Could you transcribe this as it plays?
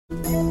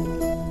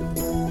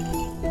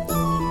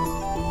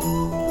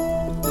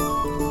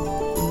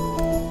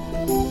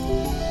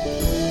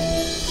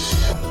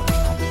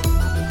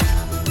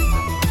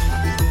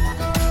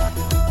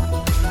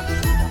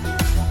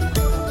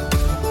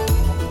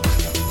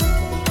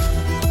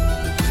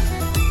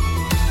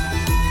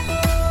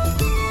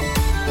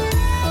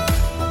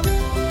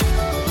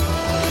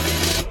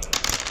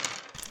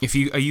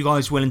Are you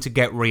guys willing to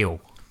get real?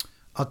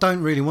 I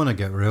don't really want to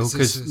get real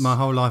because my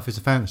whole life is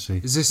a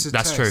fantasy. Is this a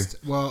That's test?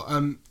 true.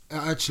 Well,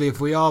 actually, if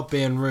we are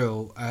being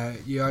real,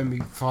 you owe me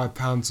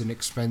 £5 in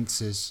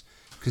expenses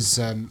because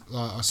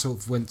I sort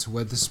of went to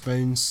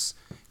Weatherspoons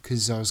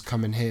because I was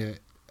coming here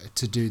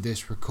to do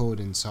this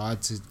recording, so I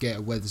had to get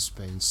a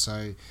Weatherspoons.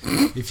 So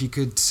if you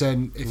could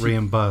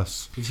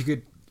Reimburse.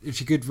 If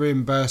you could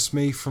reimburse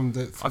me from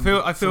the...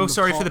 I feel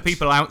sorry for the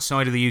people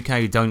outside of the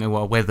UK who don't know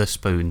what a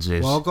Weatherspoons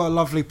is. Well, I've got a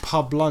lovely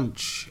pub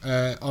lunch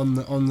on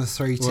the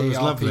 3T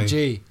RPG.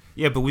 Lovely.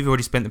 Yeah, but we've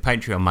already spent the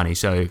Patreon money,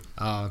 so...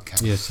 Oh,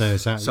 okay. Yeah,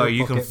 so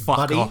you can fuck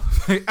buddy.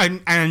 off.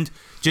 and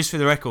just for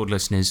the record,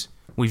 listeners,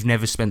 we've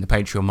never spent the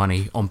Patreon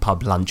money on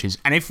pub lunches.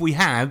 And if we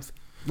have,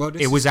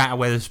 it was at a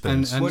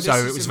Weatherspoons. And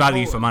so it was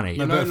value for money.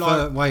 No,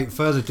 but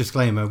further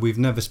disclaimer, we've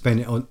never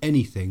spent it on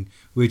anything.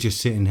 We're just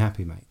sitting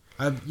happy, mate.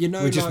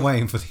 We're just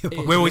waiting for the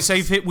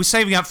apocalypse. We're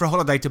saving up for a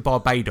holiday to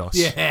Barbados.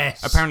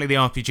 Yes. Apparently the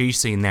RPG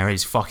scene there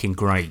is fucking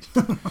great.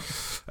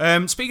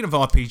 Speaking of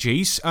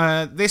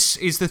RPGs, this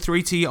is the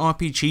 3T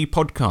RPG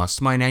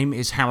podcast. My name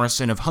is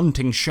Harrison of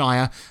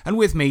Huntingshire, and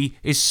with me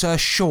is Sir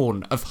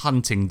Sean of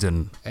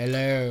Huntingdon.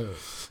 Hello.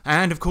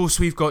 And, of course,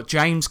 we've got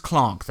James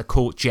Clark, the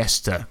court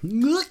jester.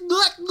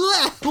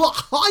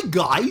 Hi,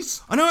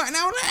 guys. I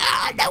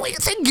know what you're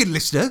thinking,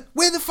 listener.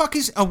 Where the fuck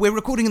is... Oh, we're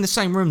recording in the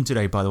same room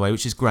today, by the way,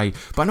 which is great.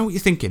 But I know what you're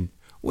thinking.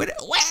 Where the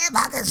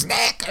fuck is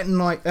Nick? And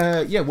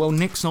well,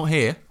 Nick's not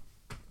here.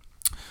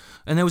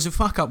 And there was a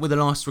fuck up with the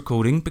last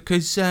recording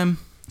because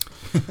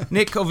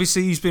Nick,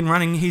 obviously, he's been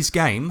running his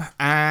game,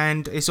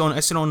 and it's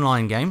an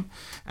online game.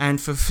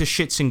 And for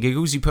shits and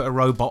giggles, he put a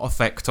robot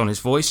effect on his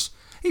voice.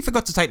 He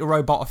forgot to take the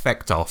robot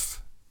effect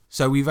off.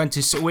 So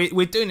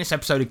we're doing this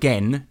episode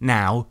again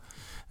now.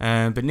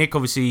 But Nick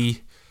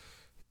obviously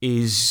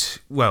is,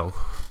 well,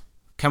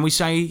 can we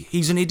say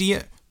he's an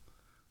idiot?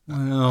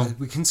 Well,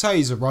 we can say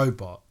he's a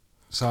robot.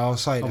 So I'll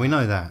say that. we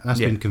know that. That's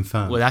been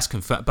confirmed. Well, that's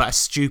confirmed. But a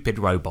stupid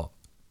robot.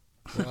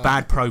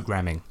 Bad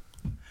programming.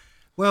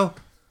 Well,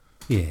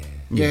 yeah.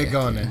 Yeah,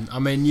 go on then. I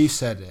mean, you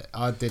said it.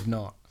 I did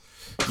not.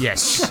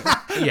 Yes.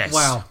 Yes.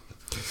 Wow.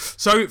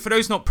 So, for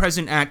those not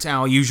present at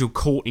our usual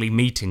quarterly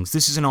meetings,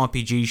 this is an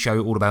RPG show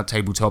all about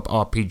tabletop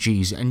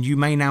RPGs, and you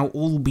may now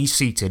all be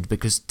seated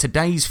because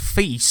today's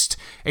feast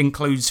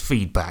includes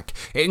feedback.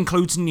 It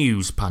includes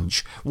news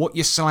punch, what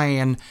you're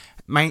slaying,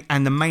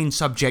 and the main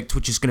subject,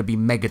 which is going to be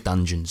mega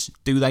dungeons.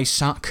 Do they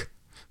suck?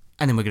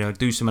 And then we're going to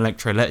do some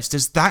electro letters.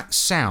 Does that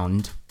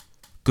sound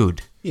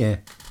good? Yeah.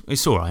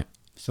 It's all right.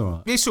 It's all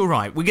right. It's all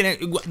right.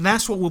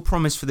 That's what we'll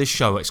promise for this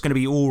show. It's going to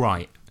be all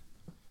right.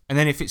 And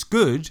then if it's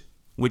good,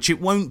 which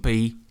it won't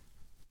be,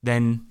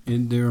 then...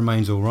 It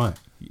remains all right.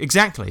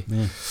 Exactly.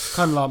 Yeah.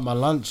 Kind of like my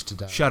lunch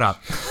today. Shut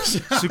up.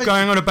 So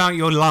going on about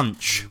your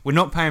lunch, we're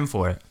not paying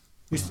for it.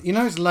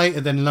 It's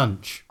later than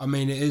lunch. I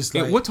mean, it is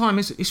Yeah, late. what time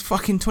is it? It's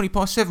fucking 7:20.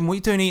 What are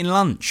you doing eating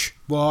lunch?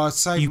 Well, I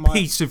saved You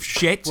piece of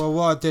shit. Well,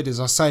 what I did is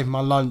I saved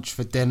my lunch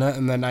for dinner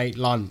and then ate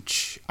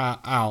lunch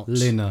out.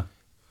 Linner.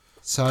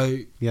 So,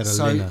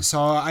 so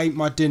I ate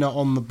my dinner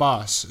on the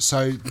bus.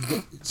 So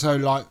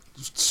like,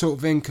 sort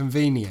of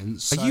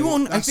inconvenience. Are you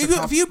on?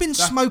 Have you been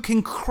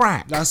smoking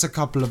crack? That's a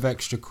couple of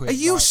extra quid. Are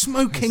you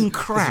smoking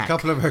crack? A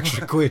couple of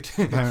extra quid,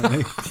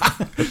 apparently.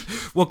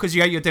 Well, because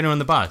you ate your dinner on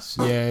the bus.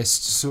 Yeah, it's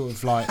sort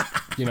of like,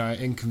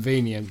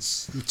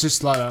 inconvenience.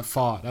 Just like that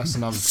fart. That's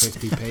another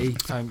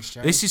 50p. Thanks,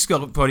 James. This has got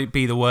to probably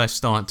be the worst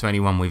start to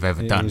anyone we've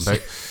ever done. is.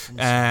 But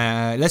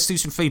let's do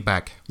some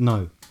feedback.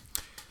 No.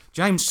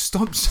 James,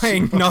 stop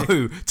saying no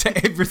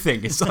to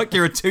everything. It's like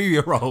you're a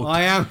 2-year-old.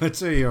 I am a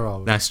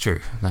 2-year-old. That's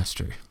true. That's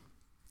true.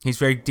 He's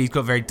got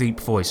a very deep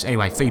voice.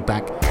 Anyway,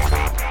 feedback.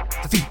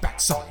 The feedback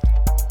side.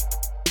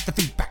 The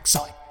feedback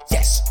side.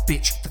 Yes,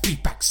 bitch. The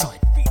feedback side.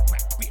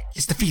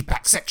 It's the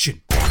feedback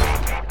section.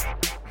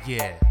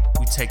 Yeah,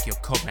 we take your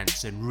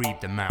comments and read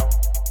them out.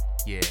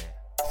 Yeah,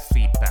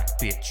 feedback,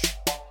 bitch.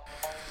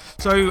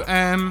 So,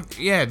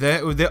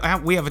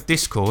 we have a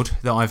Discord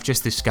that I've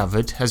just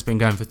discovered, has been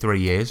going for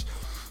 3 years.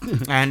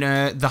 And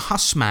the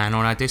Hussman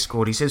on our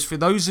Discord, he says, for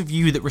those of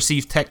you that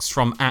receive text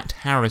from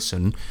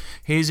 @Harrison,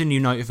 here's a new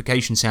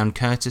notification sound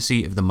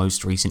courtesy of the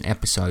most recent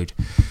episode.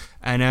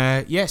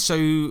 And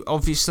so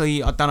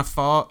obviously I've done a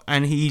fart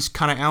and he's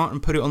cut it out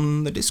and put it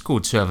on the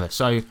Discord server.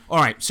 So,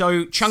 alright,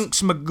 so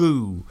Chunks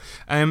Magoo.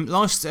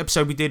 Last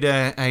episode we did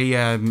a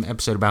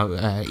episode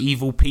about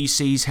evil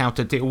PCs, how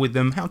to deal with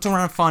them, how to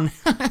run a fun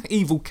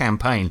evil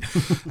campaign.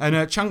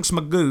 And Chunks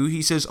Magoo,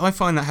 he says, I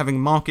find that having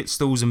market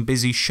stalls and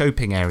busy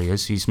shopping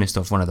areas, he's missed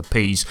off one of the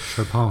P's,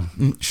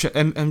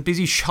 and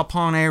busy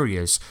shopping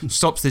areas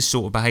stops this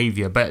sort of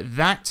behaviour, but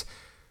that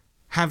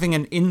having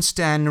an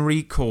instant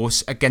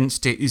recourse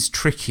against it is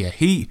trickier.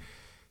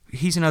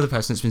 He's another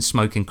person that's been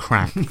smoking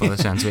crack, by the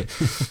sounds of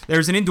it. There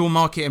is an indoor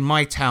market in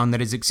my town that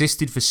has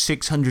existed for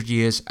 600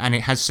 years, and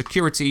it has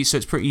security, so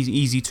it's pretty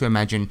easy to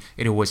imagine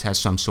it always has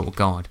some sort of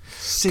guard.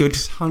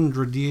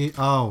 600 years?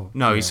 Oh.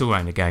 No, it's all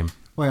right in the game.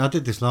 Wait, I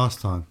did this last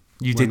time.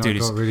 You did do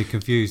this. I got really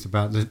confused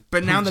about the...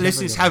 But now the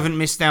listeners haven't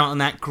missed out on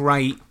that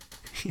great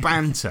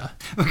banter.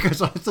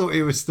 Because I thought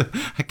it was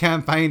a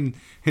campaign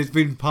has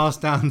been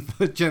passed down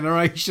for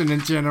generation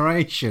and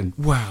generation.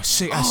 Wow,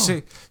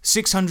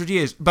 600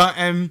 years. But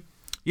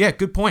yeah,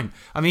 good point.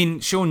 I mean,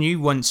 Sean, you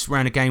once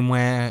ran a game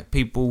where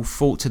people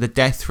fought to the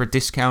death for a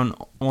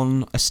discount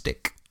on a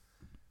stick.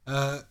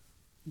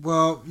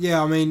 Well,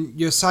 yeah, I mean,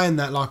 you're saying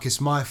that like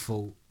it's my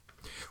fault.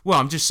 Well,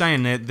 I'm just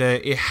saying that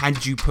it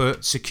had you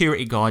put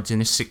security guards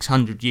in a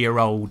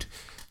 600-year-old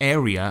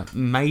area,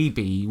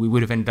 maybe we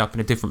would have ended up in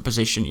a different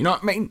position. You know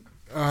what I mean?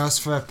 That's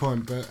a fair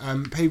point, but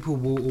people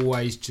will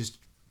always just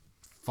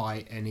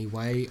fight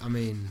anyway. I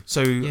mean...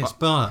 So, yes,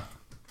 but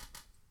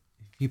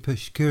if you put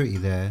security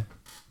there,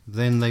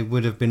 then they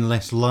would have been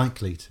less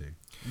likely to.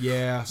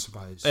 Yeah, I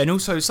suppose. And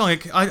also, it's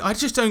like, I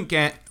just don't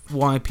get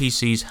why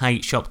PCs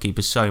hate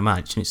shopkeepers so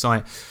much. And it's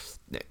like,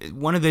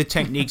 one of the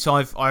techniques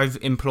I've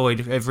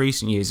employed over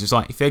recent years is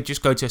like, if they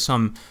just go to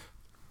some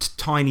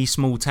tiny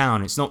small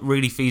town, it's not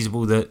really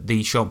feasible that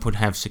the shop would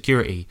have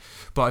security.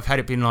 But I've had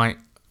it been like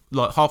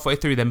halfway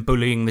through them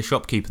bullying the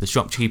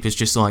shopkeeper's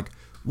just like,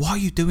 why are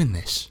you doing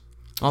this?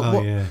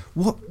 Like,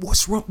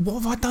 what's wrong?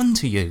 What have I done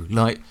to you?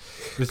 Like,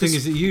 the thing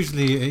is, it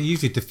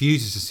usually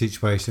diffuses the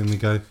situation. We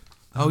go,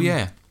 oh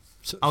yeah.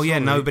 Sorry.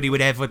 Nobody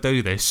would ever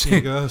do this.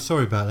 You go, oh,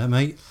 sorry about that,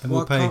 mate, and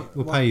we'll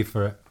pay you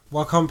for it.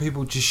 Why can't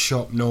people just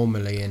shop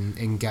normally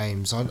in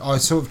games? I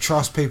sort of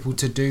trust people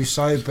to do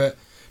so, but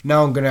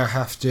now I'm going to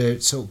have to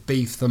sort of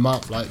beef them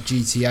up like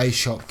GTA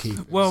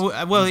shopkeepers.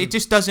 Well, it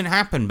just doesn't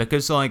happen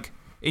because, like,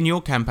 in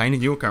your campaign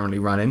that you're currently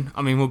running,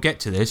 I mean, we'll get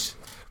to this,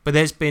 but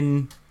there's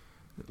been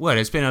a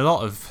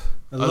lot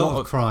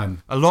of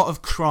crime. A lot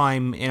of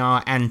crime in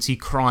our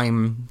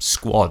anti-crime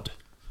squad.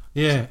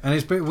 Yeah, and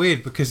it's a bit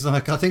weird because,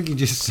 like, I think you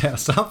just set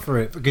us up for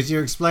it because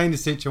you explain the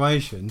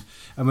situation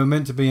and we're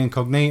meant to be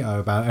incognito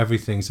about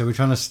everything, so we're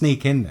trying to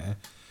sneak in there.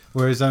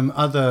 Whereas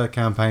other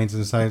campaigns,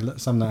 and say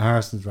some that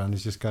Harrison's run,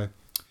 is just go,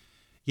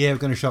 yeah, we're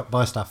going to shop,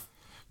 buy stuff.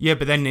 Yeah,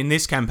 but then in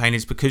this campaign,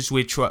 it's because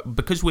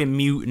we're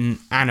mutant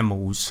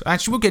animals.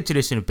 Actually, we'll get to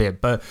this in a bit,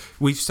 but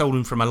we've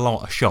stolen from a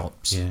lot of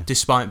shops,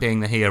 despite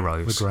being the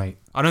heroes. We're great.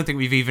 I don't think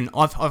we've even...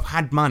 I've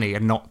had money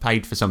and not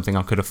paid for something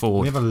I could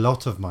afford. We have a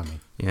lot of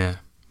money. Yeah.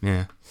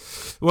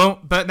 Well,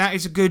 but that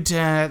is a good.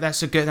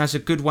 That's a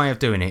good way of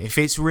doing it. If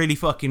it's really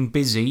fucking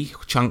busy,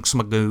 chunks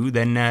magoo,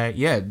 then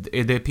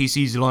the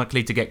PCs are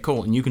likely to get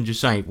caught, and you can just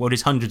say, well,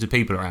 there's hundreds of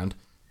people around.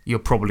 You're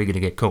probably going to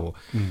get caught.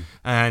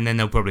 And then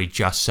they'll probably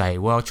just say,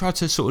 well, I'll try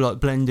to sort of like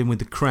blend in with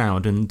the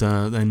crowd and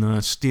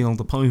then steal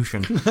the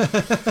potion.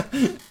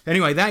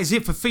 Anyway, that is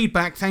it for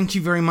feedback. Thank you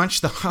very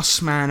much, the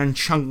Hussman and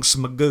Chunks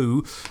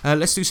Magoo.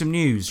 Let's do some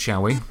news,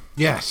 shall we?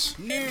 Yes.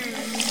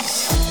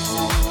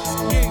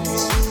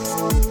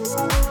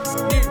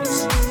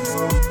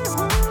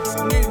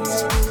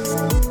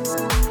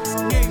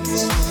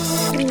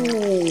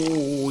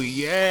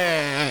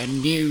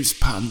 News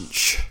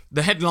punch.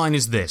 The headline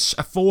is this: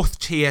 a fourth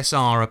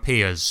TSR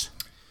appears.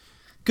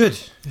 Good.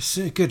 It's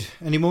good.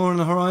 Any more on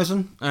the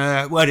horizon?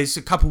 Well, it's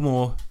a couple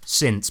more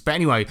since. But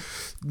anyway,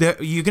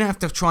 you're gonna have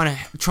to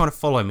try to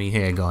follow me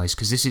here, guys,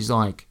 because this is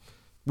like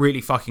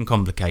really fucking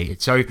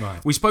complicated. So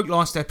we spoke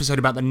last episode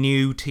about the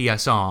new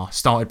TSR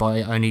started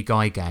by Ernie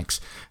Gygax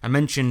and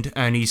mentioned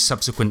Ernie's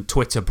subsequent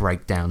Twitter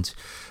breakdowns.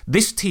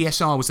 This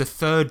TSR was the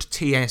third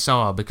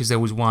TSR because there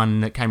was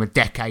one that came a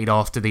decade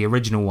after the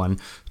original one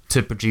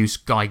to produce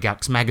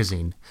Gygax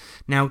magazine.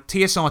 Now,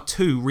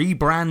 TSR2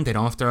 rebranded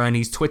after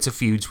Ernie's Twitter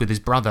feuds with his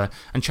brother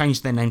and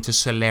changed their name to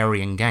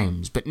Solarian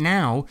Games. But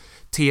now,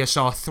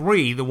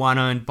 TSR3, the one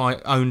owned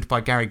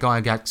by Gary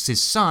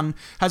Gygax's son,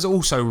 has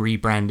also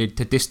rebranded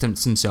to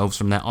distance themselves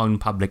from their own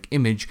public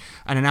image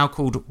and are now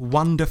called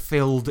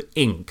Wonderfilled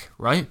Inc.,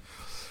 right?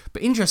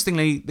 But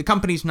interestingly, the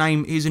company's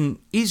name isn't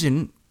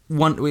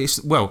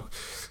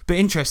but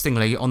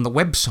interestingly, on the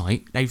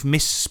website, they've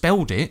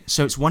misspelled it,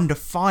 so it's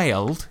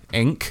Wonderfiled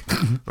Inc.,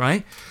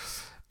 right?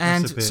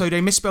 And so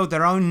they misspelled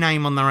their own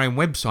name on their own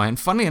website. And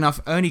funnily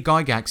enough, Ernie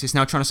Gygax is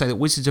now trying to say that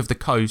Wizards of the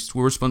Coast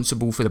were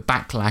responsible for the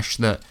backlash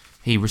that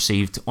he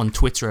received on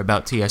Twitter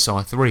about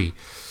TSR3.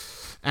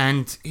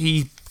 And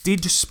he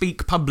did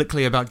speak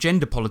publicly about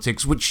gender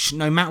politics, which,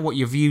 no matter what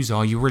your views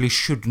are, you really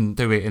shouldn't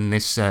do it in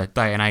this day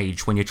and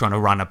age when you're trying to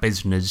run a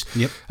business.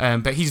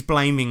 Yep. But he's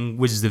blaming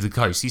Wizards of the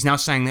Coast. He's now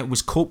saying that it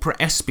was corporate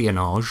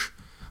espionage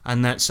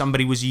and that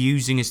somebody was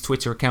using his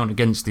Twitter account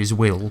against his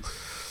will.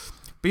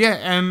 But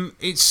yeah,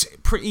 it's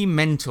pretty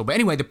mental. But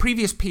anyway, the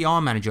previous PR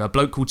manager, a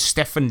bloke called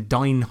Stefan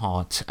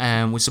Deinhardt,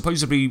 was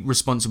supposedly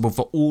responsible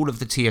for all of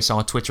the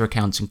TSR Twitter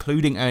accounts,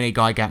 including Ernie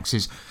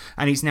Gygax's,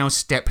 and he's now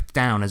stepped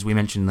down, as we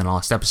mentioned in the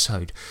last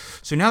episode.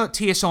 So now that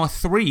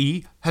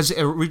TSR3 has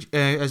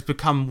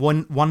become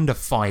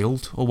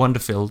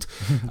Wonderfilled,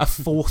 a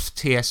fourth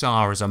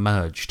TSR has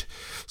emerged.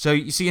 So,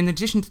 you see, in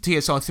addition to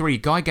TSR3,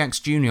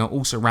 Gygax Jr.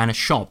 also ran a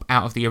shop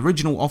out of the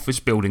original office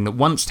building that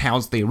once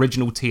housed the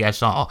original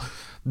TSR.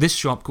 This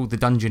shop, called the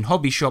Dungeon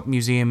Hobby Shop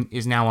Museum,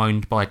 is now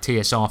owned by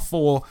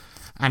TSR4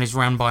 and is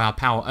run by our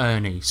pal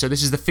Ernie. So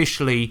this is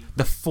officially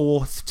the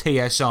fourth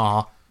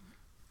TSR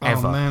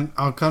ever. Oh man,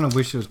 I kind of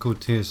wish it was called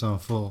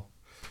TSR4.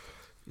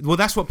 Well,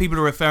 that's what people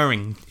are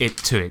referring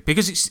to it,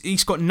 because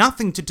it's got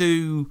nothing to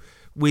do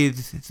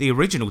with the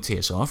original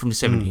TSR from the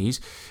 70s.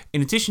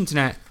 In addition to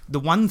that, the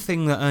one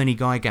thing that Ernie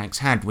Gygax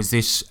had was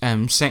this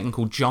setting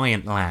called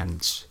Giant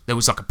Lands. There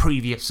was like a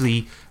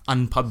previously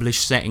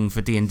unpublished setting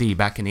for D&D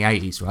back in the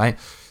 80s, right?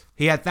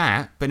 He had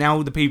that, but now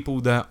all the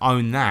people that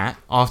own that,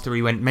 after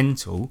he went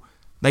mental,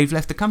 they've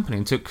left the company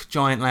and took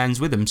Giant Lands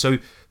with them. So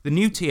the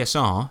new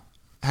TSR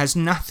has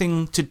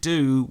nothing to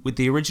do with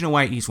the original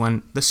 80s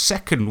one, the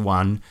second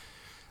one,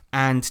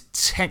 and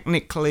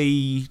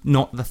technically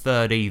not the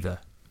third either.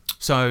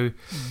 So,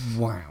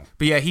 wow.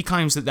 But yeah, he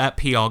claims that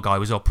PR guy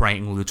was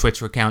operating all the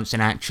Twitter accounts,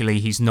 and actually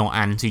he's not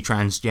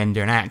anti-transgender,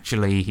 and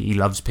actually he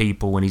loves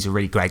people and he's a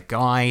really great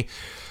guy.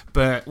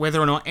 But whether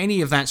or not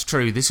any of that's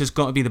true, this has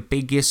got to be the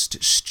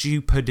biggest,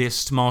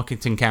 stupidest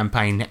marketing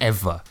campaign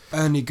ever.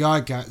 Ernie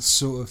Gygax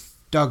sort of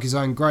dug his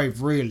own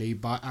grave, really,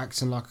 by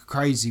acting like a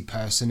crazy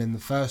person in the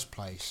first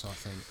place, I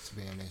think, to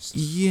be honest.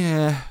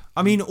 Yeah.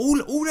 I mean,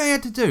 all they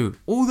had to do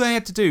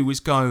was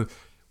go,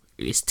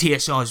 it's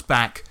TSR's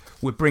back,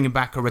 we're bringing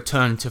back a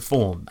return to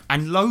form.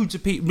 And loads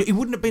of people, it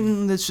wouldn't have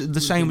been the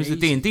same as the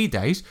D&D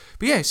days,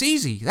 but yeah, it's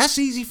easy. That's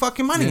easy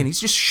fucking money, and he's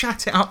just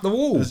shat it up the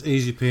wall. That's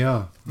easy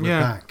PR.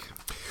 We're back.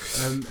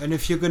 And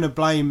if you're going to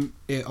blame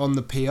it on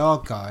the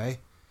PR guy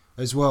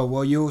as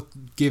well, you're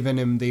giving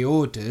him the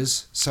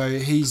orders, so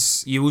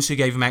he's... You also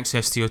gave him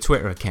access to your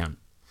Twitter account.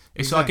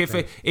 It's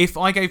Exactly. like if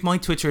I gave my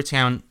Twitter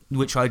account,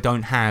 which I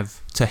don't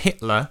have, to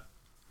Hitler,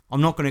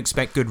 I'm not going to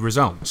expect good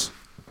results.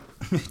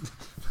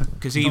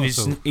 Because he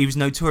was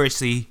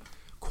notoriously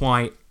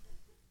quite,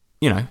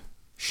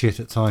 shit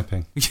at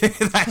typing. Yeah,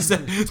 that's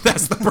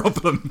the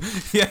problem.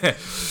 Yeah,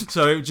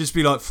 so it would just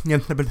be like.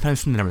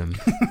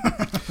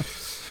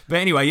 But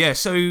anyway, yeah.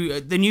 So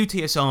the new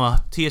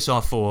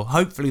TSR4,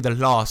 hopefully the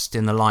last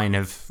in the line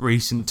of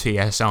recent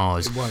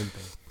TSRs. It won't be.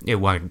 It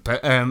won't.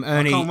 But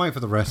Ernie, I can't wait for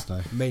the rest,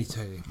 though. Me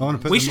too. I want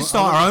to put we should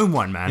start our own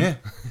one, man. Yeah.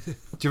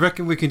 Do you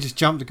reckon we can just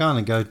jump the gun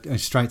and go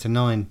straight to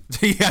 9?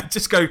 Yeah,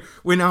 just go.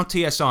 We're now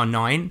TSR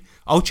 9.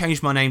 I'll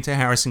change my name to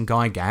Harrison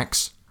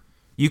Gygax.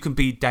 You can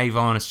be Dave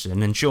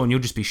Arneson, and Sean, you'll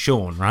just be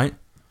Sean, right?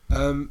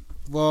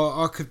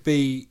 I could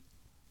be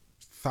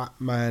Fat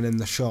Man in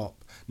the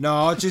Shop. No,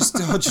 I'll just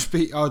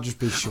be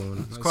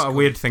Sean. It's quite a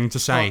weird thing to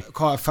say.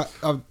 Quite a fat.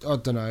 I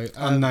don't know.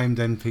 Unnamed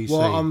NPC.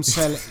 What I'm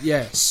selling.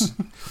 Yes.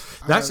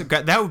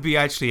 That would be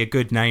actually a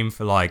good name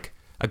for like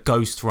a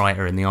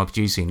ghostwriter in the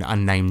RPG scene,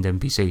 unnamed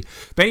NPC.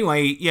 But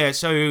anyway, yeah.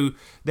 So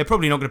they're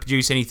probably not going to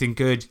produce anything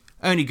good.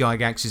 Ernie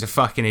Gygax is a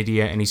fucking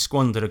idiot, and he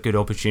squandered a good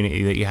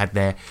opportunity that you had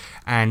there.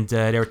 And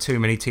there are too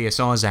many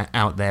TSRs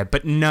out there.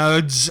 But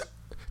nerds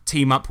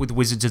team up with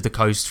Wizards of the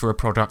Coast for a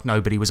product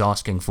nobody was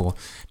asking for.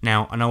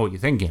 Now, I know what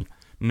you're thinking.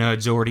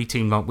 Nerds already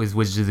teamed up with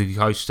Wizards of the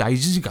Coast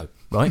ages ago,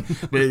 right?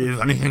 The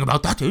funny thing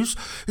about that is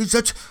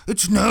that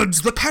it's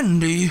Nerds the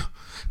Candy.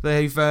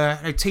 They've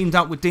teamed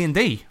up with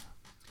D&D.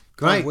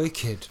 Great. Oh,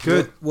 wicked.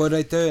 Good. What are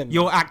they doing?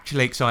 You're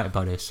actually excited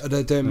by this. Are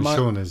they doing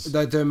Sean is.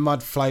 They're doing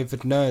mud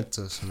flavoured nerds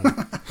or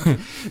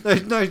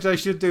something? No, they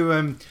should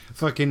do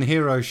fucking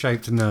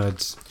hero-shaped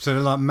nerds. So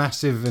they're like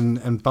massive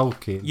and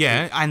bulky.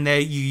 Yeah, and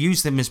you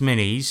use them as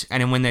minis,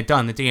 and then when they're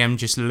done, the DM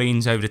just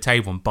leans over the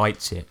table and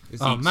bites it.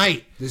 Oh,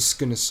 mate. This is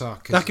going to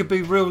suck. That could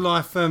be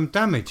real-life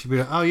damage. You'd be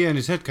like, oh, yeah, and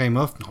his head came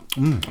off.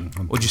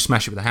 Or just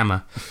smash it with a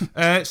hammer.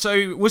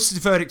 So, what's the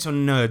verdict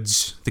on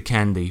Nerds the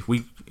Candy? Are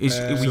we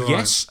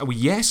yes?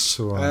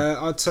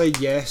 I'd say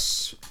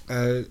yes.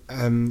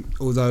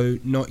 Although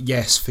not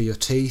yes for your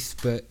teeth,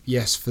 but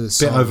yes for the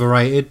soul. Bit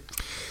overrated.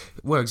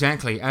 Well,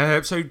 exactly.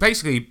 So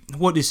basically,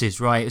 what this is,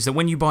 right, is that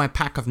when you buy a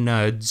pack of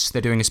Nerds,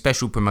 they're doing a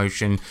special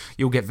promotion,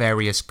 you'll get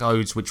various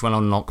codes which will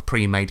unlock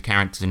pre-made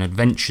characters and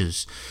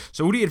adventures.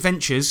 So all the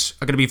adventures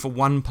are going to be for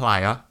one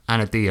player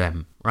and a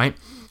DM, right?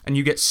 And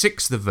you get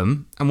 6 of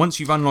them, and once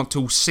you've unlocked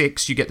all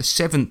 6, you get the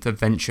 7th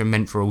adventure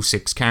meant for all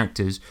 6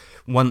 characters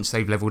once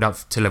they've leveled up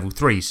to level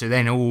 3. So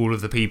then all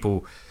of the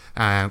people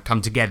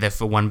come together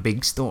for one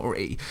big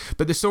story.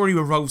 But the story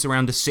revolves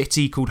around a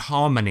city called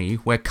Harmony,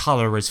 where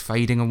colour is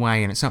fading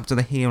away, and it's up to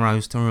the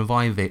heroes to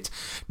revive it.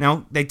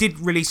 Now, they did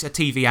release a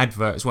TV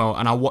advert as well,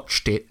 and I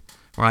watched it,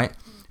 right?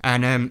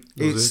 And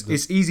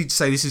it's easy to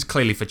say this is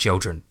clearly for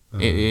children.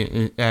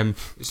 It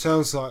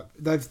sounds like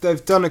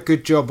they've done a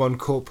good job on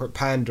corporate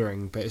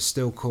pandering, but it's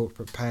still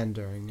corporate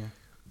pandering. Yeah.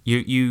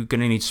 You're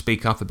going to need to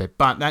speak up a bit.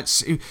 But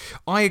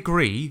I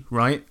agree,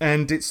 right?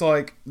 And it's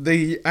like,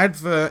 the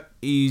advert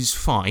is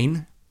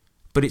fine,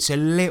 but it's a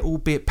little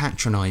bit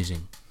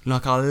patronising.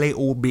 Like, a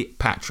little bit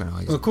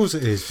patronising. Well, of course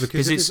it is,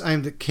 because if it's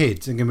aimed at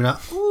kids, they're going to be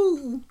like,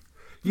 ooh,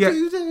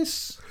 do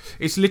this.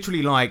 It's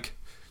literally like,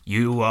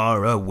 you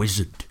are a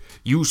wizard.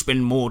 You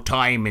spend more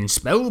time in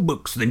spell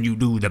books than you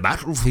do the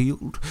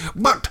battlefield,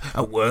 but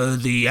a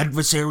worthy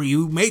adversary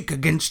you make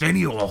against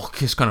any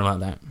orc. It's kind of like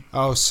that.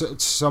 Oh, so,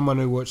 someone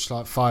who watched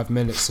like 5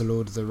 minutes of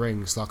Lord of the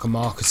Rings, like a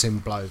marketing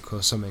bloke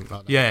or something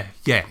like that.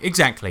 Yeah,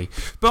 exactly.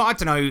 But I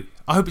don't know.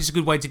 I hope it's a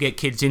good way to get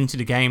kids into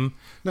the game.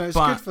 No, it's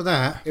good for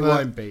that. It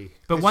won't be.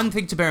 But one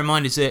thing to bear in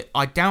mind is that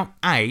I doubt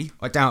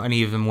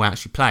any of them will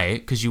actually play it,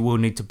 because you will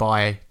need to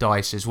buy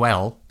dice as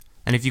well.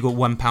 And if you've got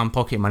 £1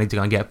 pocket money to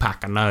go and get a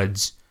pack of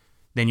nerds,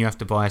 then you have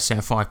to buy a set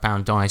of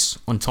 £5 dice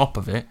on top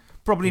of it.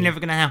 Probably never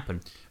going to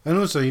happen. And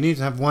also, you need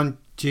to have one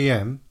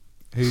GM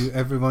who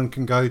everyone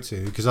can go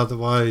to, because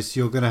otherwise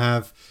you're going to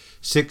have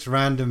 6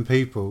 random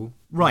people.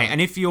 Right,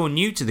 and if you're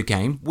new to the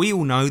game, we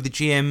all know the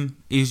GM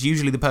is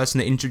usually the person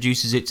that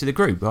introduces it to the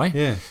group, right?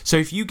 Yeah. So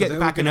if you get the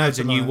pack of nerds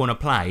and you want to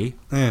play,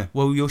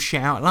 well, you're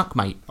shit out of luck,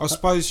 mate. I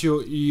suppose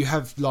you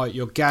have like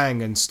your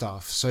gang and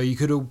stuff, so you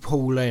could all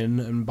pool in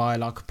and buy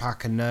like a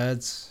pack of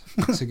nerds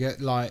to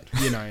get like,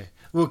 you know.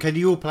 Well, can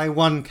you all play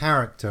one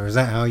character? Is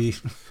that how you...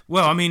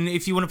 Well, I mean,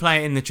 if you want to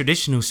play it in the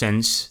traditional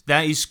sense,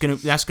 that's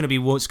gonna be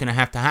what's gonna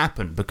have to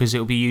happen, because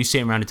it'll be you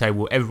sitting around the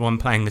table, everyone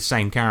playing the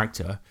same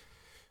character.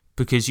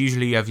 Because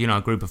usually you have,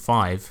 a group of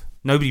 5.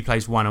 Nobody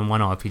plays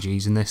one-on-one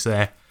RPGs unless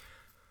they're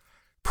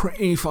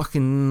pretty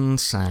fucking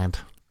sad.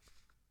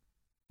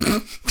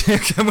 I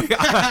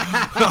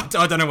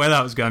don't know where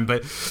that was going,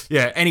 but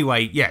yeah.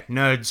 Anyway, yeah,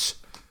 nerds,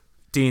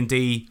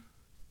 D&D,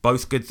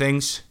 both good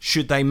things.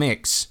 Should they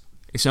mix?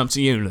 It's up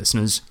to you,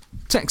 listeners.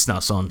 Text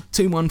us on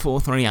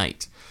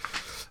 21438.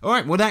 All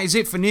right, well, that is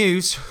it for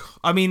news.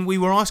 I mean, we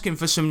were asking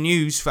for some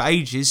news for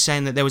ages,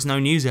 saying that there was no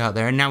news out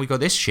there, and now we got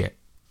this shit.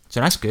 So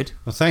that's good.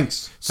 Well,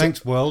 thanks.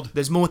 Thanks, world.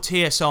 There's more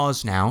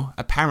TSRs now,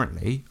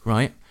 apparently,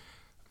 right?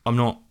 I'm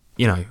not,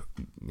 I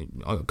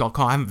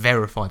haven't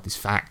verified this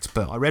fact,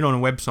 but I read on a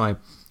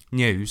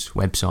news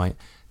website,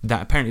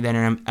 that apparently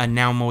there are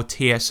now more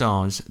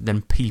TSRs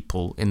than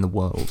people in the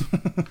world.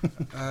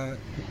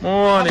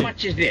 Morning. How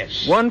much is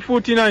this?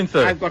 149,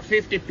 sir. I've got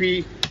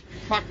 50p.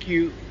 Fuck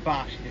you,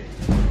 bastard.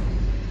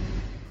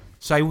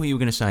 Say what you were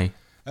going to say.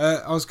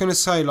 I was going to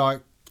say,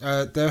 like,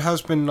 there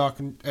has been like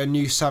a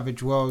new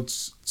Savage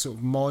Worlds sort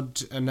of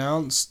mod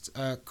announced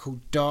called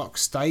Dark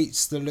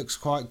States that looks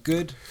quite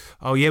good.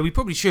 Oh yeah, we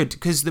probably should,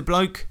 because the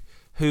bloke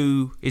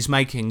who is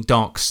making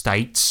Dark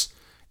States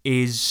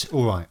is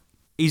all right.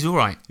 He's all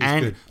right,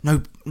 and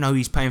good. No,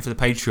 he's paying for the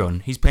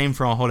Patreon. He's paying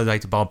for our holiday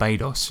to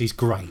Barbados. He's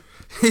great.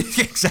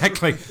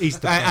 Exactly. He's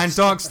the best. And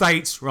Dark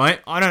States, right?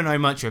 I don't know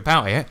much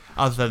about it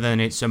other than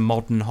it's a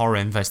modern horror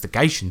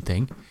investigation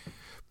thing.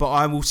 But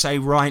I will say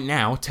right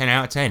now, 10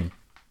 out of 10.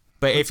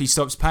 But if he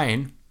stops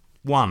paying,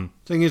 1.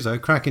 Thing is though,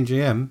 cracking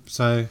GM.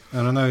 So,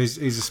 and I know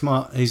he's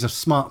a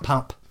smart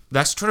pup.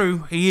 That's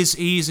true. He is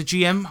a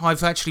GM.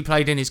 I've actually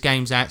played in his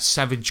games at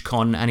Savage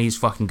Con, and he's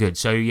fucking good.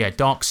 So yeah,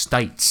 Dark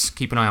States.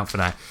 Keep an eye out for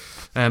that.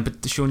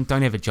 But Sean,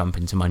 don't ever jump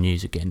into my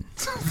news again.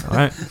 All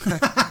right?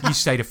 You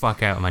stay the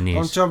fuck out of my news.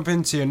 I'll jump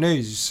into your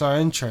news. It's so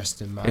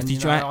interesting, man. I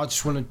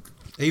just want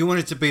to. You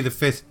wanted to be the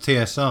 5th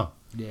TSR.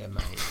 Yeah,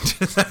 mate.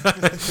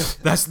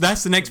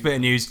 That's the next bit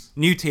of news.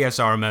 New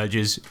TSR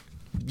emerges.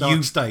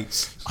 Dark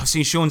States. I've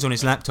seen Sean's on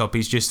his laptop.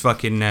 He's just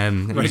fucking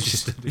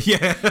registered.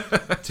 Yeah.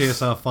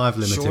 TSR 5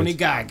 limited. Shawnee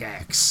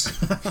Gygax.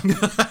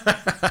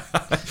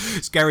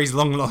 It's Gary's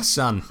long lost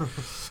son.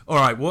 All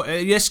right. Well,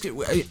 yes, And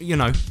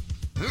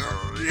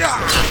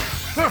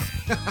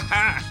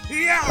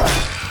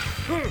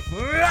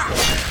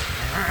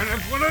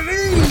one of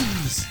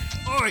these.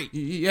 Oi,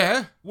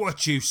 yeah.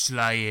 What you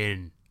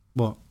slaying?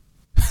 What?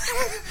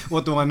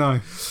 What do I know?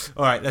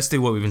 All right, let's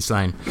do what we've been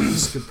slaying.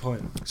 That's a good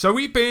point. So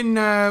we've been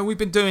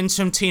doing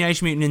some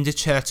Teenage Mutant Ninja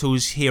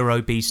Turtles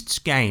Hero Beasts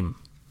game.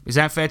 Is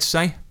that fair to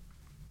say?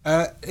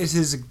 It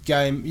is a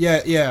game. Yeah.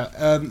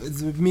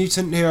 The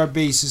Mutant Hero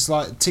Beasts is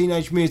like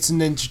Teenage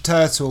Mutant Ninja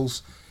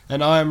Turtles,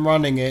 and I am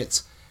running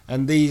it.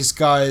 And these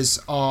guys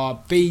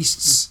are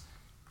beasts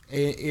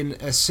in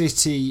a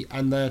city,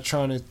 and they're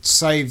trying to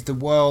save the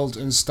world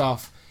and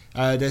stuff.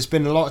 There's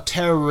been a lot of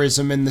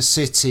terrorism in the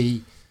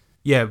city.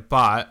 Yeah,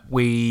 but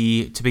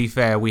to be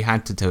fair, we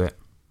had to do it.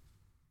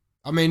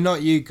 I mean,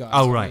 not you guys.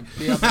 Oh, right.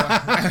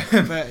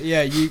 But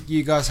yeah,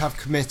 you guys have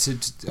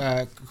committed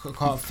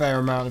quite a fair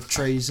amount of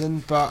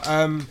treason. But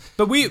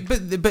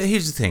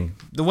here's the thing: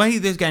 the way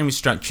this game is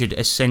structured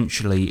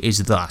essentially is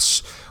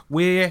thus: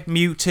 we're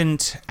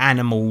mutant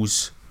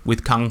animals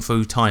with kung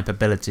fu type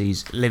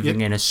abilities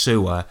living in a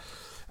sewer,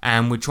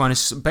 and we're trying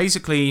to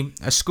basically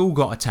a school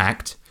got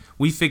attacked.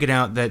 We figured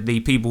out that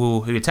the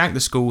people who attacked the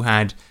school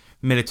had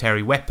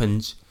military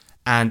weapons,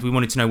 and we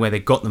wanted to know where they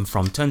got them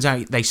from. Turns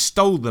out they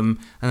stole them,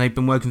 and they've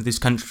been working with this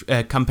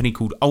company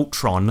called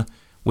Ultron,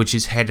 which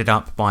is headed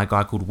up by a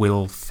guy called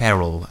Will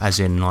Ferrell, as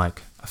in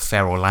like a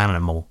feral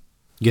animal.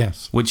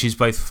 Yes. Which is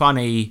both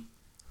funny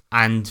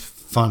and...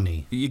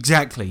 Funny.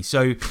 Exactly.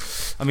 So,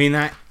 I mean,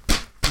 that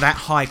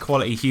high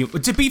quality humor...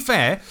 To be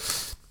fair,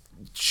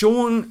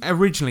 Sean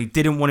originally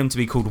didn't want him to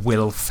be called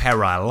Will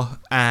Ferrell.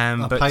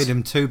 I paid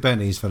him 2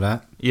 bennies for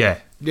that. Yeah.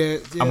 Yeah,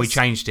 And we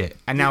changed it.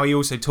 And now he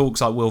also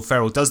talks like Will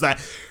Ferrell, does that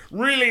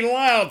really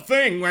loud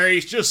thing where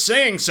he's just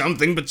saying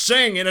something but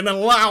saying it in a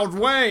loud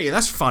way.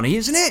 That's funny,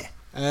 isn't it?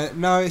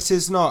 No, it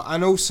is not.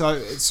 And also,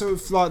 it's sort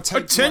of like...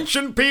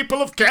 Attention,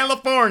 people of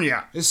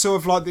California! It's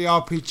sort of like the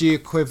RPG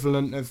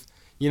equivalent of,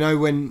 you know,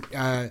 when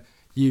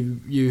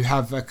you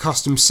have a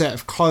custom set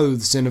of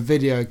clothes in a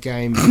video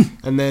game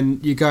and then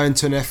you go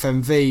into an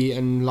FMV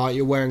and like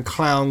you're wearing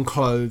clown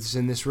clothes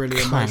in this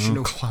really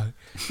emotional...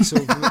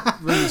 sort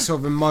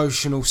of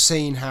emotional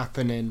scene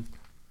happening.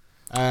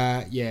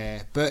 But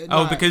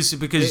no,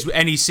 because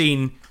any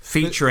scene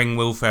featuring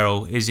Will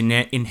Ferrell is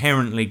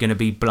inherently going to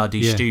be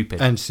bloody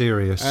stupid and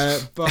serious.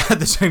 But at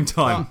the same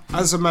time,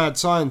 as a mad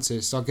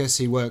scientist, I guess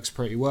he works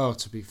pretty well.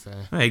 To be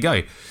fair, there you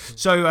go.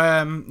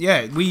 So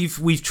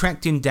we've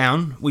tracked him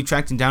down. We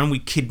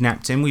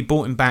kidnapped him. We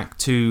brought him back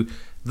to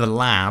the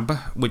lab,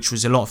 which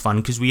was a lot of fun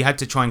because we had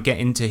to try and get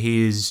into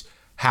his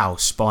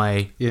house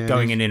by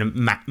going in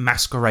a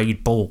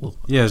masquerade ball.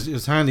 Yeah, it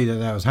was handy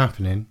that was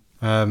happening.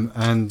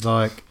 And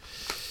like,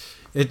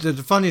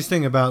 the funniest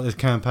thing about this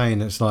campaign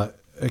that's like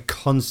it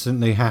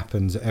constantly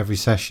happens at every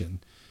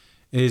session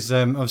is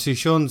obviously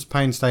Sean's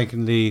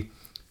painstakingly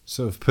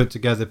sort of put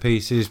together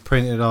pieces,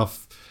 printed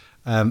off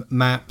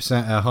maps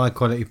at a high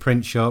quality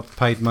print shop,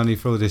 paid money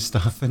for all this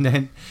stuff, and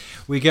then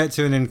we get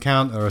to an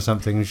encounter or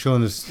something, and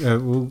Sean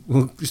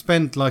will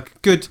spend like a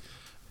good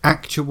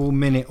actual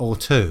minute or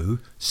two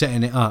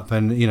setting it up,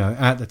 and you know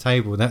at the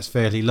table that's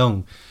fairly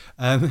long.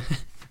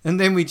 And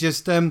then we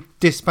just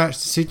dispatch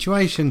the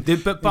situation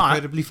but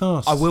incredibly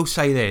fast. I will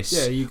say this.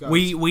 Yeah, you guys.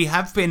 We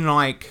have been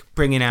like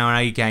bringing our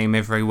A game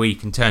every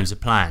week in terms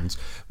of plans.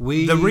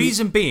 The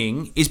reason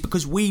being is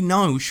because we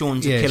know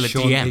Sean's a killer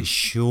DM. It's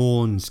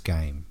Sean's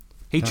game.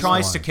 He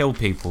tries to kill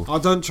people. I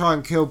don't try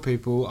and kill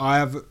people. I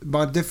have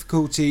my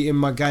difficulty in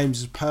my games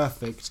is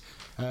perfect.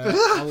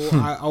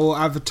 I will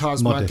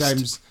advertise my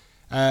games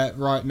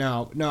right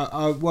now. No,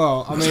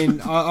 I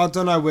mean, I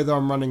don't know whether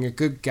I'm running a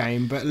good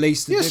game, but at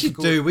least yes, you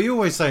do. We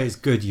always say it's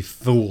good, you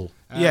fool.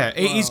 It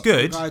is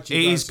good. It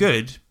is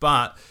good,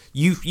 but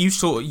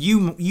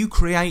you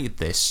created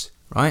this,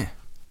 right?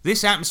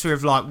 This atmosphere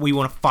of like we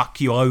want to fuck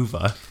you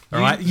over,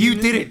 right? You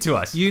did it to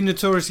us. You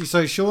notoriously.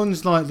 So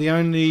Sean's like the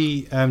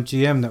only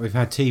GM that we've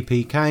had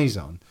TPKs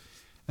on,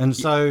 and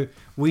so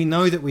we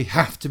know that we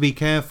have to be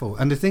careful.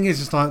 And the thing is,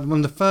 it's like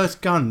one of the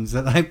first guns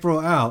that they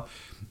brought out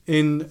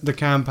in the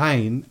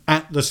campaign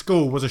at the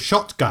school was a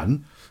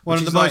shotgun, one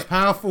of the most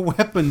powerful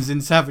weapons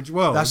in Savage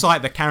Worlds. That's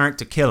like the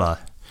character killer.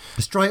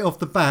 Straight off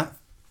the bat.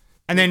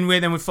 And then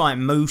we're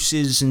fighting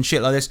mooses and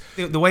shit like this.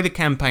 The way the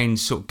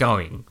campaign's sort of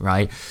going,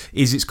 right,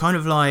 is it's kind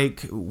of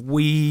like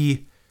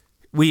we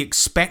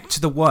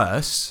expect the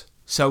worst,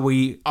 so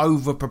we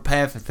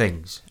over-prepare for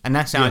things. And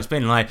that's how it's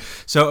been. Like,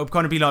 so it'll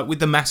kind of be like with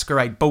the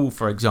Masquerade Ball,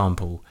 for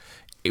example,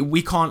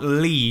 we can't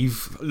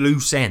leave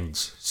loose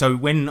ends. So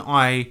when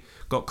I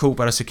got caught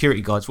by the security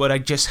guards, well, they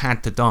just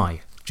had to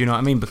die. Do you know what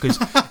I mean? Because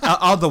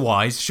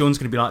otherwise, Sean's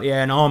going to be like,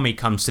 yeah, an army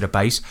comes to the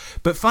base.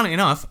 But funny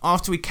enough,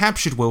 after we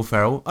captured Will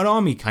Ferrell, an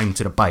army came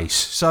to the base.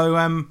 So,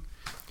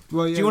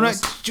 do you want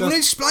to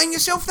explain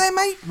yourself there,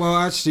 mate? Well,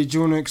 actually, do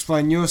you want to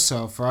explain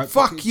yourself, right?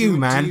 Fuck you,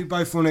 man. Do you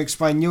both want to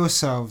explain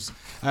yourselves?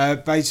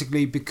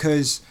 Basically,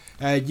 because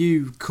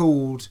you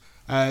called...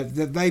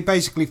 they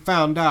basically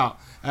found out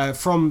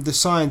from the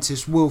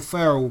scientist Will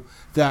Ferrell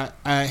that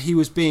he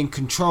was being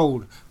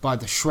controlled by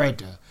the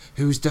Shredder,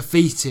 who was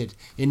defeated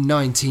in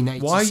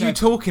 1987. Why are you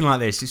talking like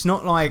this? It's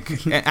not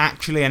like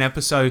actually an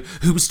episode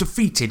who was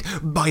defeated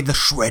by the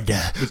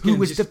Shredder. Who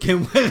was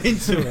getting well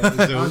into it.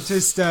 I'm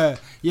just,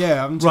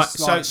 I'm just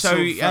right.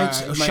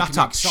 Shut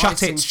up.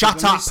 Shut it.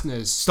 Shut up.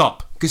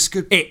 Stop. It's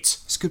good.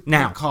 It's good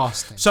now.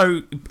 Podcasting.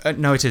 So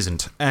no, it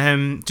isn't.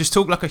 Just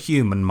talk like a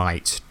human,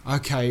 mate.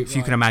 Okay. If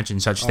you can imagine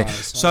such a thing.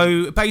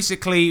 So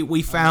basically,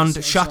 we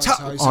found. Shut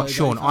up,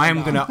 Sean. I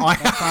am gonna.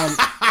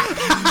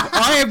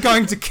 I am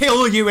going to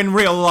kill you in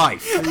real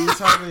life.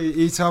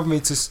 You told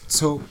me to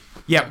talk.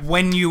 Yeah,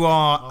 when you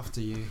are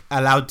after you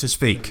allowed to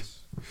speak. Yes.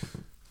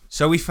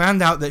 So we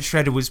found out that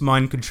Shredder was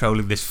mind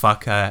controlling this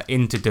fucker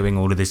into doing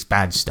all of this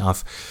bad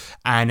stuff,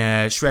 and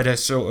Shredder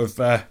sort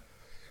of.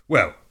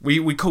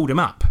 We called him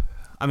up.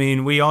 I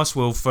mean, we asked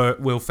Will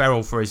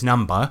Ferrell for his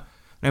number,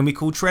 and we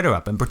called Shredder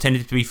up and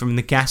pretended to be from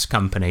the gas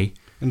company.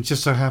 And it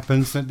just so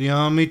happens that the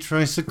army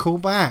traced the call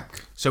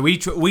back. So we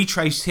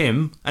traced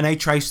him, and they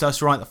traced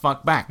us right the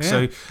fuck back. Yeah.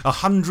 So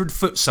 100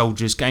 foot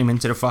soldiers came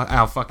into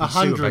our fucking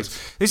sewer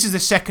base. This is the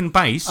second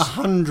base.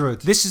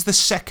 100. This is the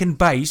second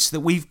base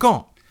that we've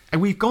got.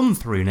 And we've gone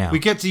through now.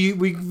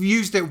 We've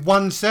used it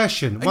one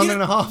session, one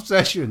and a half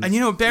sessions. And you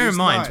know, bear in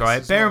mind,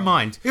 right? Bear in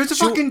mind. It was a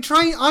fucking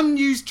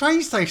unused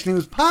train station. It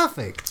was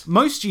perfect.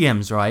 Most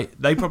GMs, right,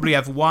 they probably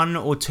have 1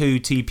 or 2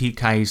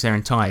 TPKs their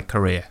entire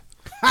career.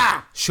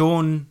 Ha!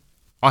 Sean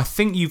I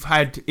think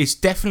it's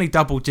definitely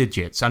double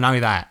digits. I know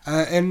that.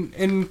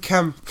 In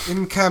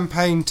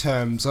campaign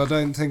terms, I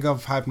don't think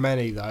I've had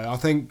many though. I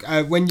think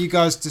when you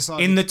guys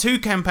decided In the 2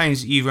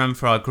 campaigns that you've run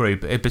for our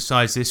group,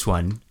 besides this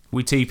one,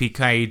 we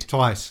TPK'd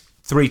Twice.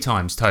 3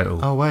 times total.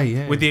 Oh, wait,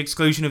 yeah. With the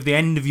exclusion of the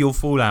end of your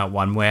Fallout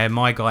one, where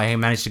my guy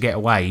managed to get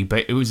away,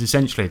 but it was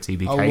essentially a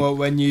TPK. Oh well,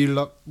 when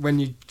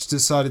you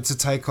decided to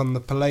take on the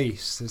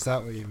police, is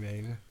that what you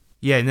mean?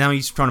 Yeah, now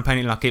he's trying to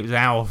paint it like it was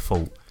our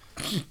fault.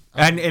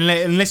 And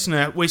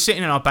listener, we're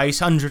sitting in our base,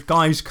 100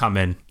 guys come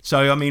in.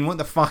 So, I mean, what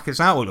the fuck is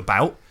that all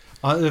about?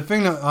 The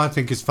thing that I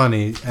think is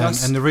funny, and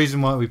the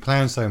reason why we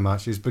plan so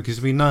much, is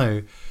because we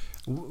know,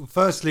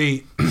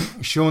 firstly,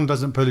 Sean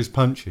doesn't pull his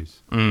punches.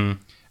 And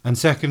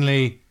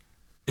secondly,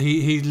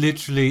 he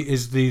literally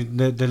is the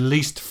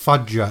least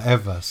fudger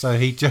ever. So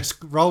he just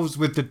rolls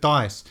with the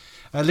dice.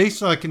 At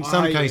least, like, in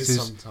some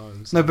cases.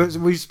 Sometimes. No, but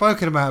we've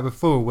spoken about it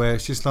before, where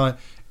it's just like,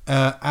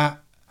 at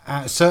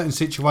a certain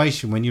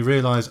situation, when you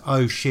realise,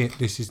 oh shit,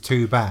 this is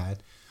too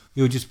bad,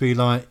 you'll just be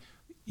like,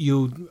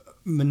 you'll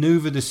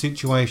manoeuvre the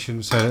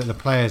situation so that the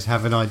players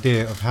have an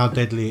idea of how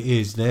deadly it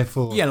is.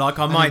 Therefore, Yeah, like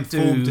I might do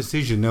informed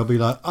decision. They'll be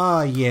like,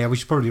 oh yeah, we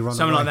should probably run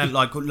something away.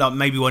 like that, like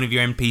maybe one of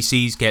your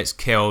NPCs gets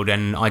killed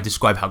and I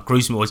describe how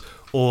gruesome it was,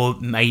 or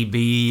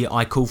maybe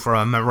I call for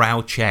a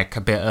morale check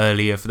a bit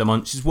earlier for the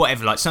monsters,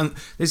 whatever. Like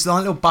there's like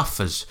little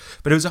buffers.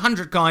 But it was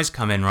 100 guys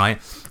come in, right?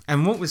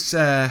 And what was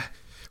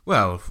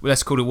well,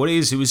 let's call it what it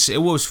is. What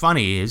was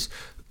funny is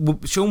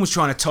Sean was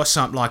trying to toss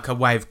up like a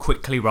way of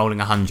quickly rolling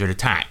 100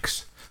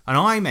 attacks. And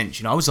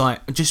I was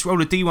like, just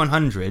roll a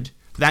D100.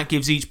 That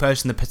gives each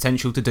person the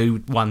potential to do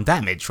 1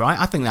 damage, right?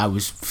 I think that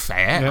was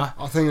fair. Yeah.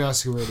 I think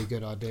that's a really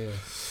good idea.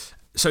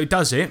 So he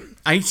does it.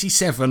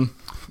 87.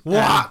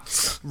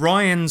 What?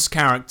 Ryan's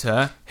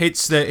character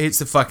hits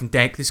the fucking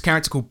deck. This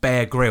character called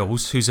Bear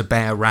Grylls, who's a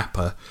bear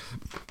rapper.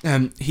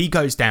 He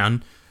goes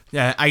down.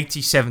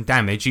 87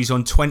 damage. He's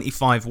on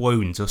 25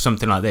 wounds or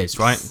something like this,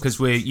 right? Because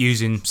we're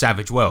using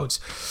Savage Worlds.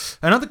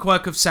 Another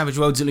quirk of Savage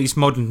Worlds, at least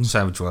modern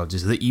Savage Worlds,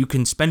 is that you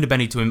can spend a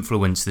penny to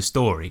influence the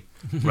story,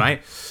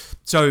 right?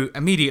 So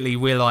immediately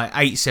we're like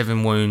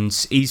 87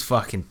 wounds. He's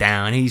fucking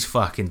down. He's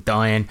fucking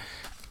dying.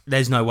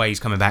 There's no way he's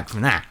coming back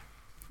from that.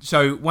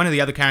 So one of the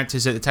other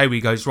characters at the table,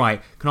 he goes,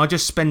 right, can I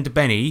just spend a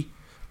penny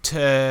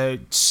to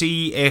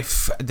see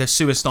if the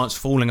sewer starts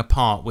falling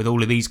apart with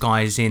all of these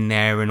guys in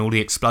there and all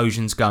the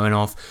explosions going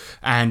off,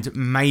 and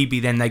maybe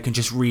then they can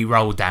just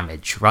re-roll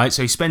damage, right?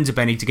 So he spends a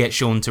penny to get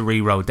Sean to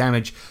re-roll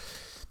damage.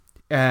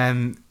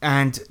 And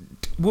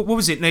what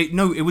was it?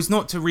 No, it was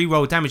not to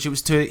re-roll damage. It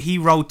was he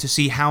rolled to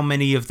see how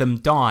many of them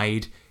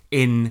died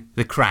in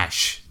the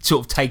crash,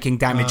 sort of taking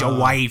damage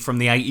away from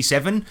the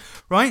 87,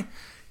 right?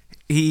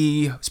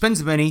 He spends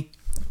the penny,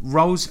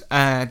 rolls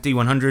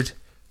D100,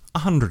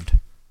 100.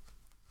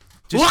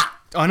 What?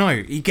 I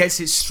know, he gets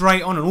it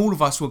straight on, and all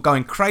of us were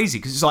going crazy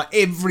because it's like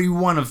every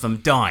one of them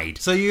died.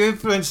 So you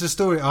influence the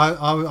story.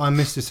 I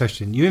missed the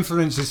session. You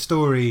influence the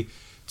story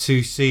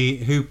to see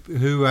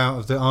who out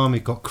of the army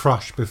got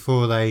crushed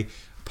before they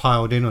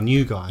piled in on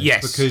you guys.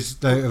 Yes. Because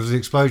of the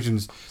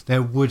explosions,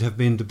 there would have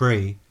been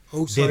debris.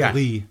 Also,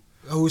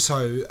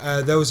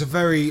 there was a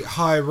very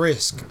high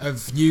risk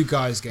of you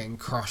guys getting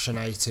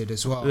crushinated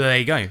as well. There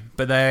you go.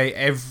 But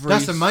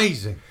That's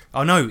amazing.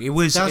 Oh no, it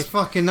was. That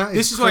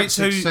this is why it's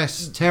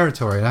success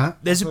territory.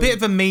 There's a bit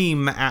of a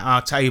meme at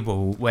our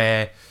table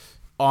where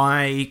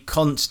I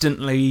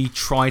constantly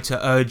try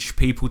to urge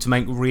people to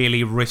make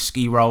really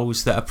risky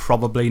rolls that are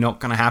probably not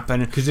going to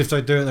happen. Because if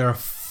they do it, they're a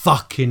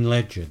fucking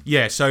legend.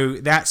 Yeah, so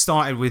that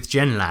started with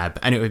GenLab,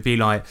 and it would be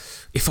like,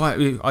 if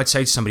I'd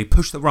say to somebody,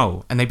 push the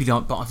roll, and they'd be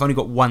like, but I've only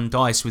got 1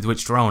 dice with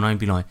which to roll, and I'd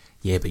be like,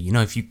 yeah, but you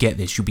know, if you get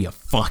this, you'll be a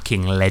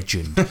fucking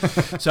legend.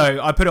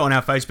 So I put it on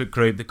our Facebook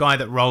group. The guy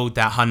that rolled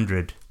that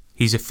 100,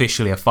 he's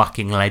officially a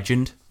fucking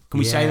legend. Can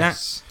we say that?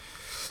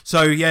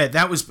 So yeah,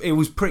 it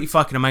was pretty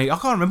fucking amazing. I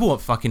can't remember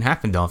what fucking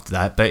happened after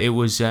that, but it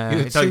was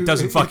it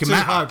doesn't fucking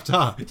matter. Hyped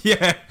up.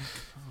 Yeah.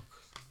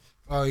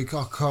 Oh, I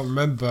can't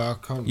remember.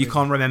 You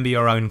can't remember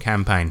your own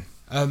campaign.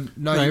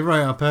 No, you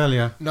wrote up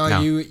earlier. No,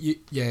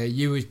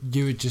 you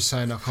were just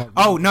saying I can't.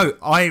 Oh no,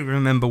 I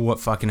remember what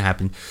fucking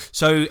happened.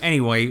 So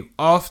anyway,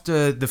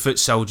 after the foot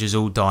soldiers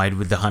all died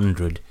with the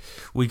 100,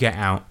 we get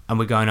out and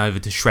we're going over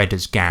to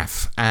Shredder's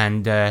gaff,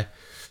 and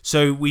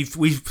so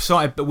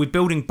we're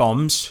building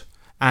bombs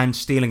and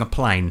stealing a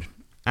plane,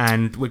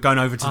 and we're going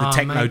over to the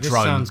Technodrome. This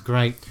sounds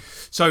great.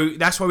 So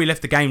that's why we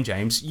left the game,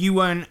 James. You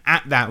weren't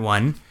at that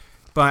one,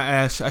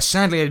 but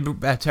sadly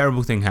a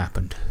terrible thing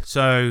happened.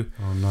 So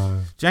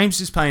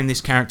James is playing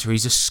this character.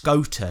 He's a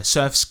scoter,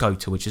 surf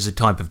scoter, which is a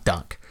type of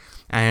duck.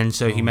 And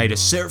so he made a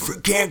surfer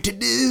character,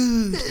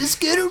 dude.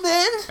 Scooter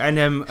man.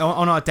 And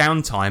on our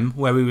downtime,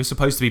 where we were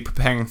supposed to be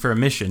preparing for a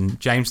mission,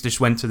 James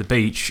just went to the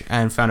beach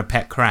and found a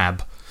pet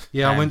crab.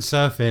 Yeah, I went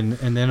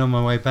surfing, and then on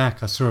my way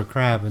back, I saw a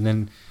crab, and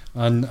then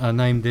I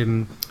named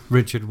him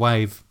Richard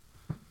Wave.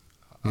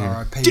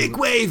 R.I.P. Dick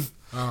Wave!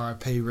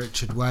 R.I.P.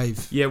 Richard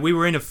Wave. Yeah, we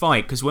were in a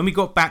fight, because when we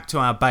got back to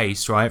our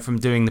base, right, from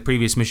doing the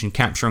previous mission,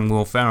 capturing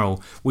Will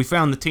Ferrell, we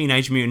found the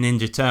Teenage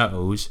Mutant Ninja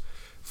Turtles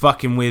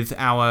fucking with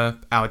our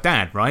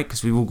dad, right?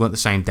 Because we've all got the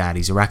same dad.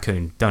 He's a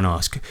raccoon. Don't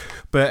ask.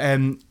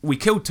 But we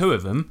killed 2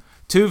 of them.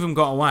 2 of them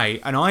got away,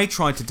 and I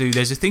tried to do...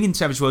 There's a thing in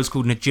Savage Worlds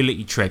called an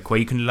agility trick where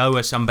you can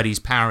lower somebody's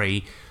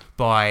parry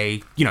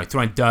by,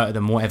 throwing dirt at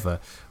them,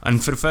 whatever.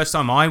 And for the first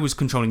time I was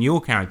controlling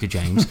your character,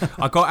 James,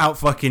 I got out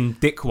fucking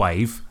Dick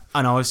Wave,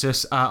 and I was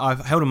just... I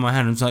held him in my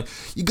hand and was like,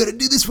 you got to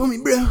do this for me,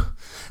 bro.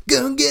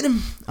 Go and get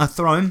him. I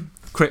throw him.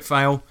 Crit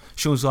fail.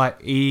 Sean's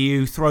like,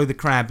 you throw the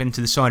crab into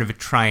the side of a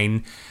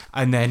train,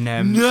 and then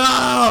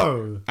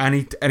No! and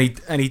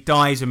he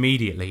dies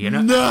immediately. No!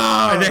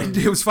 And then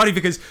it was funny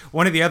because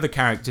one of the other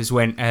characters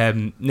went.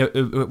 One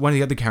of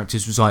the other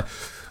characters was like,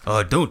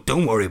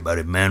 "Don't worry about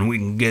it, man. We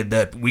can get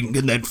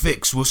that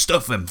fixed. We'll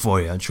stuff him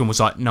for you." And Sean was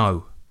like,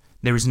 "No,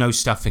 there is no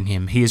stuffing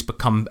him. He has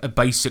become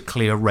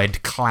basically a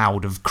red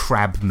cloud of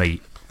crab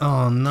meat."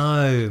 Oh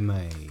no,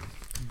 mate.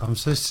 I'm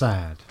so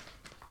sad.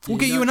 We'll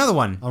get you another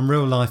one. I'm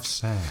real life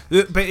sad.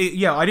 But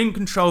I didn't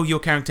control your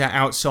character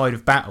outside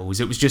of battles.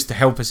 It was just to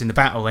help us in the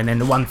battle. And then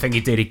the one thing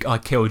he did, I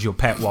killed your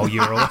pet while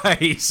you were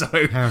away. So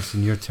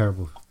Harrison, you're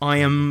terrible. I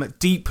am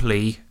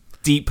deeply,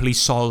 deeply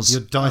soz. Your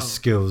dice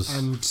skills.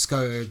 And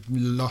Scoto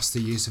lost the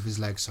use of his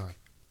leg, sorry.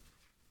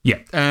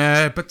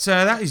 Yeah. But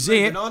that is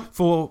Moving it on.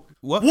 for...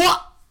 What?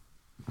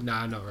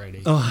 Nah, not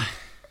really. Oh,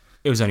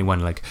 It was only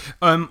one leg.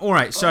 All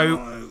right,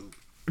 so...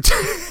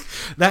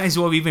 That is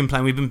what we've been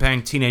playing. We've been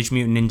playing Teenage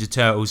Mutant Ninja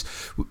Turtles.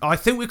 I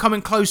think we're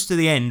coming close to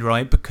the end,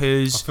 right?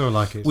 Because I feel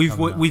like it's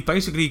we've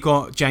basically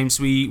got, James,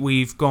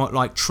 we've got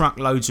like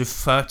truckloads of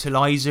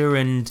fertilizer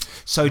and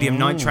sodium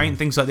nitrate and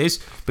things like this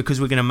because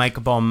we're going to make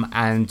a bomb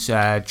and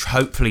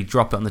hopefully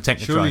drop it on the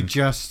Technodrome. surely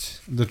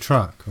just the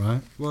truck,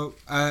 right? Well,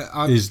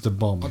 Is the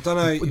bomb. I don't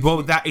know.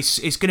 Well,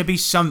 it's going to be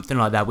something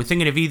like that. We're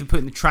thinking of either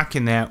putting the track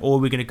in there or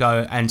we're going to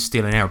go and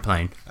steal an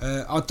airplane.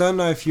 I don't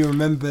know if you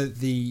remember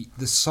the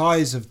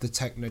size of the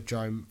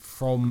Technodrome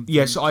from...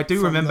 Yes, I do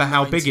from remember the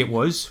how big 90s. it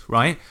was,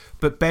 right?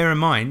 But bear in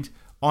mind,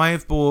 I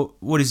have bought,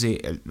 what is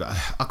it?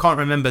 I can't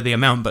remember the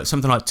amount, but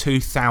something like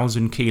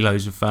 2,000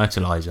 kilos of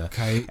fertilizer.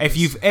 Okay. If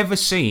you've ever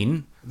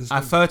seen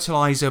a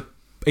fertilizer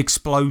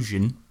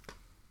explosion...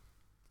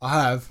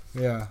 I have,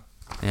 yeah.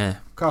 Yeah.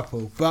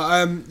 Couple.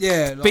 But,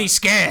 yeah. Be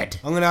scared.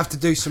 I'm going to have to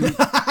do some...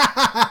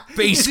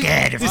 Be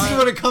scared of This is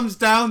what it comes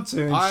down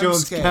to in I'm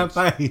Sean's scared.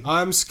 campaign.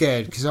 I'm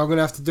scared because I'm going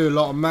to have to do a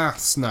lot of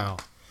maths now.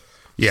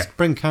 Yeah.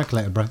 Bring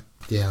calculator, bro.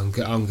 Yeah, I'm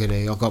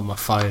gonna. I've got my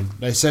phone.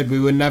 They said we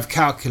wouldn't have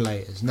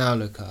calculators. Now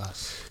look at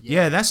us.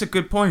 Yeah, that's a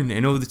good point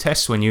in all the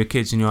tests when you were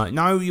kids and you're like,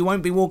 no, you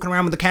won't be walking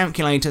around with a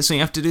calculator, so you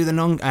have to do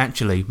the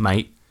Actually,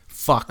 mate,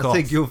 fuck off. I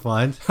think you'll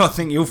find. I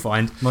think you'll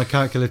find. My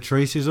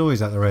calculatrice is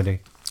always at the ready.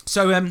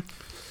 So,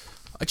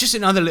 just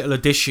another little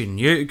addition.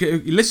 You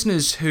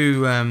listeners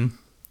who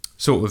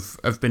sort of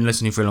have been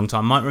listening for a long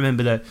time might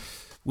remember that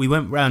we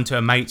went round to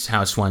a mate's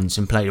house once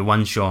and played a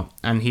one shot,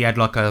 and he had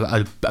like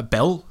a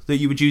bell that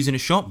you would use in a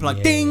shop,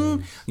 like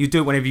ding. You do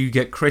it whenever you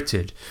get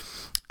critted,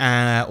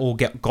 or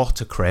got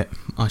a crit,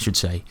 I should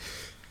say.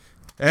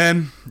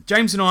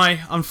 James and I,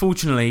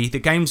 unfortunately, the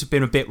games have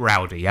been a bit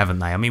rowdy, haven't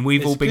they? I mean,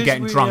 we've all been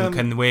getting drunk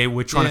and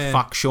we're trying to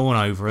fuck Sean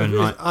over, and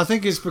like. I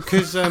think it's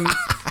because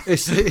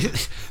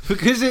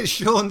because it's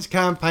Sean's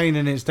campaign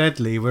and it's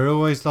deadly. We're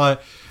always like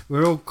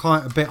we're all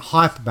quite a bit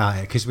hype about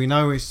it because we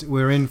know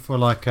we're in for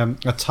like a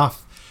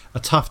tough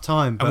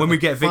time. And when we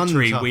get fun,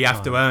 victory, tough we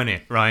have to time. earn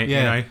it, right? Yeah.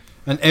 You know?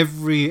 And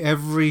every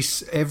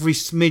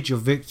smidge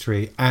of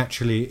victory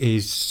actually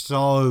is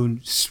so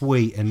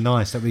sweet and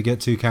nice that we get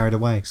too carried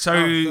away.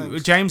 So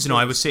James and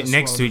I were sitting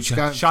next to each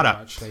other. Shut up.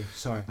 Actually,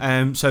 sorry.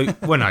 So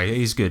well, no, it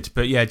is good,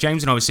 but yeah,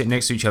 James and I were sitting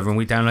next to each other, and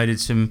we downloaded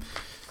some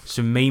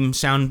meme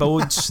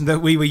soundboards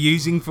that we were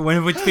using for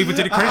whenever people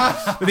did a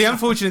crit. But the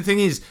unfortunate thing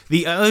is,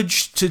 the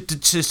urge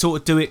to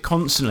sort of do it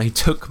constantly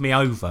took me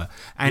over,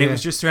 and it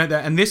was just throughout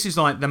that. And this is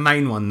like the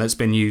main one that's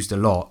been used a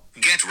lot.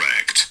 Get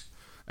wrecked.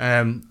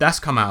 That's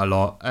come out a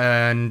lot,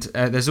 and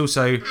there's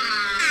also.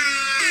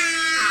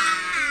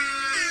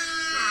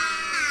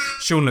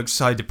 Sean looks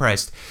so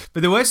depressed.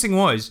 But the worst thing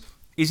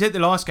is at the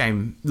last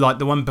game, like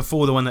the one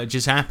before the one that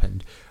just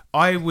happened,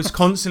 I was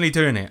constantly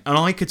doing it, and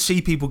I could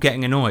see people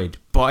getting annoyed,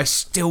 but I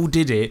still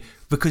did it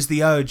because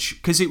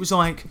it was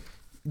like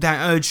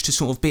that urge to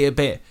sort of be a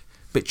bit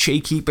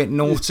cheeky, bit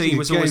naughty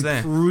was always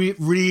there.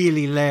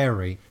 Really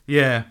Larry.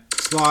 Yeah.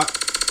 It's like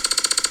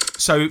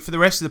So for the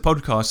rest of the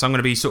podcast, I'm going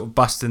to be sort of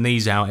busting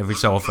these out every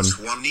so often.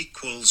 1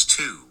 equals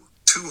 2.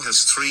 2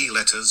 has 3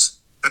 letters.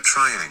 A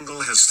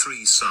triangle has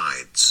 3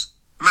 sides.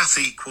 Math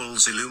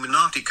equals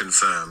Illuminati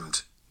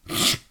confirmed.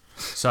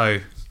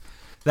 So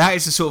that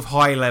is the sort of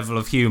high level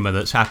of humour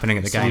that's happening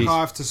at the like game. I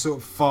have to sort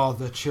of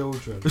father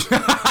children.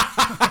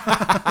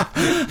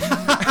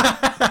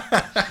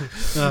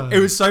 It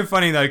was so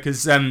funny though,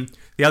 because the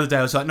other day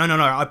I was like, no,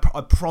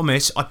 I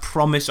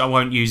promise I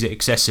won't use it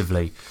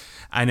excessively.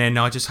 And then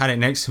I just had it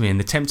next to me, and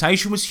the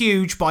temptation was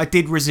huge, but I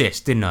did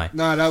resist, didn't I?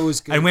 No, that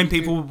was good. And when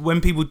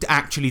people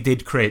actually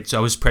did crits, I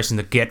was pressing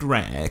the get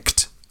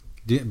wrecked.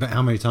 But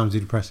how many times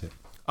did you press it?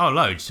 Oh,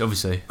 loads,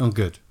 obviously. Oh,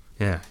 good.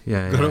 Yeah.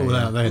 Got it all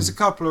out then. There's a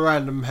couple of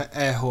random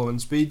air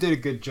horns, but you did a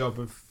good job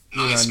of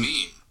Nice meme.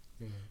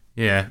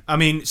 Yeah, I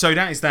mean, so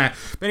that is that.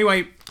 But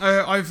anyway,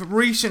 I've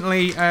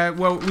recently,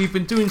 we've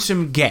been doing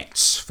some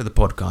gets for the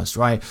podcast,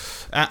 right?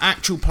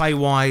 Actual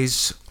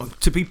play-wise,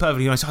 to be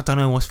perfectly honest, I don't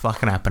know what's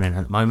fucking happening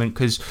at the moment,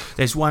 because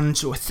there's one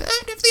sort of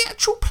third of the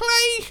actual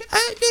play,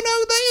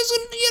 there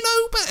isn't,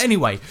 but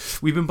anyway,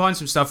 we've been buying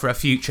some stuff for our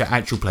future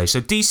actual play.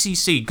 So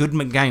DCC,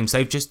 Goodman Games,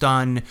 they've just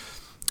done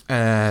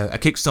a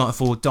Kickstarter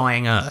for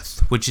Dying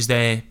Earth, which is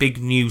their big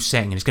new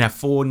setting, and it's going to have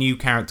 4 new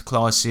character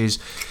classes.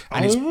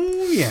 And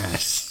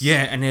yes.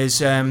 Yeah, and there's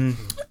so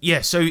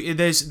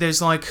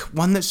there's like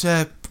one that's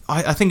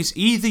I think it's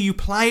either you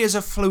play as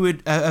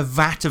a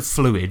vat of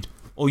fluid,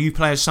 or you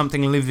play as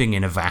something living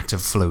in a vat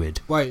of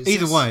fluid. Wait,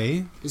 Either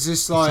way, is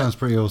this like? Sounds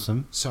pretty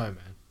awesome. Sorry,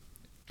 man.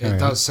 It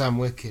does sound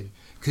wicked.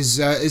 Because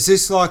is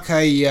this like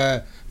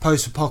a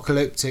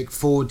post-apocalyptic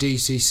for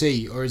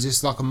DCC, or is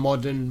this like a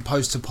modern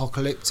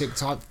post-apocalyptic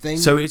type thing?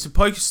 So it's a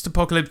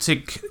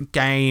post-apocalyptic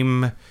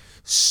game,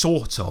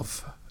 sort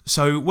of.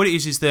 So what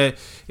it is that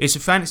it's a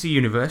fantasy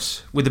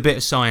universe with a bit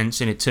of science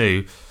in it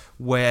too,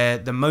 where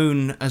the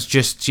moon has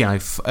just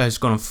has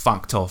gone and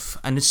fucked off,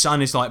 and the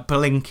sun is like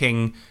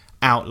blinking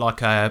out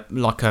like a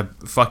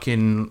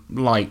fucking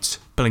light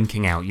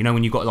blinking out,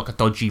 when you've got like a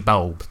dodgy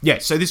bulb. Yeah,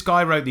 so this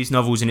guy wrote these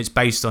novels and it's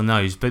based on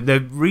those, but the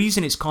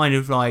reason it's kind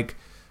of like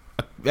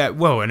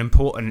an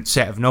important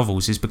set of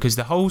novels is because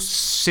the whole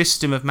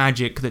system of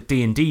magic that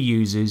D&D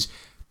uses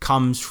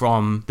comes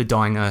from the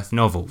Dying Earth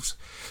novels.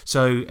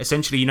 So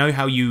essentially,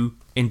 how you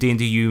in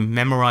D&D you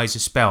memorize a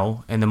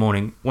spell in the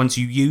morning. Once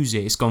you use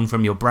it, it's gone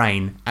from your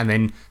brain, and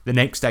then the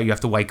next day you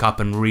have to wake up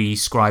and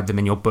re-scribe them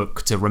in your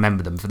book to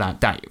remember them for that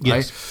day, right?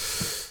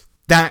 Yes.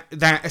 That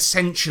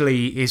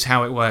essentially is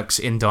how it works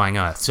in Dying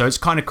Earth. So it's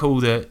kind of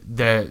cool that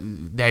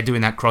they're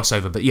doing that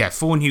crossover. But yeah,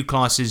 4 new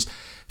classes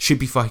should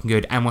be fucking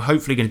good, and we're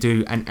hopefully going to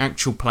do an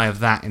actual play of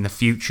that in the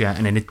future.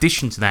 And in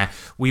addition to that,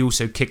 we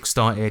also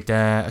kickstarted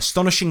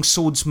Astonishing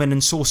Swordsmen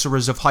and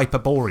Sorcerers of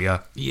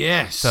Hyperborea.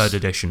 Yes. 3rd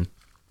edition.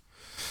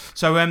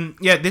 So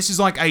this is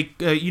like a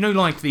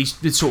like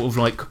these sort of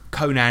like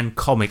Conan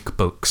comic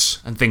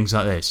books and things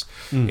like this.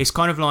 It's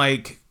kind of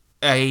like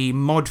a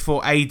mod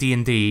for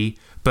AD&D,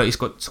 but it's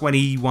got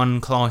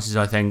 21 classes,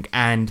 I think,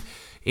 and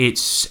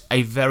it's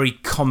a very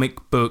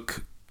comic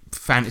book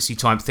fantasy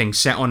type thing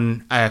set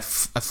on a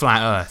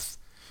flat Earth.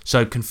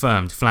 So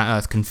confirmed, flat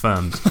Earth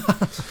confirmed.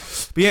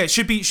 But yeah, it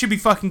should be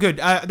fucking good.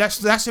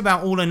 That's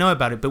about all I know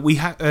about it. But we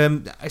have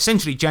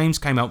essentially James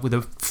came up with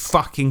a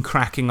fucking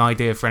cracking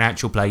idea for an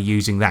actual play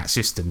using that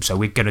system. So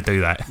we're gonna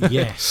do that.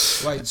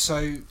 Yes. Wait,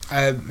 so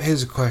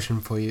here's a question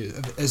for you: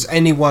 has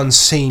anyone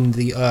seen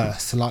the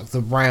Earth, like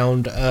the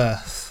round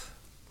Earth?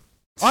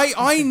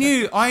 I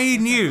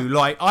knew.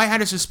 Like I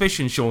had a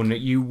suspicion, Sean, that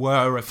you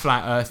were a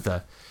flat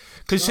earther.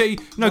 Right,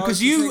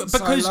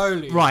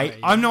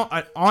 I'm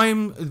not.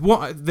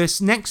 What this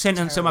next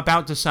sentence I'm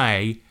about to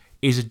say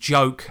is a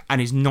joke and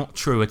is not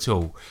true at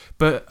all.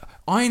 But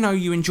I know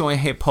you enjoy a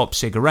hip hop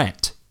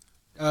cigarette.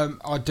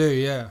 I do,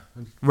 yeah.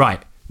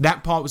 Right,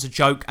 that part was a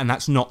joke and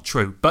that's not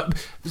true.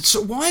 But so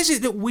why is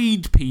it that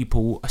weed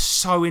people are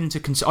so into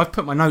I've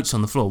put my notes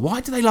on the floor. Why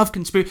do they love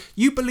conspiracy?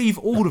 You believe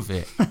all of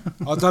it.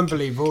 I don't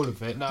believe all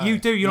of it. No, you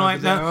do. You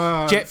like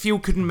that? Jet fuel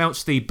couldn't melt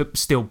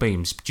steel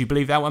beams. Do you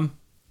believe that one?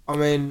 I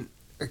mean,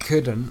 it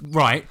couldn't.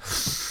 Right.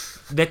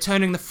 They're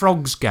turning the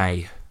frogs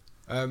gay.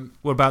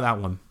 What about that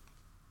one?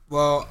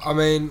 Well,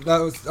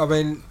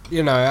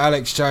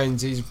 Alex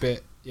Jones, he's a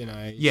bit,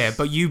 Yeah,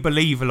 but you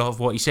believe a lot of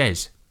what he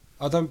says.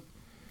 I don't.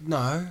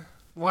 No.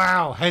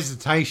 Wow,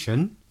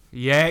 hesitation.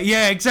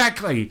 Yeah,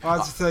 exactly. I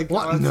had to think.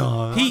 What?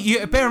 No.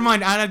 Bear in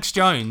mind, Alex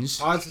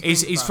Jones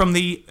is from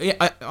the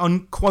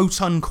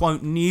quote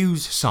unquote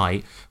news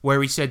site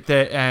where he said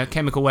that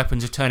chemical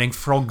weapons are turning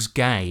frogs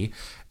gay.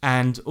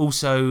 And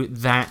also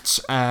that,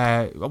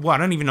 I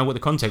don't even know what the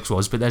context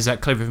was, but there's that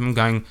clip of him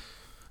going,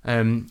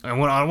 I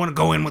want to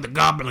go in with a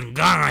goblin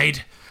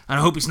guide, and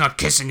I hope he's not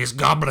kissing his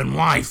goblin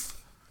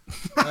wife.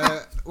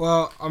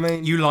 Well, I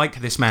mean... You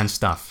like this man's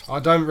stuff. I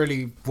don't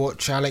really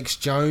watch Alex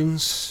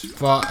Jones,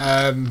 but,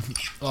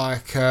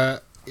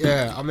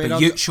 yeah, I mean,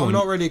 I'm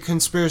not really a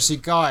conspiracy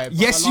guy. But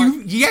yes,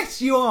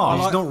 you are.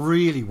 He's not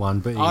really one,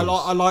 but I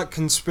like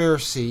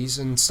conspiracies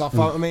and stuff.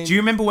 I mean, do you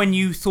remember when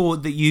you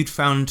thought that you'd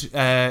found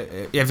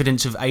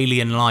evidence of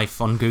alien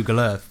life on Google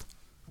Earth?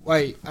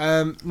 Wait,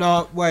 I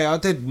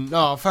didn't.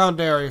 No, I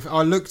found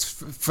I looked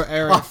for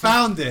Area... I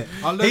found it.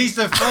 He's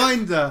the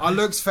finder. I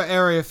looked for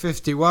Area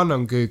 51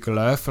 on Google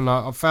Earth, and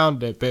I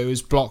found it, but it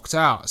was blocked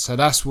out. So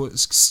that's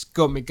what's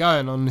got me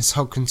going on this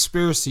whole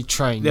conspiracy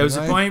train. There was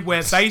a point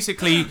where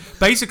basically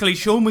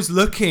Sean was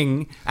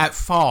looking at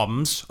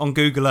farms on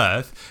Google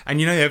Earth, and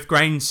they have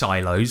grain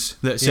silos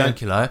that are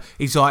circular.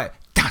 He's like...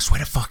 That's where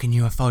the fucking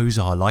UFOs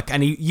are, like,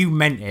 and you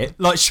meant it.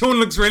 Like,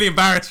 Sean looks really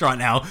embarrassed right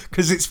now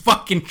because it's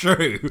fucking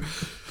true.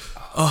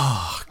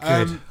 Oh,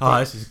 good.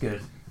 This is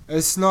good.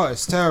 It's not.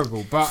 It's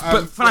terrible. But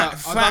I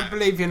don't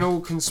believe in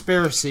all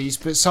conspiracies,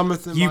 but some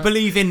of them. You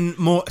believe in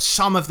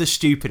some of the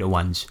stupider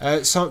ones.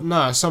 Some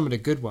of the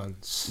good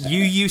ones.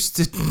 You used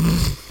to.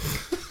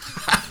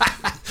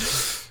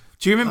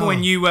 Do you remember when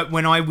we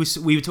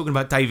were talking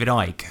about David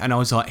Icke, and I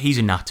was like, he's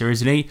a nutter,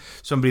 isn't he?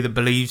 Somebody that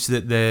believes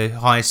that the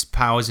highest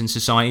powers in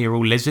society are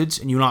all lizards,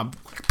 and you're like,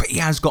 but he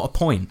has got a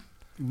point.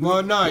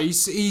 Well, no,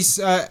 he's.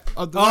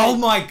 Oh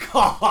my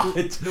God,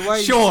 the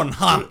way Sean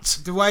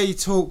Hunt. The way he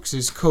talks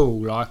is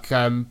cool.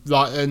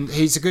 And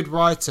he's a good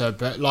writer,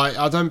 but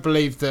I don't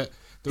believe that.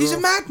 He's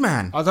a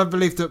madman. I don't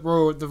believe that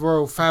the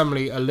royal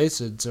family are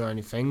lizards or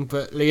anything,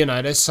 but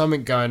there's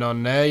something going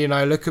on there.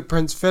 Look at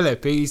Prince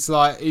Philip. He's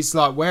like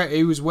where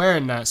he was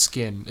wearing that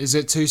skin. Is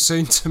it too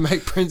soon to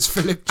make Prince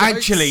Philip jokes?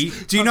 Actually,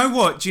 do you know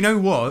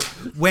what?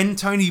 When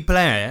Tony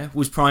Blair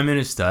was Prime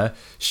Minister,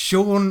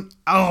 Sean.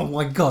 Oh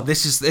my God,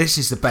 this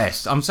is the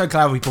best. I'm so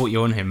glad we brought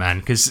you on here, man,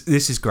 because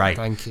this is great.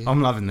 Thank you.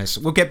 I'm loving this.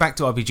 We'll get back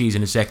to RPGs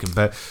in a second,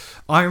 but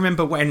I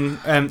remember when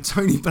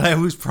Tony Blair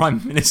was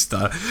Prime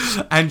Minister,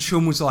 and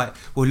Sean was like,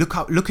 "Well, look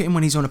at him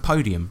when he's on a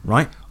podium,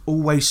 right?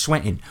 Always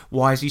sweating.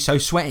 Why is he so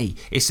sweaty?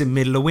 It's the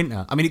middle of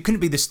winter. I mean, it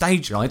couldn't be the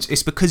stage lights.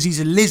 It's because he's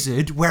a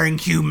lizard wearing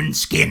human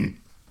skin."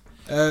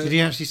 Did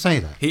he actually say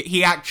that?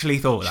 He actually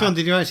thought that. Sean,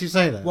 did you actually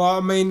say that? Well, I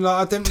mean,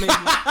 I didn't mean.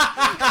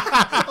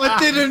 I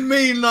didn't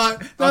mean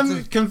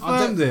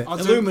confirmed it.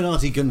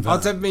 Illuminati confirmed.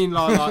 I didn't mean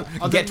I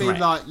didn't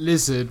mean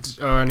lizard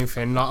or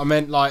anything. I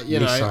meant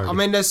I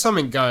mean, there's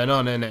something going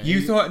on in it.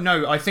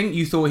 I think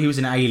you thought he was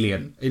an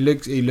alien. He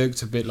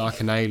looked a bit like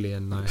an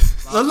alien, though.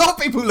 A lot of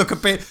people look a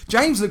bit.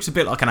 James looks a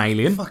bit like an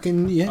alien.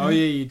 Fucking yeah. Oh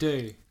yeah, you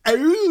do.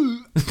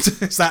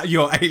 Is that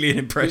your alien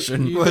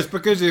impression? Well, it's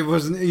because it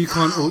wasn't. You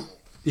can't.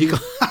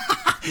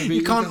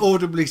 You can't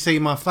audibly see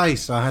my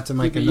face, so I had to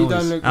make a noise. You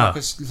don't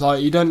look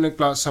you don't look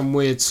like some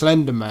weird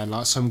Slender Man,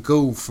 like some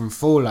ghoul from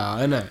Fallout,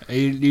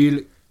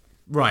 innit?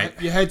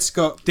 Right. Your head's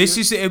got.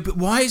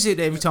 Why is it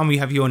every time we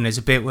have you on, there's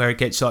a bit where it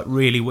gets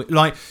really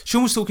like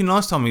Sean was talking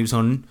last time he was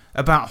on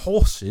about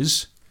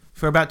horses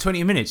for about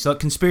 20 minutes, like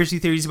conspiracy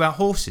theories about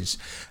horses,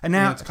 and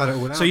now. To cut it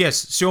all out. So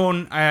yes,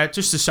 Sean.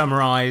 Just to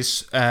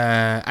summarise,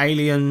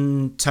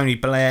 alien, Tony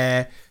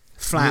Blair,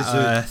 flat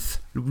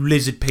Earth,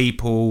 lizard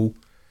people.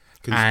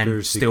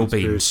 And still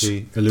beams.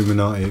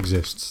 Illuminati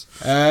exists.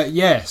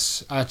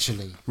 Yes,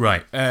 actually.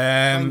 Right.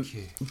 Thank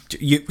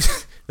you.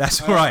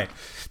 That's all right.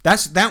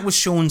 That was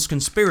Sean's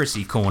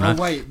conspiracy corner.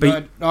 Oh wait,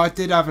 but I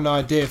did have an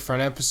idea for an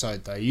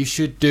episode though. You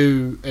should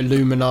do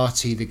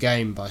Illuminati the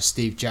Game by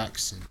Steve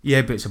Jackson.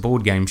 Yeah, but it's a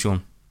board game,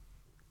 Sean.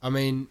 I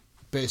mean,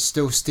 but it's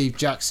still Steve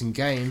Jackson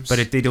games. But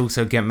it did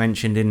also get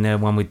mentioned in the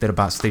one we did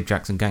about Steve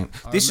Jackson game.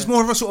 This is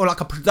more of a sort of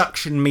like a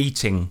production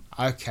meeting.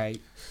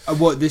 Okay.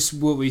 Will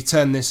we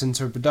turn this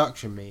into a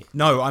production meet?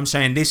 No, I'm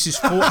saying this is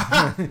for...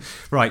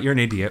 Right, you're an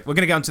idiot. We're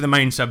going to go on to the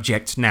main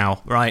subject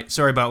now, right?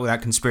 Sorry about all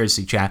that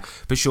conspiracy chat,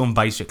 but Sean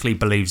basically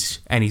believes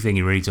anything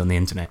he reads on the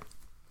internet.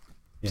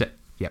 Yeah. So,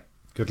 yep.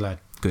 Good lad.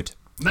 Good.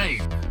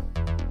 Main.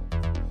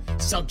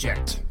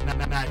 Subject.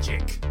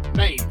 Magic.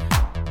 Main.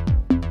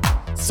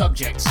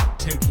 Subject.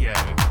 Tokyo.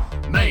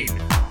 Main.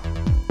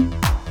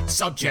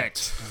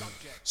 Subject.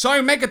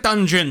 So, Mega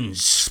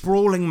Dungeons,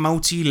 sprawling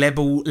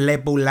multi-level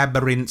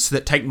labyrinths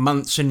that take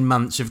months and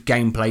months of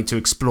gameplay to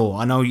explore.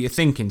 I know what you're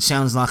thinking,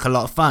 sounds like a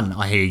lot of fun,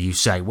 I hear you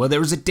say. Well, there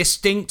is a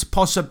distinct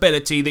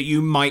possibility that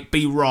you might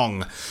be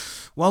wrong.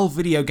 While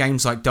video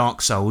games like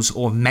Dark Souls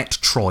or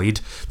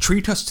Metroid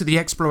treat us to the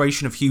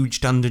exploration of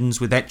huge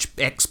dungeons with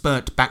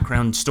expert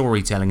background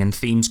storytelling and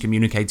themes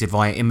communicated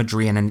via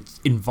imagery and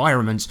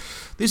environments,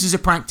 this is a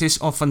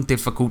practice often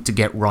difficult to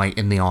get right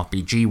in the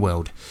RPG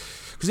world.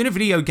 Because in a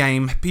video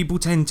game, people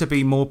tend to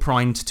be more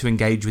primed to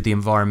engage with the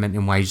environment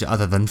in ways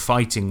other than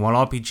fighting,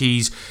 while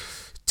RPGs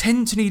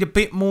tend to need a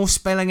bit more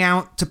spelling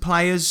out to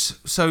players,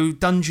 so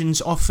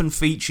dungeons often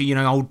feature,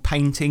 old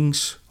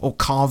paintings or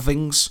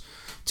carvings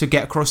to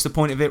get across the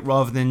point of it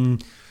rather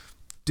than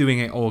doing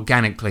it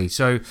organically.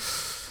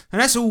 And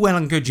that's all well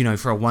and good,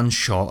 for a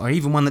one-shot, or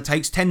even one that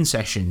takes 10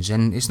 sessions,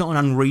 and it's not an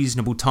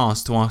unreasonable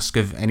task to ask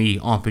of any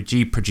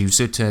RPG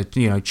producer to,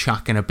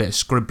 chuck in a bit of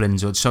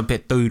scribblings or some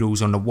bit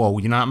doodles on the wall,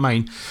 you know what I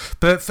mean?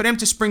 But for them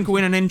to sprinkle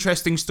in an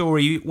interesting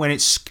story when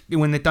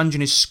the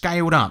dungeon is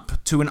scaled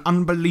up to an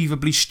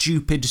unbelievably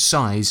stupid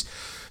size,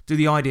 do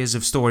the ideas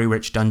of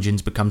story-rich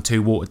dungeons become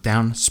too watered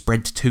down,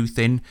 spread too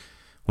thin?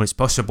 Well, it's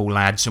possible,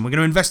 lads, and we're going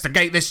to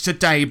investigate this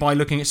today by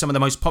looking at some of the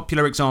most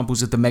popular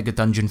examples of the Mega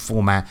Dungeon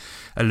format,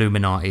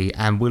 Illuminati,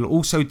 and we'll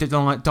also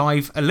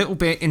dive a little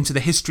bit into the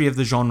history of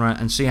the genre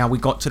and see how we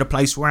got to the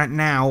place we're at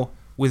now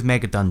with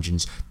Mega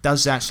Dungeons.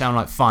 Does that sound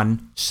like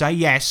fun? Say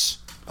yes.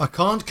 I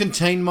can't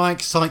contain my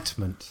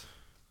excitement.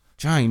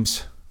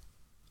 James.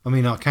 I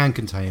mean, I can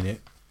contain it.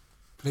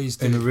 Please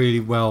do. In a really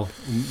well.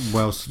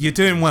 You're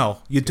doing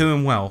well. You're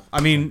doing well. I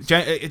mean,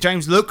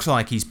 James looks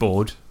like he's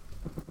bored.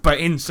 But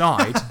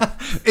inside...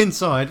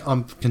 Inside,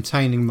 I'm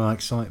containing my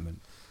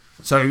excitement.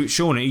 So,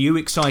 Sean, are you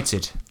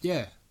excited?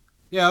 Yeah.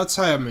 Yeah, I'd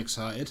say I'm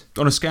excited.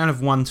 On a scale of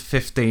 1 to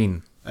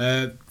 15?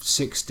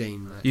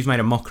 16, mate. You've made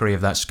a mockery of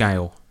that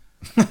scale.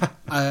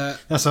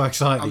 That's how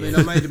excited I mean,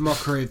 I made a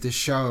mockery of this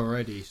show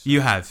already. So.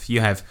 You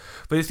have.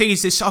 But the thing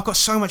is, I've got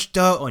so much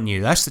dirt on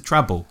you. That's the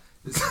trouble.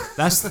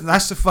 That's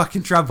the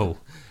fucking trouble.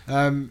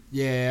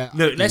 Yeah.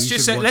 Look, let's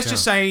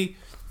just say...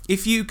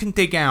 if you can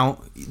dig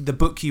out the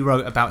book you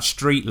wrote about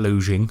street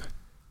losing,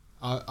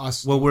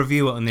 we'll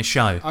review it on this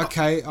show.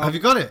 Okay. Have you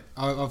got it?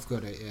 I've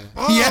got it, yeah.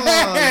 Oh,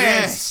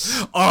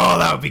 yes! Oh,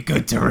 that would be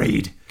good to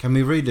read. Can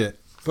we read it?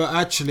 But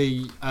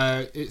actually,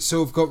 it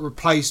sort of got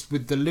replaced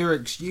with the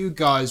lyrics you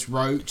guys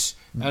wrote,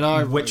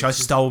 and which I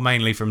stole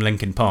mainly from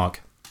Linkin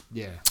Park.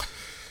 Yeah.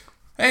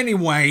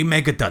 Anyway,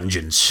 mega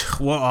dungeons.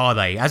 What are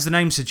they? As the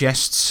name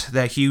suggests,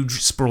 they're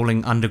huge,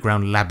 sprawling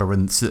underground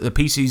labyrinths that the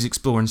PCs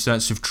explore in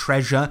search of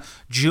treasure,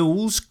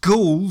 jewels,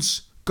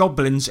 ghouls,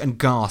 goblins, and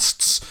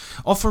ghasts.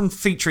 Often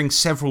featuring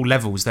several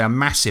levels, they are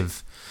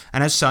massive,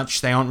 and as such,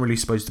 they aren't really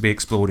supposed to be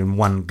explored in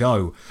one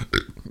go.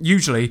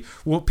 Usually,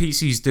 what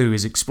PCs do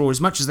is explore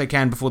as much as they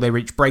can before they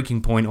reach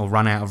breaking point or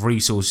run out of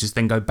resources,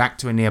 then go back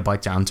to a nearby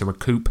town to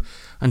recoup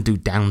and do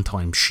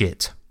downtime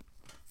shit.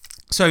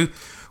 So,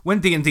 when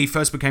D&D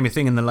first became a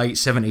thing in the late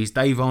 70s,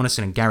 Dave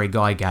Arneson and Gary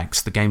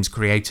Gygax, the game's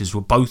creators,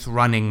 were both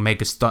running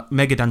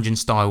Mega Dungeon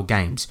style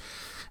games.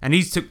 And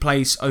these took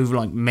place over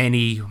like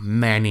many,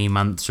 many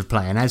months of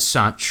play. And as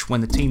such,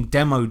 when the team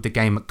demoed the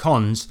game at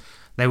cons,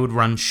 they would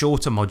run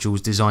shorter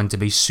modules designed to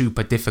be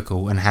super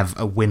difficult and have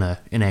a winner,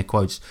 in air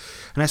quotes.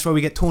 And that's where we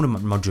get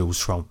tournament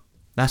modules from.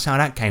 That's how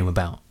that came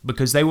about.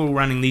 Because they were all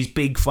running these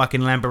big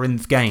fucking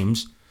labyrinth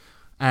games,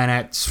 and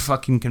at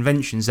fucking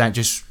conventions, that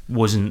just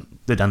wasn't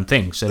the done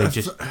thing. So they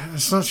just...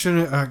 It's not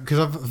sure, because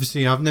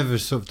I've never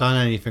sort of done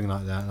anything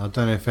like that, and I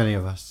don't know if any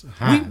of us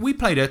have. We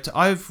played it.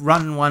 I've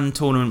run one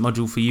tournament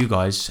module for you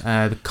guys,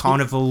 the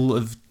Carnival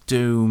of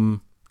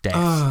Doom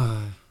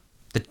Death.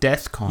 The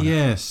Death Carnival.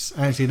 Yes,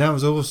 actually, that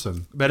was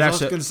awesome. But I was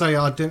going to say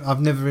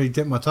I've never really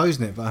dipped my toes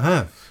in it, but I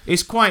have.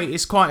 It's quite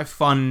a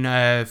fun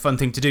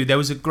thing to do. There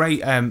was a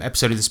great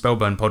episode of the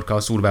Spellburn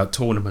podcast all about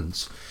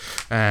tournaments.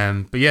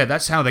 But yeah,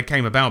 that's how they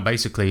came about,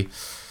 basically.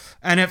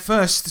 And at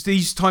first,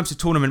 these types of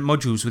tournament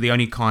modules were the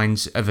only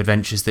kinds of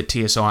adventures that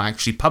TSR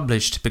actually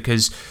published,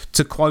 because,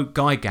 to quote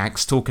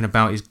Gygax talking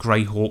about his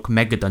Greyhawk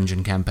Mega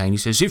Dungeon campaign, he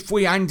says, "If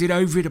we handed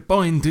over the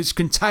binders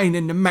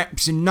containing the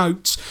maps and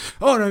notes,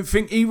 I don't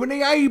think even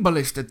the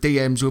ablest of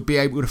DMs will be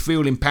able to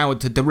feel empowered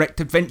to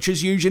direct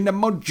adventures using the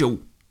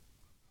module."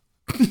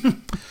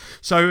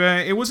 So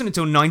it wasn't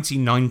until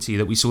 1990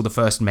 that we saw the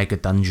first Mega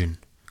Dungeon,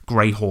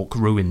 Greyhawk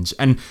Ruins.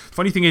 And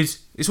funny thing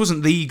is, this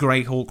wasn't the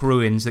Greyhawk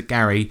Ruins that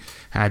Gary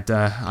had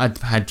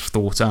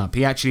thought up.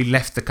 He actually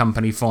left the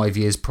company 5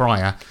 years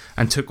prior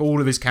and took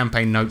all of his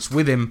campaign notes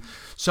with him.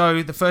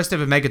 So the first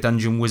ever Mega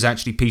Dungeon was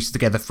actually pieced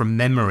together from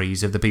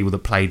memories of the people that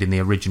played in the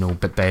original,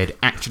 but they had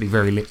actually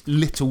very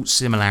little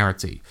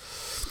similarity.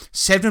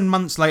 7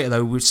 months later,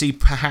 though, we'll see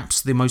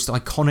perhaps the most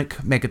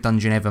iconic Mega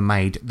Dungeon ever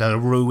made, The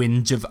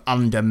Ruins of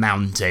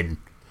Undermountain.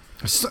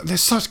 They're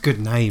such good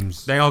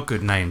names. They are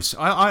good names.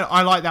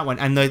 I like that one.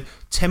 And the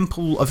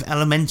Temple of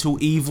Elemental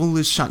Evil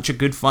is such a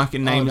good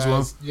fucking name as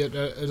well. Yeah,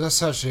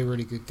 that's actually a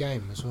really good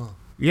game as well.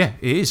 Yeah,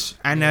 it is.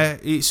 And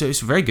it's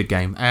a very good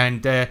game.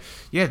 And the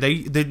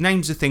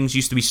names of things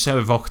used to be so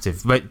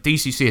evocative. But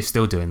DCC is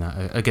still doing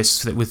that. I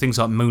guess with things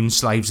like Moon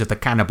Slaves of the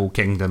Cannibal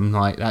Kingdom,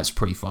 like that's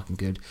pretty fucking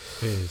good.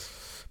 It is.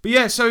 But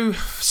yeah, so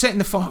set in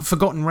the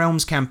Forgotten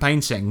Realms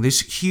campaign setting,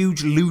 this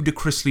huge,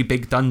 ludicrously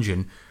big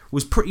dungeon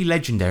was pretty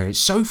legendary. It's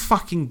so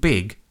fucking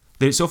big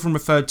that it's often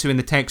referred to in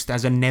the text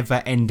as a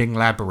never-ending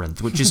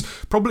labyrinth, which is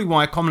probably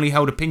why a commonly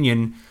held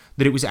opinion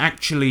that it was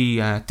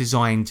actually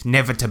designed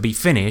never to be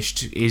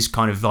finished is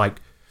kind of like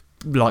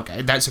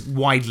that's a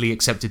widely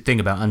accepted thing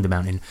about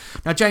Undermountain.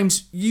 Now,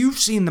 James, you've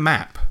seen the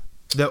map,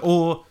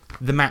 or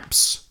the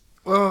maps.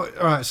 Well,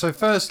 all right. So,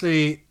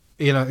 firstly,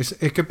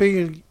 it could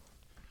be.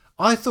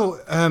 I thought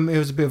it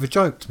was a bit of a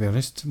joke, to be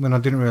honest, when I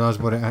didn't realise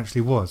what it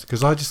actually was,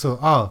 because I just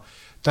thought,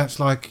 that's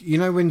like,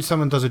 when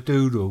someone does a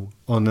doodle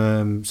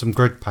on some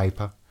grid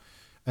paper,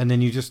 and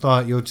then you're just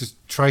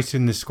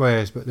tracing the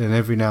squares, but then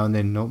every now and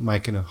then not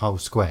making a whole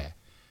square.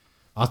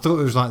 I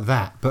thought it was like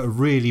that, but a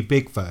really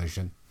big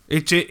version.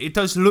 It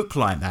does look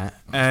like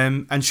that.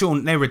 And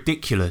Sean, they're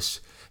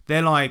ridiculous.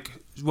 They're like,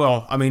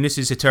 well, I mean, this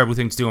is a terrible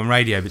thing to do on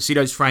radio, but see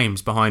those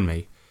frames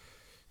behind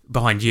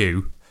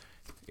you?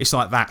 It's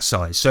like that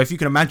size. So if you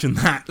can imagine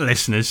that,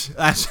 listeners,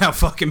 that's how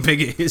fucking big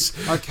it is.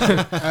 Okay,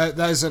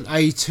 that's an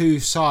A2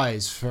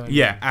 size. For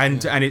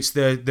and it's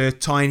the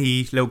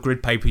tiny little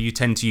grid paper you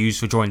tend to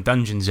use for drawing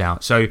dungeons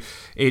out. So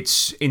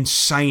it's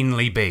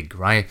insanely big,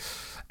 right?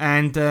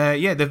 And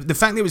the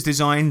fact that it was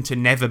designed to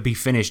never be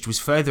finished was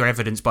further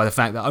evidenced by the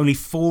fact that only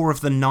 4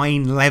 of the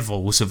 9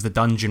 levels of the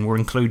dungeon were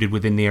included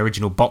within the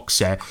original box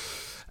set.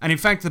 And in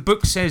fact, the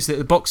book says that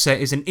the box set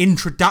is an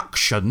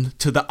introduction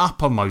to the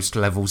uppermost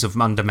levels of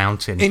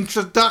Undermountain.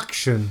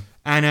 Introduction?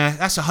 And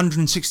that's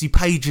 160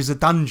 pages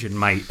of dungeon,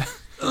 mate.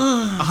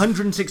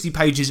 160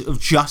 pages of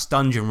just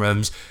dungeon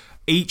rooms,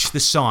 each the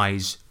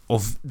size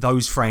of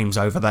those frames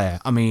over there.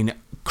 I mean,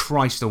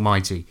 Christ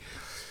almighty.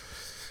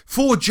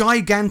 4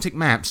 gigantic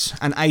maps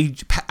and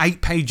 8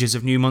 pages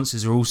of new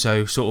monsters are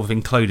also sort of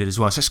included as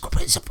well. So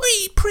it's a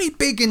pretty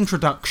big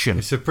introduction.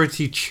 It's a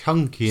pretty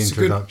chunky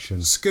introduction.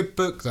 It's a good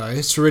book, though.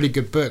 It's a really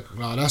good book.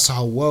 Like, that's a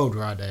whole world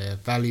right there.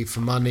 Value for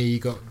money. You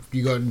got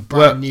You got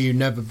brand new,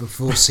 never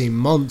before seen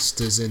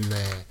monsters in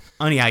there.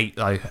 Only 8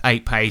 though,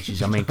 8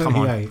 pages. I mean, come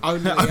on, Only 8.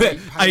 Only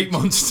 8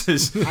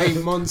 monsters.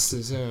 8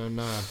 monsters. Oh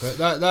no,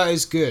 but that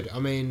is good. I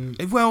mean,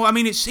 Well, I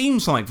mean, it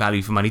seems like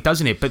value for money,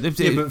 doesn't it? But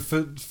Yeah, but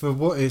for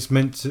what it's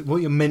meant to,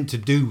 what you're meant to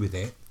do with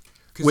it.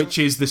 which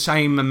is the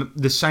same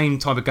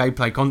type of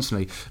gameplay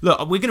constantly. Look,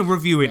 we're going to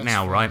review it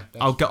now, right?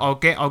 I'll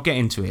get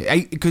into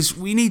it because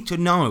we need to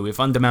know if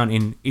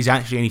Undermountain is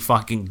actually any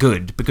fucking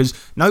good, because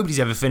nobody's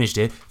ever finished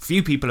it.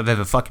 Few people have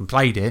ever fucking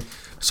played it.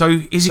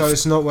 So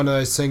it's not one of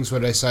those things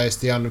where they say it's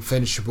the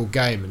unfinishable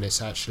game and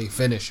it's actually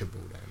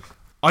finishable then.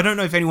 I don't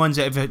know if anyone's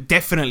ever.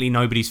 Definitely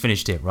nobody's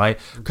finished it, right?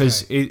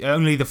 Because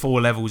only the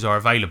 4 levels are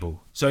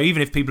available. So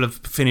even if people have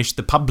finished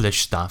the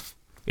published stuff,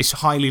 it's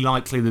highly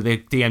likely that the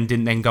DM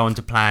didn't then go on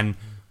to plan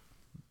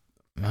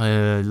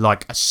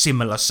like a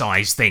similar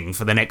size thing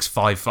for the next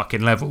 5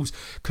 fucking levels,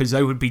 because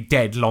they would be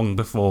dead long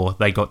before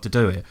they got to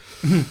do it.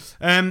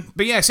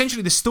 But yeah,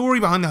 essentially the story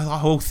behind the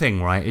whole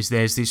thing, right, is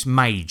there's this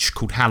mage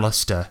called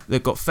Halaster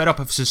that got fed up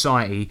of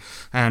society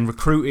and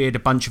recruited a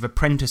bunch of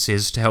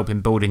apprentices to help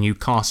him build a new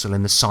castle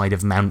in the side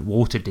of Mount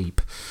Waterdeep.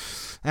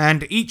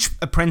 And each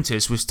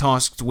apprentice was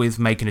tasked with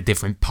making a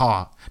different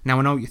part. Now,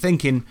 I know what you're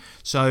thinking,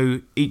 so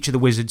each of the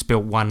wizards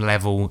built 1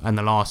 level, and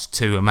the last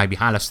 2 are maybe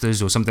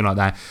Halisters or something like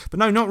that. But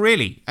no, not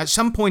really. At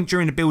some point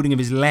during the building of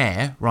his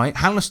lair, right,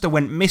 Halaster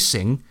went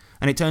missing,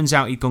 and it turns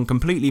out he'd gone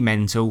completely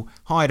mental,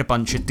 hired a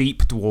bunch of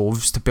deep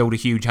dwarves to build a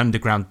huge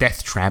underground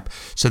death trap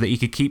so that he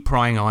could keep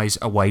prying eyes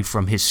away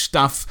from his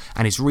stuff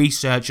and his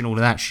research and all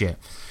of that shit.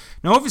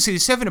 Now, obviously, the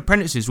 7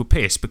 apprentices were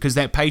pissed because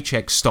their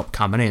paychecks stopped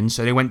coming in,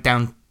 so they went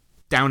down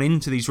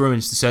into these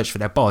ruins to search for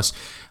their boss,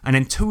 and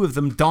then 2 of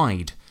them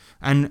died.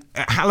 And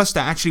Halaster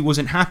actually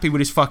wasn't happy with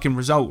his fucking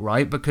result,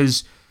 right?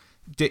 Because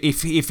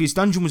if his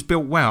dungeon was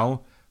built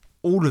well,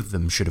 all of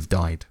them should have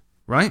died,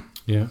 right?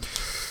 Yeah.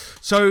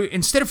 So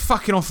instead of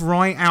fucking off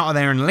right out of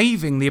there and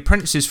leaving, the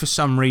apprentices for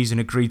some reason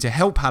agreed to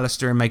help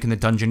Halaster in making the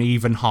dungeon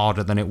even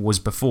harder than it was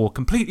before,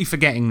 completely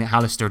forgetting that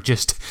Halaster had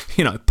just,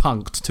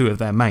 punked 2 of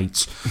their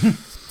mates.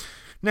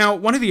 Now,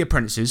 one of the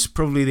apprentices,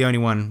 probably the only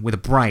one with a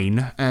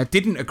brain,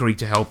 didn't agree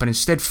to help and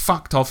instead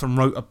fucked off and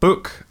wrote a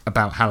book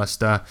about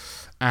Halaster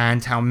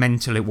and how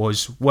mental it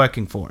was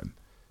working for him.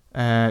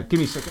 Give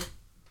me a second.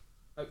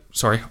 Oh,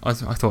 sorry, I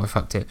thought I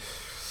fucked it.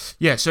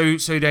 Yeah, so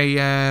they,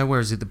 where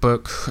is it, the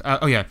book?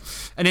 Oh, yeah.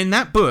 And in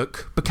that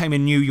book became a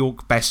New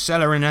York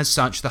bestseller, and as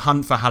such, the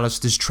hunt for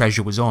Halaster's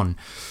treasure was on.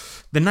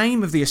 The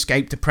name of the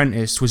escaped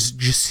apprentice was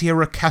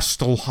Jasira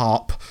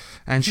Castelharp,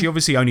 and she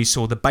obviously only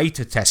saw the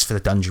beta test for the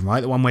dungeon,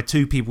 right? The one where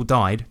 2 people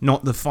died,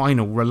 not the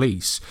final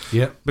release.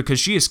 Yep.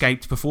 Because she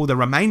escaped before the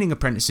remaining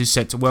apprentices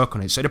set to work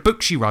on it. So the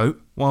book she wrote,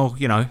 well,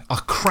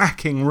 a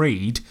cracking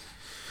read,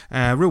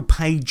 real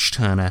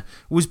page-turner,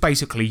 was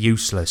basically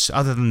useless,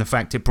 other than the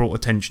fact it brought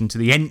attention to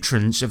the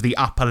entrance of the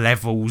upper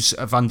levels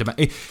of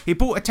Undermountain. It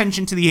brought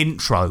attention to the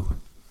intro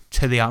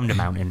to the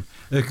Undermountain.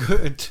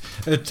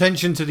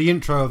 Attention to the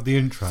intro of the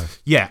intro.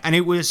 Yeah, and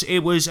it was a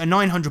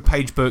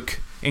 900-page book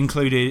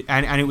included,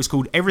 and it was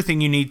called Everything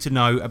You Need to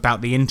Know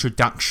About the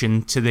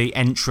Introduction to the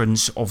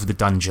Entrance of the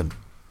Dungeon.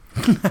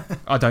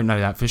 I don't know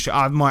that for sure.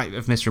 I might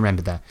have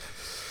misremembered that.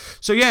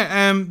 So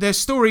yeah, the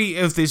story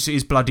of this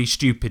is bloody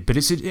stupid, but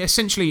it's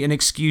essentially an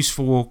excuse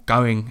for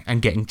going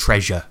and getting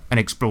treasure and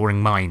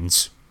exploring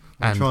mines.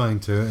 I'm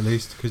trying to, at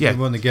least, because Yeah. you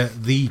want to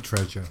get the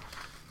treasure.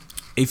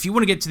 If you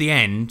want to get to the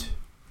end,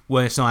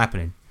 well, it's not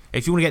happening.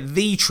 If you want to get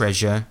the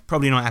treasure,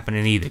 probably not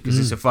happening either, because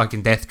it's a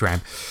fucking death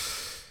trap.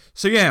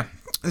 So yeah,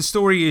 the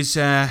story is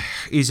a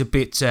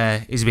bit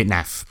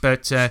naff,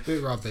 but A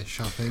bit rubbish,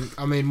 I think.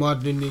 I mean, why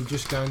didn't he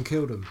just go and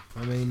kill them?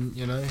 I mean,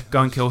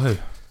 go and kill who?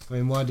 I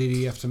mean, why did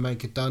he have to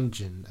make a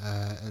dungeon?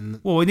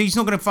 Well, he's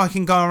not going to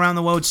fucking go around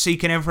the world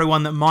seeking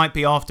everyone that might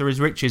be after his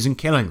riches and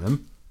killing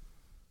them.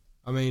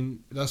 I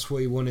mean, that's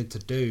what he wanted to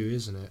do,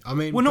 isn't it? I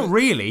mean, Well, not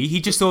really.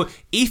 He just thought,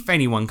 if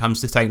anyone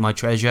comes to take my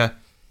treasure,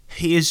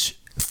 here's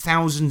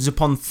thousands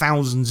upon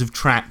thousands of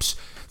traps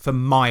for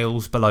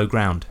miles below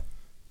ground.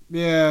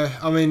 Yeah,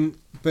 I mean,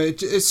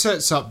 but it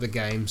sets up the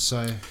game,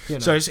 so,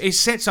 So it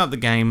sets up the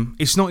game.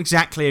 It's not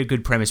exactly a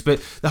good premise, but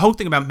the whole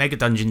thing about mega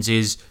dungeons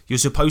is you're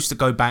supposed to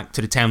go back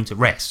to the town to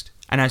rest,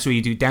 and that's where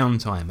you do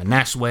downtime, and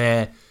that's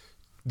where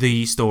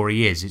the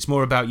story is. It's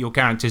more about your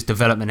character's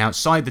development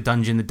outside the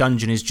dungeon. The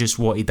dungeon is just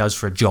what he does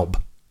for a job,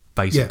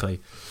 basically.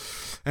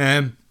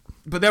 Yeah.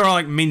 But there are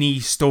like mini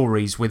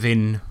stories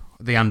within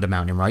the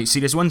Undermountain, right? See,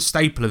 there's one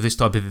staple of this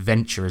type of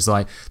adventure is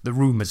like the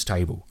rumours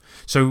table.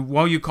 So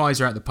while you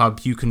guys are at the pub,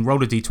 you can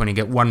roll a d20 and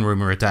get 1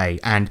 rumour a day,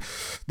 and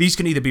these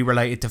can either be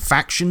related to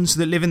factions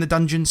that live in the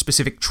dungeon,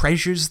 specific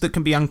treasures that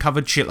can be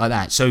uncovered, shit like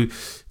that. So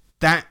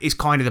that is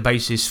kind of the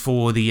basis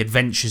for the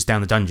adventures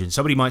down the dungeon.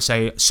 Somebody might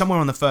say, somewhere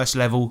on the first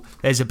level,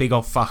 there's a big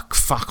old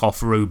fuck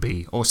off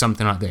ruby, or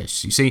something like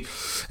this, you see?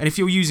 And if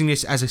you're using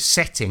this as a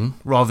setting,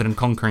 rather than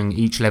conquering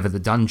each level of the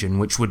dungeon,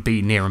 which would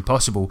be near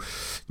impossible,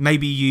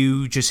 maybe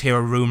you just hear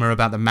a rumour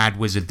about the mad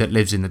wizard that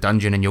lives in the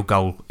dungeon, and your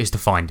goal is to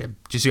find him.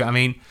 Do you see what I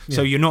mean? Yeah.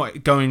 So you're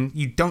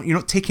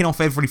not ticking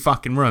off every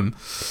fucking room.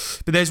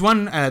 But there's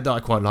one that I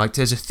quite liked.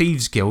 There's a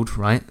thieves guild,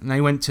 right? And they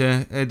went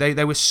to,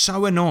 they were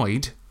so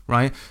annoyed,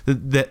 right,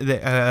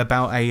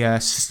 about a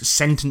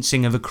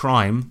sentencing of a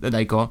crime that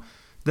they got,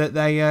 that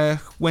they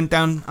went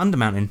down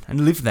Undermountain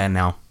and live there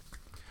now.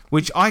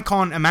 Which I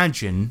can't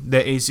imagine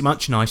that is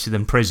much nicer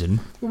than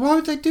prison. Why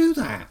would they do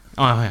that?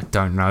 I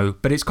don't know,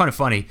 but it's kind of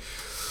funny.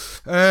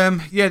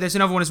 There's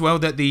another one as well,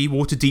 that the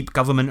Waterdeep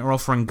government are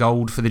offering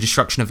gold for the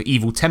destruction of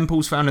evil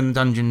temples found in the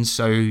dungeons,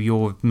 so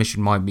your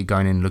mission might be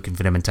going in looking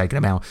for them and taking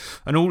them out.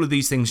 And all of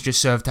these things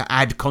just serve to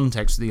add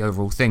context to the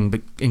overall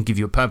thing and give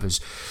you a purpose.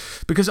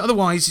 Because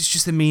otherwise, it's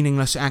just a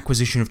meaningless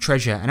acquisition of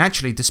treasure. And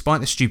actually, despite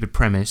the stupid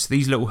premise,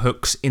 these little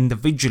hooks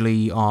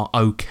individually are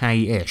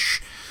okay-ish.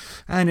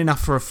 And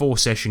enough for a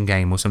 4-session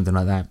game or something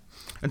like that.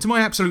 And to my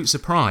absolute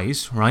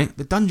surprise, right,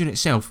 the dungeon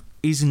itself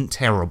isn't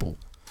terrible.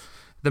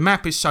 The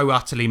map is so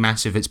utterly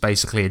massive it's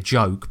basically a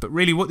joke, but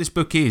really what this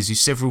book is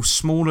several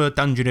smaller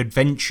dungeon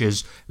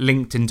adventures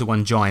linked into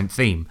one giant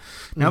theme.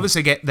 Now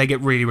obviously they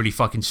get really, really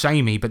fucking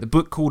samey, but the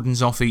book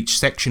cordons off each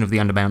section of the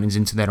Undermountains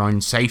into their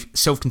own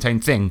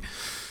self-contained thing.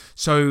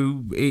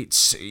 So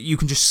you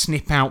can just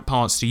snip out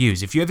parts to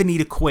use. If you ever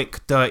need a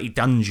quick, dirty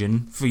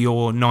dungeon for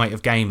your night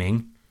of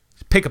gaming,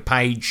 pick a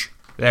page,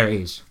 there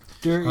it is.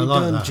 Dirty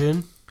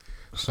dungeon.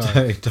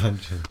 Dirty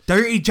dungeon.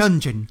 Dirty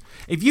dungeon.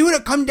 If you were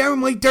to come down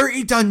my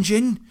dirty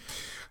dungeon...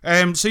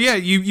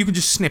 you can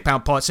just snip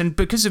out parts. And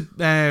because of...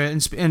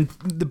 and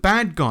the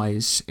bad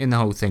guys in the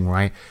whole thing,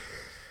 right?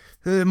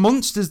 The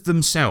monsters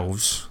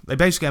themselves, they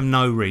basically have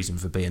no reason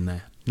for being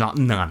there.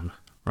 None.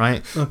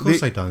 Right? Well, of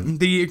course they don't.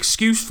 The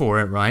excuse for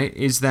it, right,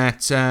 is that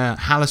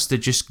Hallister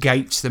just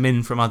gates them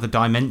in from other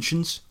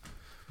dimensions.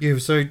 Yeah,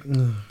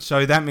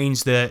 So that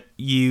means that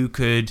you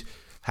could...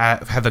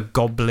 have a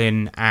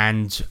goblin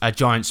and a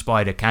giant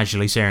spider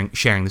casually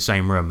sharing the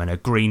same room, and a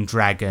green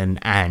dragon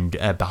and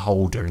a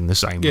beholder in the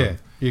same room. Yeah,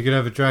 you could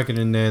have a dragon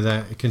in there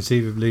that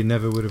conceivably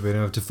never would have been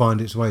able to find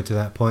its way to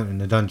that point in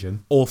the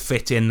dungeon. Or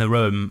fit in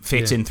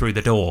through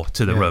the door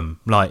to the room.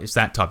 Like, it's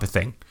that type of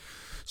thing.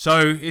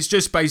 So it's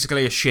just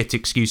basically a shit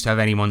excuse to have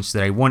any monster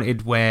they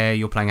wanted, where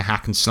you're playing a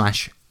hack and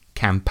slash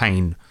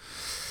campaign.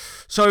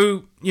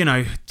 So,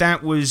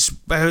 that was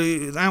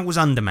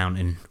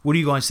Undermountain. What do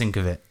you guys think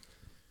of it?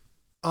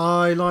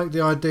 I like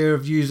the idea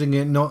of using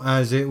it not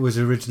as it was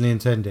originally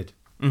intended.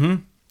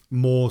 Mm-hmm.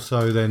 More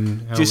so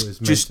than how it was meant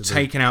to be. Just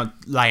taking out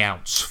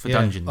layouts for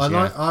dungeons. I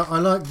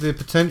like the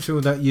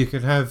potential that you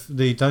could have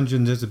the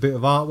dungeons as a bit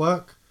of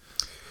artwork.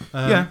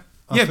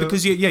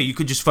 Because you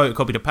could just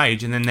photocopy the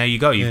page and then there you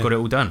go. You've got it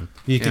all done.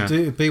 You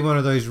could be one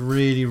of those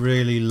really,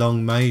 really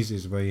long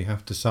mazes where you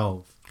have to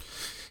solve.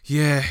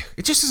 Yeah,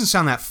 it just doesn't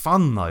sound that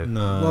fun though.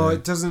 No. Well,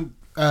 it doesn't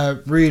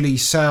really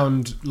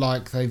sound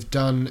like they've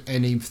done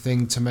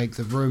anything to make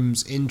the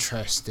rooms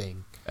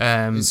interesting.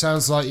 It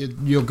sounds like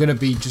you're going to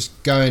be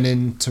just going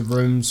into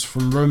rooms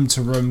from room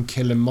to room,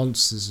 killing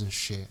monsters and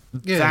shit.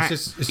 Yeah,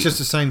 it's just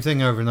the same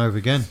thing over and over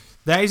again.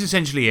 That is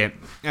essentially it.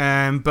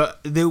 But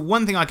the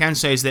one thing I can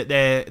say is that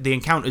the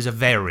encounters are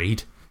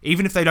varied.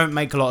 Even if they don't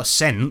make a lot of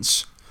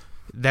sense,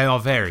 they are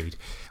varied.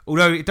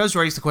 Although it does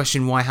raise the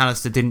question why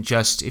Hallister didn't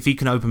just, if he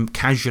can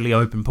casually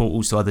open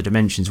portals to other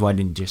dimensions, why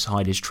didn't he just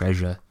hide his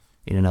treasure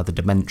in another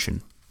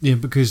dimension? Yeah,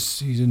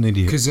 because he's an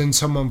idiot. Because then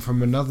someone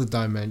from another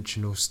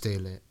dimension will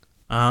steal it.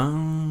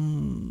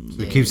 So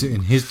he keeps it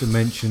in his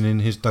dimension, in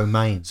his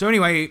domain. So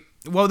anyway,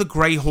 while the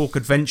Greyhawk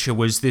adventure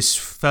was this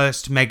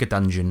first mega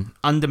dungeon,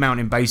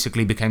 Undermountain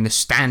basically became the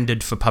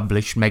standard for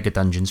published mega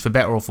dungeons, for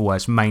better or for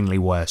worse, mainly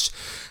worse.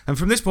 And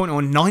from this point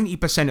on,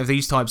 90% of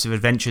these types of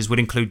adventures would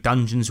include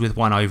dungeons with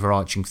one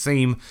overarching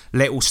theme,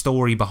 little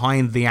story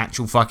behind the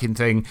actual fucking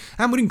thing,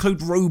 and would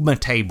include rumour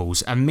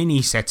tables, a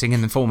mini setting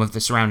in the form of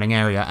the surrounding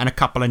area, and a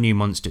couple of new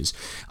monsters.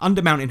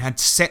 Undermountain had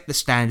set the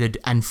standard,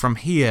 and from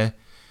here,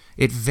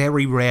 it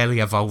very rarely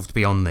evolved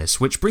beyond this,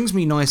 which brings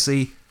me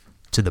nicely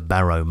to the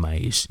Barrow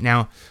Maze.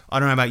 Now, I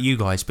don't know about you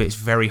guys, but it's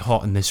very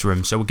hot in this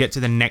room, so we'll get to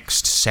the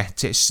next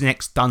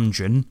next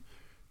dungeon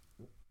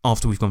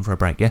after we've gone for a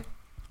break, yeah?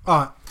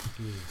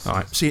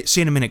 Alright, see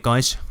you in a minute,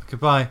 guys.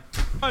 Goodbye.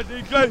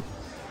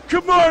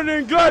 Good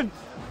morning, Glenn.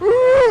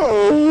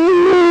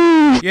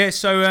 Yeah,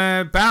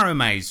 so Barrow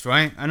Maze,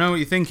 right? I know what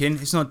you're thinking.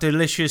 It's not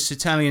delicious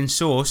Italian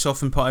sauce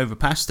often put over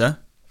pasta.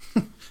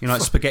 You know,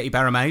 like spaghetti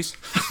Barrow Maze.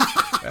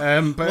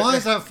 But why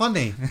is that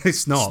funny?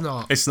 It's not.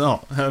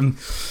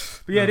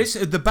 But yeah,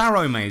 the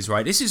Barrow Maze,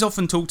 right? This is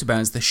often talked about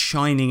as the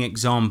shining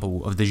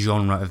example of the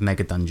genre of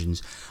mega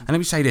dungeons. And let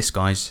me say this,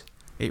 guys,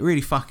 it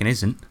really fucking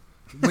isn't.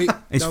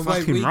 It's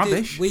fucking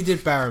rubbish. We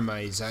did Barrow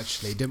Maze,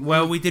 actually, didn't we?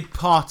 Well, we did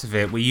part of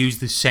it. We used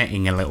the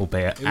setting a little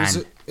bit.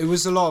 It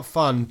was a lot of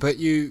fun, but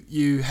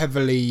you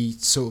heavily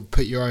sort of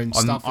put your own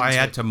stuff into I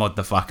had it. to mod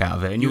the fuck out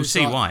of it, and you'll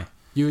see why.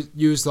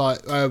 You was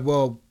like,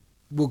 well,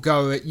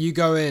 you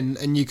go in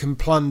and you can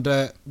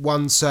plunder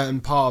one certain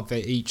part of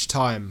it each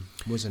time,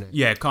 wasn't it?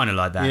 Yeah, kind of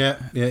like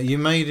that. Yeah. You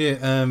made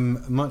it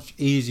much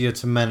easier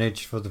to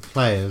manage for the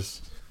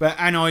players.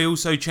 And I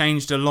also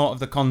changed a lot of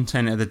the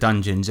content of the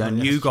dungeons,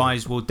 and you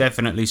guys will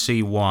definitely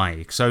see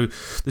why. So,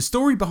 the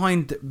story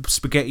behind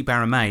Spaghetti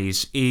Barrow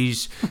Maze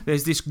is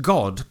there's this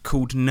god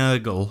called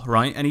Nurgle,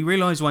 right? And he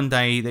realised one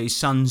day that his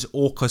sons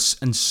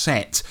Orcus and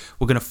Set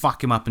were going to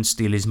fuck him up and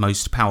steal his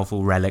most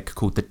powerful relic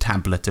called the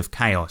Tablet of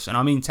Chaos. And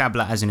I mean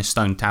tablet as in a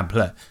stone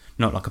tablet,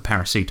 not like a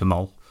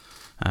paracetamol.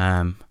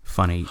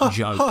 Funny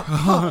joke.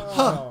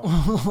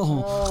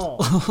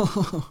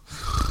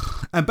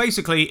 And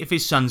basically, if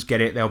his sons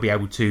get it, they'll be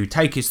able to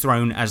take his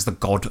throne as the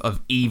god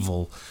of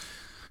evil.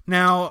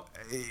 Now,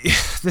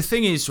 the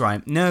thing is,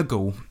 right,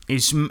 Nurgle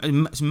is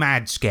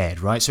mad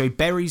scared, right? So he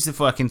buries the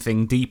fucking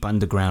thing deep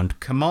underground,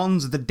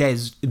 commands the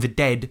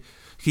dead.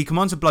 He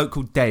commands a bloke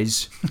called Des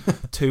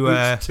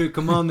to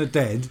command the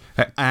dead.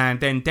 And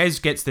then Des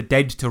gets the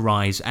dead to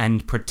rise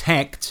and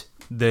protect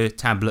the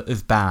Tablet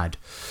of Bad.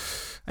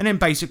 And then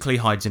basically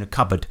hides in a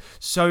cupboard.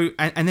 So,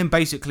 and then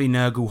basically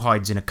Nurgle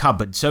hides in a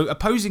cupboard. So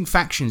opposing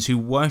factions who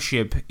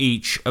worship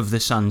each of the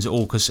sons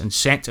Orcus and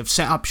Set have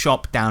set up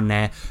shop down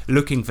there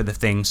looking for the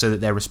thing so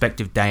that their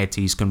respective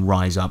deities can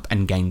rise up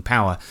and gain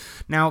power.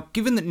 Now,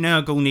 given that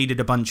Nurgle needed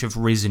a bunch of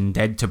risen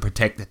dead to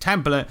protect the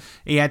tablet,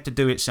 he had to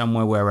do it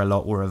somewhere where a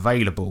lot were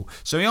available.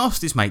 So he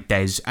asked his mate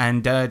Des,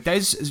 and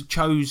Des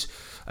chose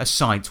a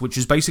site which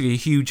was basically a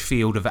huge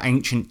field of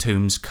ancient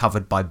tombs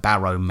covered by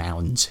barrow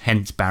mounds,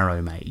 hence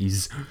Barrow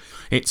Maze.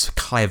 It's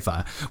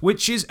clever,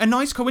 which is a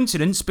nice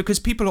coincidence because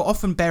people are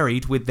often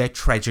buried with their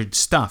treasured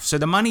stuff. So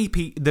the money,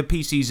 the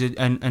PCs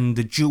and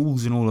the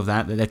jewels and all of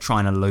that they're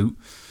trying to loot,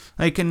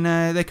 they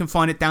can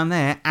find it down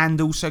there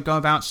and also go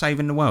about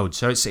saving the world.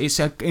 So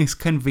it's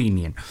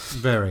convenient.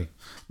 Very.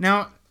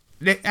 Now,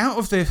 out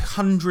of the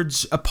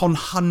hundreds upon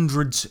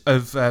hundreds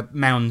of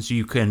mounds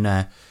you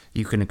can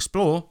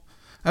explore,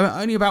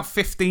 only about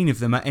 15 of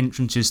them are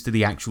entrances to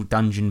the actual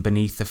dungeon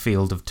beneath the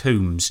field of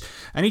tombs,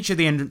 and each of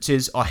the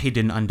entrances are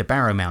hidden under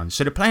barrow mounds.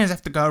 So the players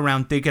have to go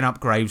around digging up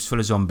graves full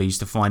of zombies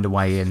to find a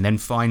way in, then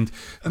find...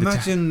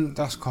 Imagine...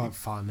 That's quite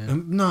fun, isn't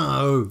it?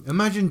 No,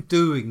 imagine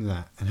doing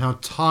that and how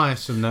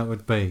tiresome that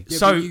would be. Yeah,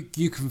 so but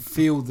you can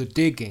feel the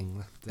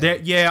digging.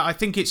 Yeah, I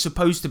think it's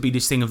supposed to be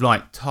this thing of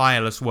like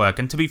tireless work,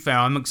 and to be fair,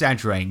 I'm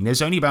exaggerating.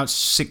 There's only about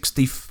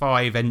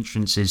 65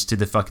 entrances to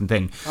the fucking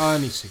thing. Oh,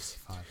 only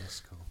 65, that's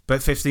cool.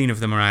 But 15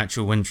 of them are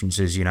actual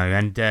entrances, you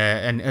know,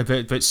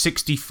 but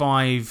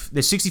 65.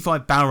 There's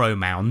 65 barrow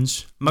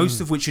mounds, most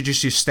of which are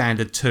just your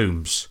standard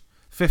tombs.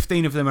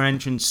 15 of them are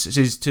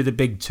entrances to the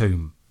big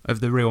tomb of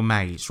the real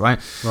maze, right?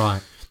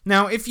 Right.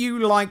 Now, if you,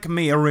 like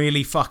me, are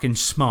really fucking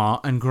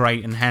smart and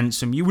great and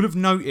handsome, you would have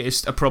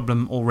noticed a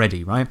problem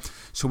already, right?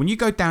 So when you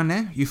go down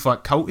there, you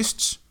fight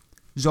cultists,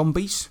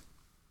 zombies.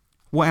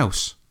 What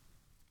else?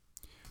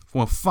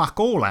 Well, fuck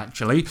all,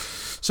 actually.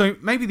 So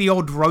maybe the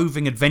odd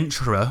roving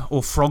adventurer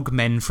or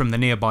frogmen from the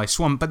nearby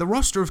swamp, but the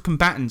roster of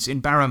combatants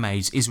in Barrow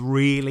Maze is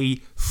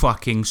really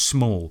fucking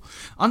small.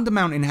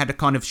 Undermountain had a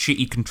kind of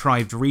shitty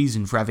contrived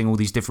reason for having all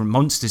these different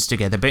monsters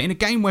together, but in a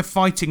game where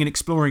fighting and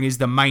exploring is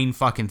the main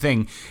fucking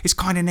thing, it's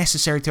kind of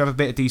necessary to have a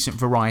bit of decent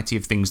variety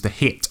of things to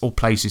hit or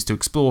places to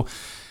explore.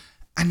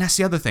 And that's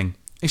the other thing.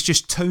 It's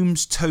just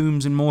tombs,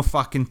 and more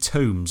fucking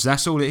tombs.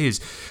 That's all it is.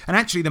 And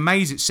actually, the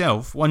maze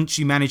itself, once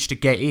you manage to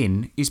get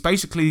in, is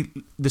basically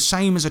the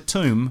same as a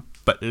tomb,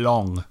 but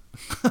long.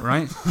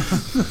 Right?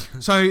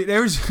 So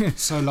there is...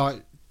 So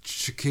like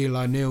Shaquille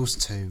O'Neal's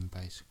tomb,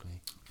 basically.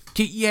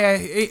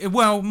 Yeah,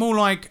 well, more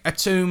like a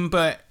tomb,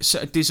 but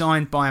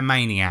designed by a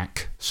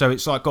maniac. So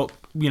it's like got,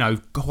 you know,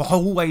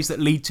 hallways that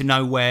lead to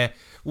nowhere,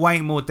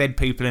 way more dead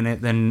people in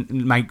it than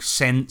makes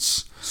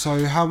sense.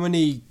 So how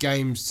many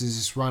games does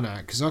this run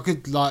at? Because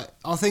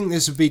I think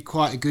this would be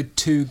quite a good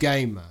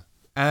 2-gamer.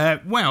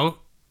 Well,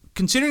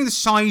 considering the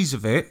size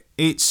of it,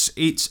 it's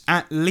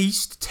at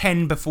least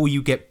 10 before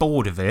you get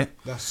bored of it.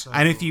 That's so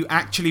and if you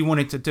actually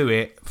wanted to do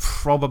it,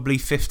 probably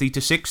 50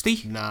 to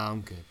 60. Nah,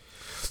 I'm good.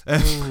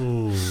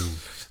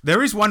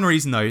 There is one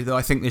reason, though, that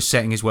I think this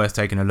setting is worth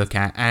taking a look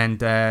at, and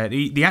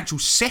the actual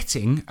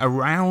setting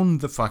around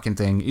the fucking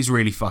thing is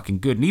really fucking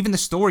good, and even the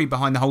story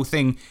behind the whole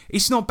thing,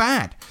 it's not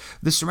bad.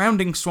 The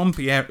surrounding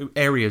swampy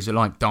areas are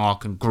like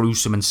dark and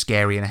gruesome and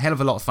scary and a hell of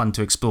a lot of fun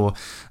to explore,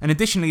 and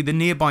additionally, the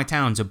nearby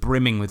towns are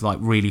brimming with like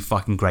really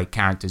fucking great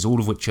characters, all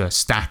of which are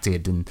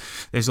statted, and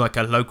there's like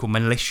a local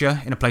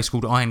militia in a place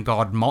called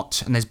Ironguard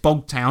Mott, and there's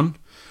Bogtown,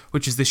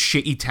 which is this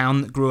shitty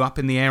town that grew up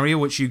in the area,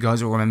 which you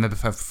guys will remember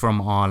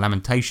from our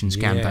Lamentations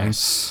campaign.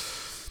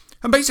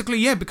 And basically,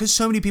 yeah, because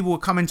so many people were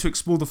coming to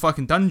explore the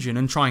fucking dungeon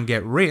and try and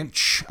get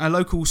rich, a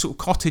local sort of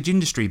cottage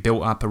industry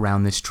built up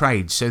around this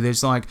trade. So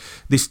there's like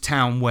this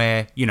town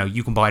where, you know,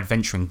 you can buy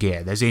adventuring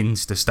gear, there's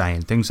inns to stay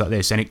and things like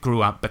this, and it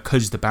grew up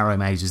because the Barrow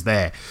Maze is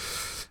there.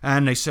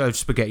 And they served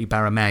spaghetti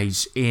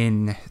Barrow-Maze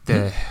in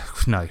the...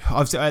 No,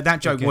 that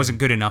joke wasn't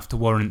good enough to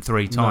warrant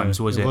 3 times,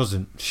 was it? It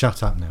wasn't.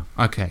 Shut up now.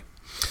 Okay.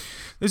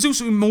 There's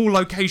also more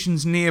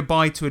locations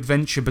nearby to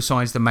adventure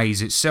besides the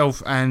maze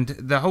itself, and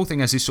the whole thing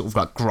has this sort of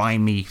like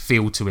grimy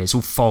feel to it. It's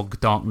all fog,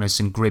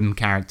 darkness, and grim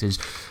characters,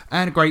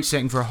 and a great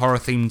setting for a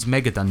horror-themed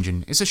mega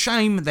dungeon. It's a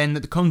shame then that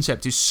the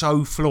concept is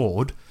so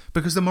flawed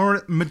because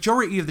the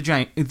majority of the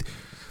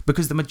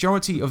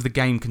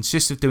game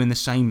consists of doing the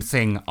same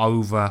thing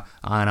over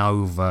and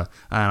over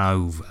and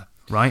over.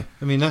 Right?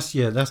 I mean,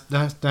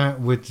 that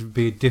would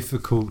be a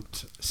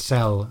difficult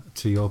sell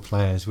to your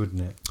players,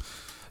 wouldn't it?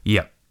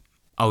 Yeah.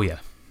 Oh, yeah.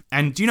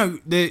 And, you know,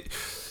 the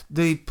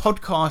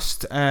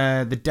podcast,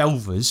 The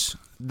Delvers,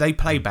 they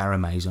play Barrow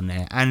Maze on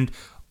there, and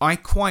I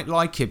quite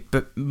like it,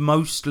 but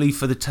mostly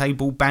for the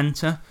table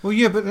banter. Well,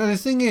 yeah, but the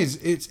thing is,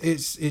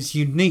 it's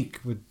unique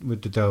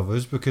with the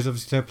Delvers because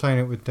obviously they're playing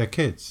it with their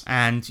kids.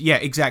 And, yeah,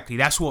 exactly.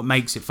 That's what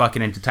makes it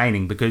fucking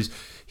entertaining, because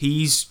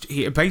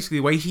basically the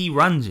way he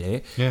runs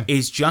it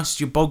is just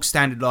your bog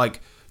standard,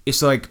 like...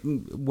 It's like,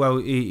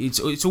 well,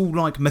 it's all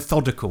like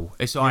methodical.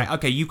 It's like,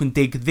 okay, you can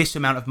dig this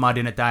amount of mud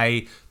in a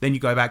day, then you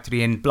go back to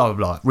the inn, blah, blah,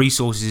 blah,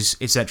 resources,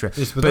 etc.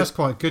 But that's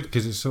quite good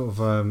because it's sort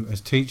of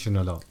it's teaching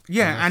a lot.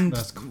 Yeah, and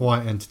that's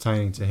quite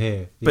entertaining to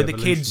hear. But the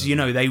kids, you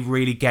know, they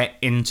really get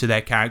into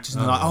their characters.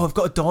 And they're like, I've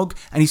got a dog,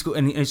 and he's got,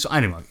 and it's,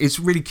 anyway, it's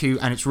really cute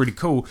and it's really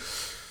cool.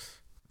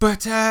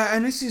 But,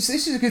 and this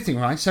is a good thing,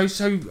 right? So,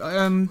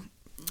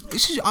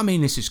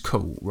 this is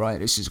cool, right?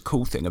 This is a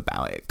cool thing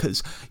about it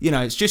because, you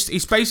know,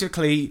 it's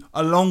basically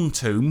a long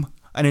tomb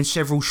and then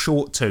several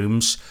short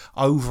tombs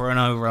over and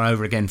over and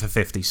over again for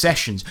 50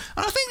 sessions.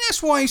 And I think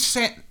that's why I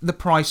set the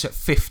price at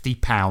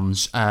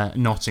 £50,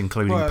 not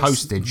including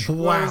postage.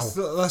 Wow.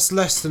 That's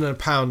less than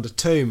 £1 a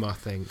tomb, I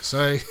think.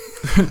 So,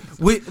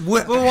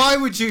 well, why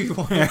would you?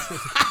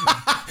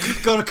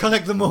 You've got to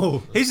collect them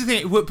all. Here's the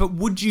thing, but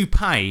would you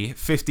pay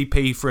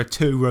 50p for a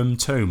 2-room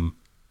tomb?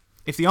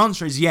 If the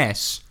answer is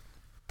yes,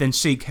 then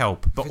seek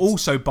help, but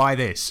also buy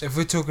this. If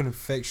we're talking of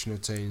fictional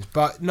tombs,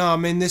 but no, I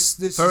mean this.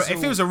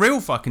 If it was a real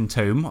fucking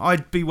tomb,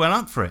 I'd be well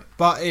up for it.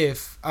 But I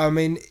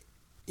wouldn't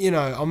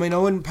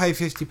pay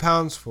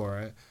 £50 for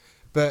it,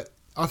 but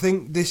I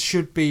think this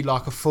should be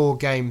like a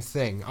 4-game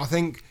thing. I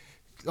think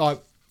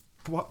like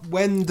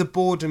when the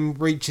boredom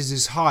reaches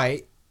its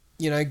height,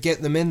 you know,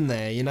 get them in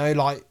there. You know,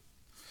 like.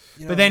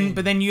 You know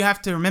but then you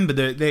have to remember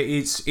that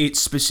it's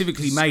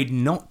specifically made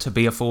not to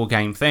be a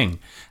 4-game thing,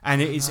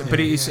 and it's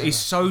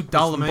so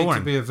dull and boring. It's made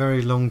to be a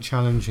very long,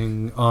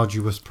 challenging,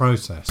 arduous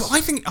process. But I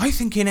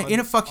think in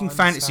a fucking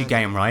fantasy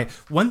game, right?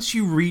 Once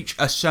you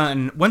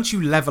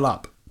level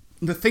up,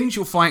 the things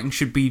you're fighting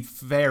should be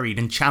varied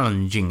and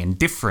challenging and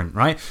different,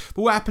 right?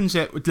 But what happens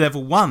at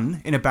level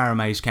 1 in a Barrow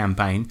Maze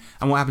campaign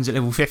and what happens at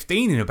level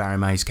 15 in a Barrow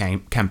Maze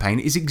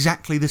campaign is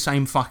exactly the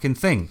same fucking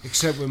thing.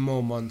 Except with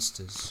more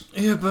monsters.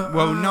 Yeah, but...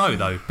 Well, no,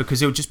 though,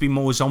 because it'll just be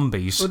more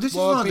zombies. Well, this is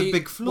like a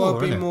big flaw,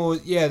 isn't it? More,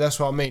 yeah, that's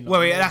what I mean.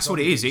 Well, that's what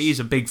it is. It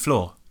is a big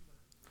flaw.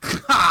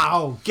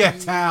 Ow,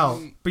 get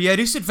out. But yeah,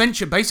 this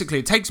adventure, basically,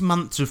 it takes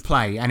months of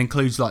play and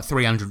includes like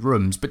 300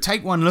 rooms. But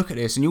take one look at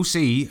this and you'll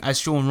see, as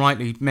Sean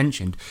rightly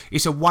mentioned,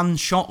 it's a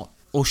one-shot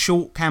or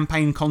short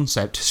campaign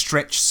concept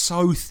stretched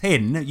so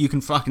thin you can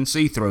fucking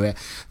see through it.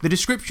 The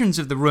descriptions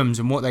of the rooms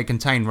and what they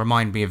contain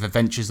remind me of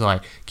adventures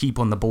like Keep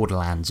on the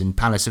Borderlands and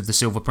Palace of the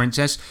Silver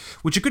Princess,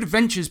 which are good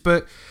adventures,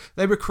 but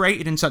they were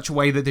created in such a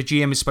way that the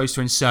GM is supposed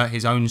to insert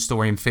his own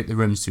story and fit the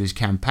rooms to his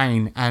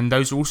campaign, and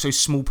those are also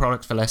small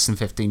products for less than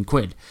 15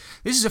 quid.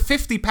 This is a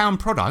 £50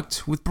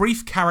 product with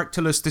brief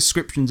characterless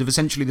descriptions of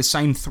essentially the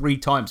same 3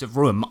 types of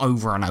room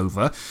over and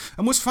over.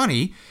 And what's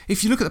funny,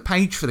 if you look at the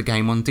page for the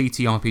game on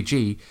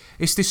DTRPG,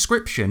 its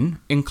description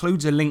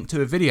includes a link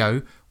to a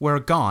video where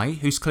a guy,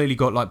 who's clearly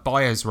got like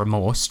buyer's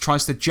remorse,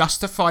 tries to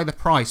justify the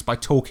price by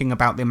talking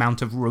about the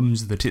amount of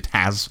rooms that it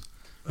has.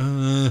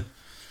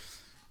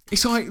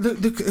 It's like,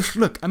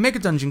 look, a mega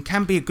dungeon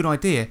can be a good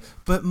idea,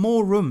 but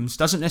more rooms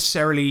doesn't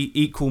necessarily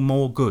equal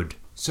more good.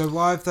 So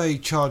why have they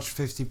charged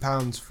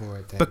 £50 for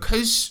it then?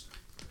 Because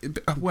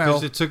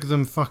it took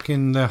them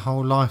fucking their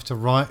whole life to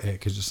write it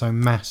because it's so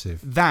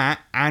massive. That,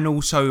 and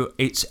also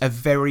it's a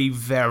very,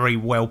 very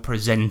well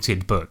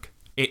presented book.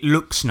 It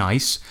looks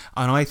nice,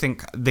 and I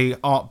think the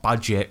art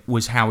budget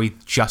was how he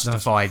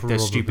justified the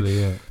stupid...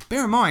 It.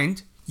 Bear in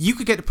mind, you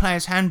could get the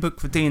player's handbook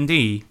for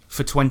D&D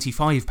for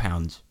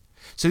 £25.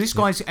 So this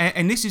guy's...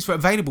 And this is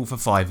available for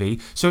 5e,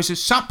 so it's a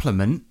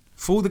supplement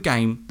for the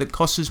game that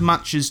costs as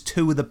much as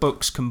 2 of the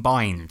books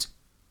combined.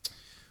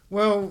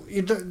 Well,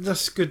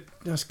 that's good.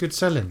 That's good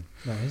selling,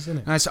 that is,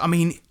 isn't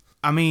it?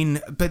 I mean,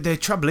 but the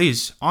trouble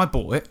is, I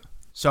bought it,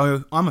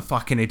 so I'm a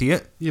fucking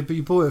idiot. Yeah, but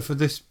you bought it for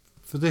this.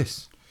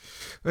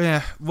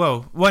 Yeah,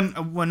 well,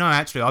 no,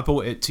 actually, I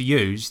bought it to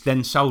use,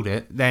 then sold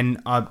it,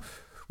 then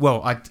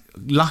Well, I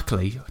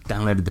luckily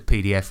downloaded the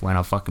PDF when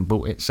I fucking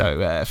bought it,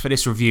 so for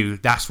this review,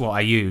 that's what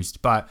I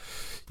used. But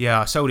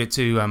yeah, I sold it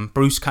to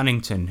Bruce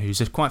Cunnington,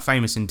 who's quite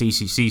famous in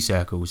DCC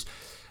circles,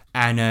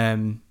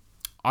 and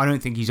I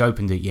don't think he's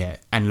opened it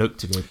yet and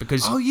looked at it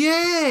because. Oh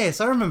yes,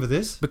 I remember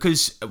this.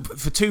 Because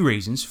for two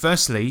reasons.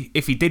 Firstly,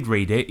 if he did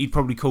read it, he'd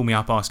probably call me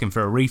up asking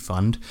for a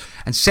refund.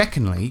 And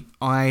secondly,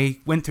 I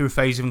went through a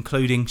phase of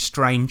including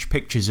strange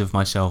pictures of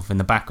myself in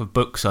the back of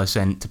books I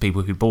sent to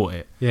people who bought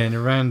it. Yeah, in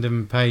a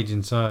random page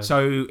inside.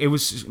 So it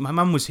was, my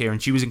mum was here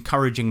and she was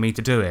encouraging me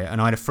to do it,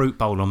 and I had a fruit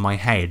bowl on my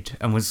head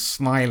and was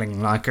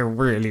smiling like a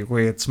really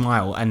weird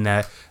smile, and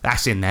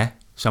that's in there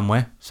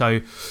somewhere. So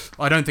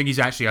I don't think he's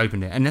actually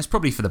opened it, and that's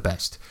probably for the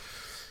best.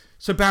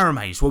 So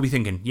Barrowmaze, what are we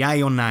thinking?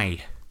 Yay or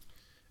nay?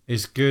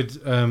 It's good,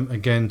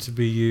 again, to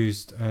be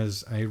used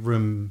as a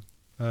room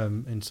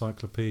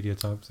encyclopedia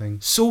type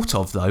thing. Sort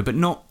of, though, but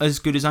not as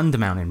good as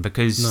Undermountain,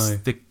 because No.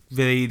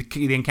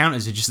 the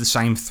encounters are just the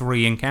same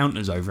 3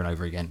 encounters over and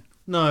over again.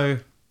 No,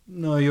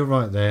 you're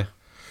right there.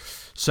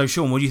 So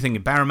Sean, what do you think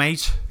of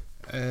Barrowmaze?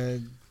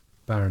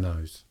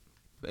 Barrows.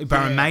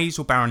 Barrowmaze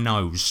or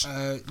Barrownose?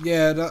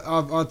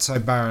 I'd say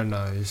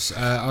Barrownose.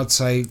 I'd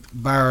say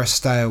Barrow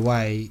stay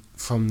away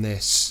from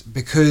this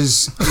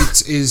because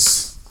it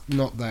is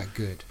not that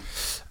good.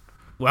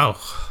 Well,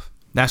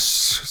 that's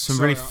some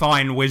really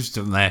fine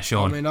wisdom there,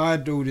 Sean. I mean, I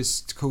had all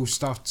this cool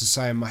stuff to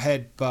say in my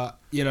head, but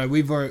you know,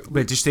 we've already. But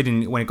it just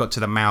didn't. When it got to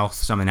the mouth,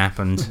 something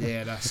happened.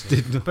 Yeah, that's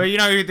it. But you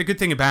know, the good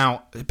thing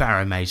about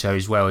Barrowmaze though,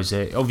 as well, is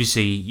that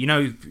obviously you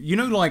know,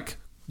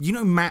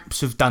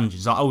 maps of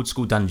dungeons, like old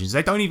school dungeons.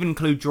 They don't even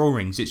include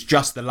drawings. It's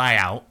just the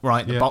layout,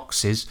 right? The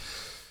boxes.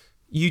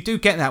 You do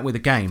get that with a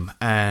game,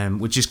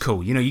 which is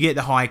cool. You know, you get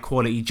the high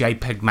quality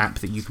JPEG map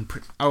that you can.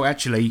 Oh,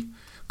 actually,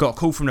 got a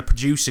call from the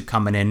producer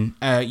coming in.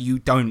 You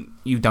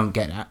don't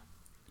get that.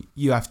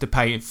 You have to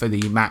pay for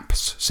the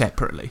maps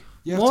separately.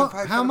 What?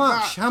 How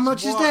much? How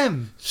much is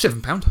them?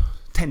 £7,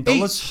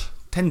 $10,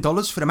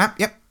 $10 for the map.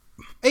 Yep.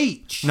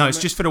 Each? No, it's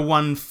just for the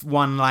one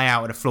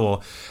layout of the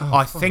floor.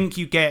 I think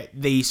you get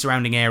the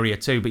surrounding area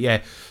too, but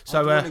yeah.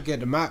 So I want to get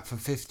the map for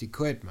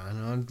 £50, man.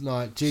 I'm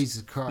like,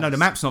 Jesus Christ. no, the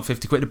map's not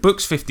 £50. The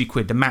book's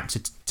 £50. The map's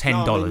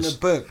 $10. No, in the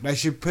book. They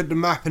should put the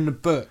map in the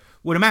book.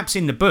 Well, the map's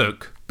in the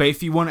book, but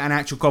if you want an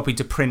actual copy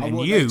to print and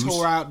use, they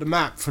tore out the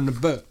map from the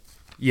book.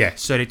 Yeah,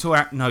 so they tore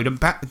out. No,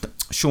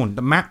 Sean,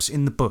 the map's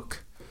in the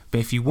book, but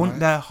if you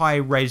want the high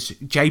res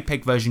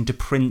JPEG version to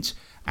print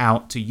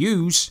out to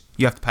use,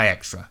 you have to pay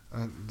extra.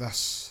 No.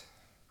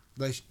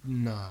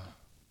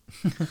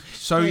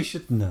 So They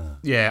should know.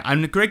 yeah,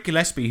 and Greg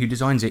Gillespie, who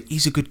designs it,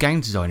 he's a good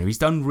game designer. He's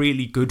done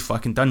really good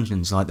fucking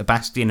dungeons like the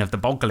Bastion of the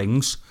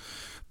Boglings,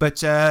 but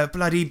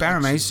bloody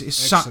Barrowmaze, it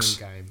sucks.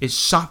 Game. It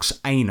sucks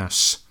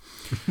anus.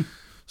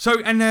 So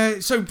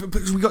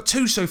we got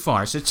 2 so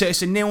far. So it's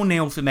a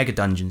 0-0 for Mega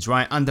Dungeons,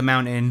 right?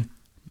 Undermountain,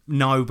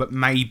 no, but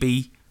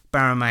maybe.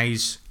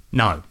 Barrowmaze,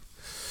 no.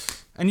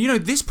 And you know,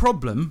 this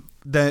problem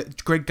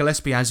that Greg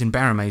Gillespie has in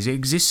Barrowmaze, it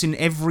exists in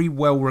every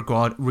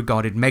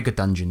well-regarded Mega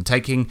Dungeon.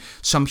 Taking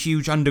some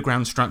huge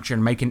underground structure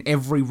and making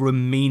every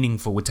room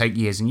meaningful would take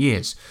years and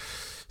years.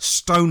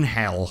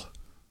 Stonehell,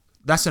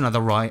 that's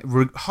another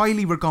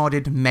highly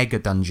regarded Mega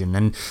Dungeon.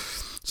 And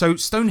so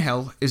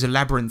Stonehell is a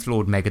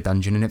labyrinth-lord Mega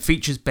Dungeon, and it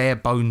features bare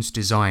bones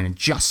design and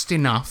just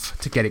enough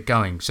to get it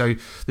going. So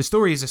the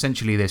story is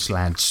essentially this,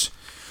 lads.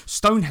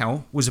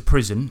 Stonehell was a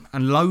prison,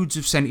 and loads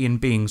of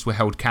sentient beings were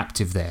held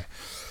captive there.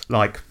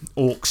 Like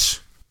orcs,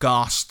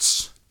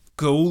 ghasts,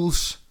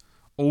 ghouls,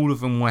 all of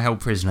them were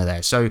held prisoner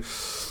there. So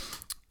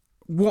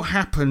what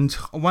happened,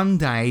 one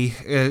day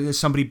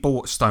somebody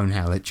bought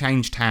Stonehell. It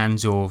changed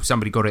hands, or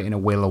somebody got it in a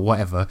will or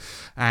whatever,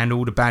 and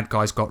all the bad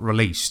guys got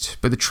released.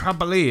 But the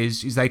trouble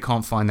is they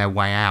can't find their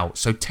way out.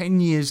 So 10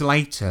 years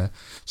later,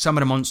 some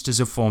of the monsters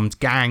have formed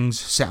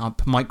gangs, set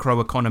up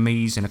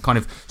microeconomies, and a kind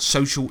of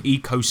social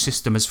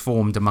ecosystem has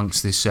formed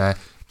amongst this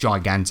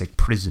gigantic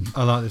prison.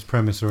 I like this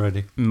premise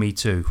already. Me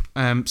too.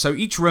 So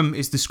each room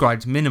is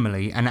described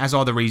minimally, and as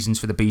are the reasons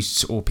for the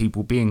beasts or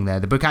people being there.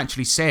 The book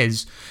actually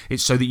says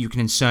it's so that you can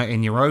insert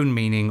in your own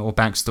meaning or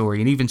backstory,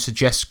 and even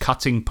suggests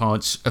cutting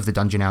parts of the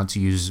dungeon out to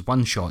use as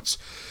one-shots,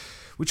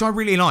 which I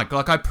really like.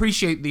 Like, I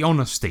appreciate the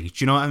honesty. Do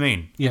you know what I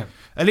mean? Yeah.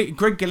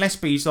 Greg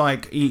Gillespie's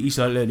like, he's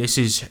like, look, this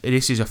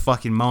is a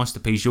fucking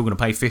masterpiece. You're going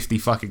to pay 50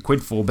 fucking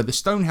quid for. But the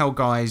Stonehell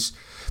guys,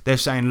 they're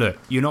saying, look,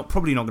 you're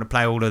probably not going to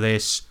play all of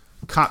this.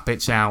 Cut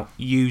bits out,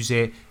 use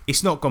it.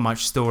 It's not got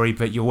much story,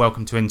 but you're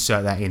welcome to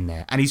insert that in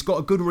there. And he's got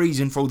a good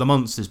reason for all the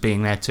monsters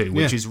being there too,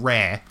 which is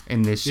rare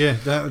in this. Yeah,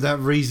 that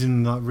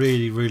reason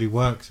really, really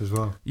works as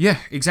well. Yeah,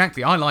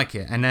 exactly. I like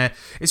it. And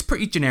it's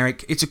pretty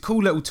generic. It's a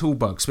cool little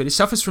toolbox, but it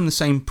suffers from the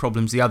same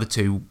problems the other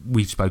 2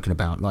 we've spoken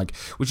about, like,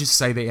 which is to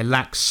say that it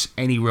lacks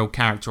any real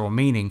character or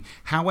meaning.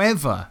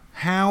 However,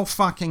 how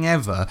fucking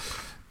ever,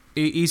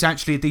 it is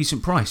actually a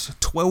decent price.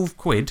 12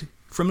 quid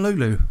from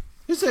Lulu.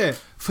 Is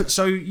it?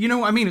 So you know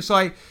what I mean? It's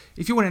like,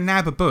 if you want to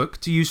nab a book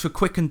to use for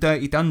quick and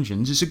dirty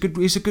dungeons, it's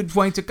a good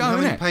way to go. How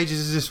many isn't it? pages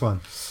is this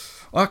one?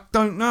 I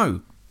don't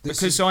know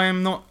because I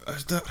am not.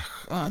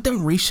 I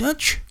don't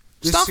research.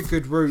 This stuff. is a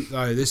good route,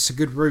 though. This is a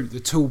good route, the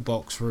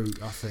toolbox route,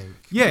 I think.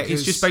 Yeah, it's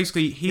Because- just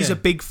basically here's yeah, a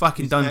big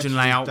fucking it's dungeon actually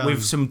layout done.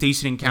 with some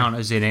decent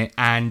encounters in it,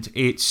 and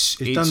it's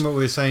done what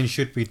we're saying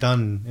should be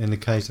done in the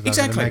case of having a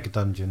Exactly. mega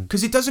dungeon.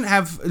 because it doesn't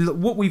have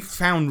what we've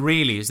found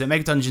really is that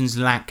mega dungeons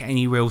lack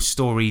any real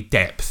story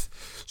depth.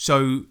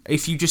 So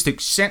if you just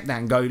accept that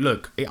and go,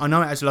 look, I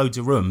know it has loads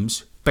of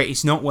rooms, but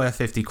it's not worth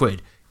 50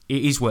 quid.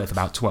 It is worth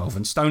about 12,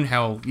 and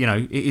Stonehell,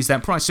 it is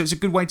that price, so it's a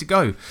good way to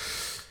go.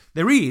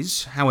 There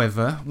is,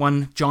 however,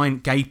 one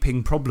giant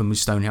gaping problem with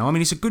Stonehell. I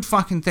mean, it's a good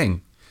fucking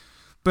thing,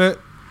 but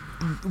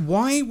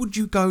why would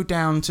you go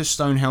down to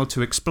Stonehell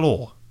to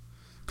explore?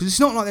 Because it's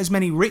not like there's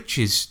many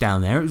riches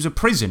down there. It was a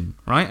prison,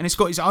 right? And it's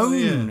got its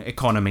own yeah.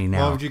 economy Why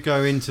now. would you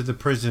go into the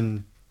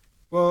prison?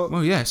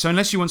 Well, yeah. So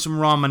unless you want some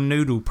ramen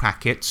noodle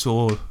packets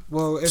or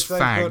Well, if they've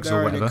got fags or their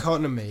own whatever.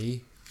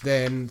 economy,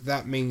 then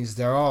that means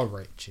there are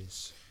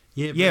riches.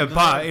 Yeah, that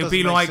but it'd doesn't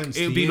be make like sense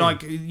it'd to be you.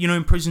 like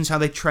in prisons how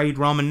they trade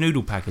ramen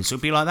noodle packets.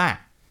 It'd be like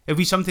that. It'd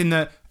be something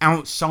that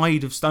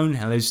outside of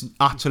Stonehell is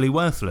utterly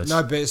worthless.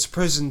 No, but it's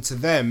prison to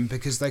them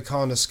because they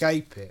can't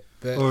escape it.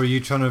 But Or are you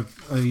trying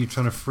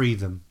to free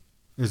them?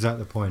 Is that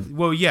the point?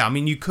 Well, yeah. I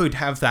mean, you could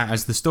have that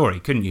as the story,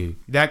 couldn't you?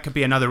 That could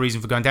be another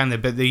reason for going down there.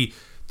 But the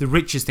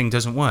riches thing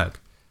doesn't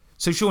work.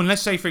 So, Sean,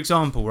 let's say for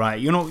example, right?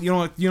 You're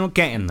not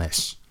getting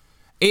this.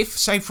 If,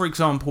 say, for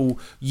example,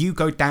 you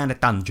go down a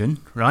dungeon,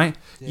 right?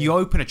 Yeah. You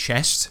open a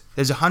chest.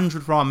 There's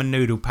 100 ramen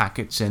noodle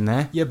packets in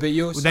there. yeah, but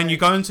you're Then you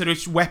go into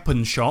this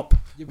weapon shop,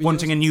 Yeah, but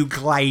wanting a new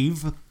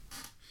glaive.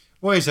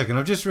 Wait a second,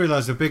 I've just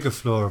realised a bigger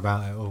flaw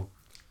about it all.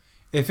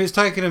 If it's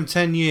taken them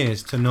 10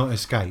 years to not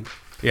escape,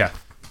 Yeah.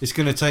 it's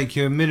going to take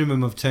you a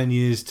minimum of 10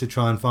 years to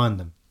try and find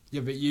them. Yeah,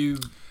 but you.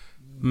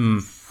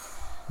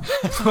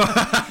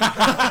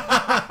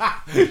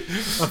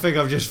 I think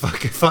I've just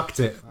fucking fucked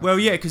it. Well,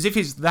 yeah, because if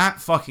it's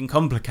that fucking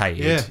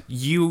complicated, Yeah.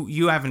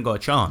 you haven't got a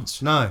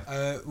chance. No.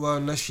 Well,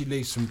 unless you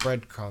leave some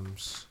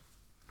breadcrumbs.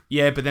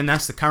 Yeah, but then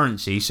that's the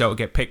currency, so it'll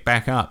get picked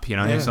back up. You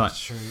know, Yeah. it's like,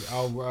 That's true.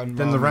 And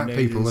Then the ramen rat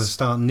people will noodles,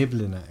 start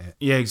nibbling at it.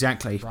 yeah,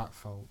 exactly. rat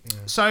fault. Yeah.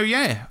 So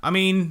yeah, I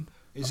mean,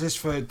 Is this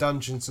for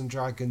Dungeons and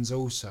Dragons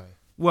also?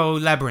 well,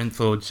 Labyrinth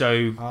Lord.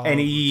 So Oh,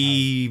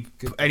 any okay.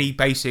 Good. any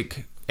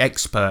basic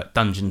expert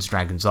Dungeons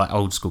Dragons, like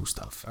old school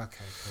stuff. Okay,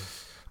 cool.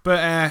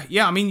 But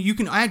yeah, I mean, you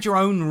can add your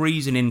own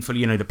reasoning for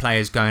the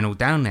players going all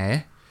down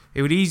there.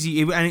 It would be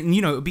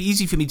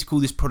easy for me to call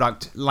this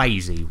product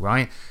lazy,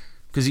 right?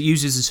 Because it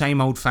uses the same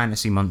old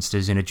fantasy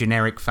monsters in a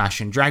generic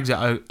fashion, drags it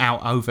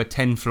out over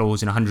 10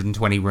 floors and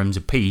 120 rooms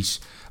apiece,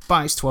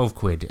 but it's 12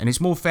 quid. And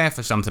it's more fair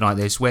for something like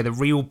this, where the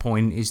real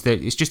point is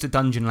that it's just a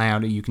dungeon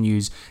layout that you can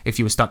use if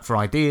you were stuck for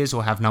ideas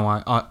or have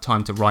no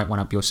time to write one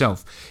up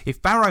yourself.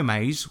 If Barrow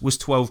Maze was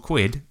 12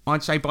 quid,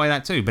 I'd say buy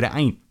that too, but it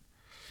ain't.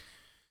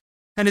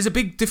 And there's a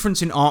big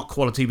difference in art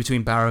quality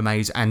between Barrow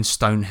Maze and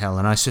Stonehell,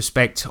 and I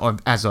suspect,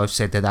 as I've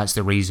said, that that's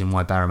the reason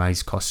why Barrow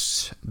Maze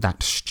costs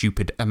that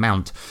stupid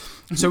amount.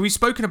 So we've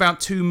spoken about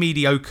 2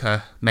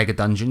 mediocre mega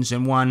dungeons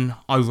and 1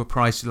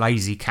 overpriced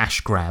lazy cash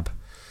grab.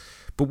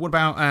 But what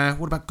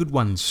about good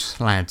ones,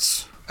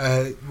 lads?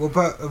 What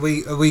about are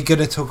we going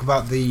to talk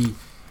about the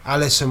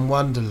Alice in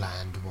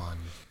Wonderland one?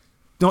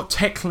 Not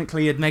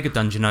technically a mega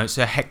dungeon, no, it's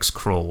a hex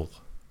crawl.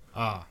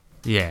 Ah,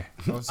 Yeah.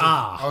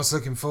 I was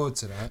looking forward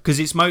to that. Because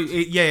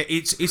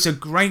it's a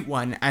great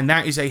one, and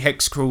that is a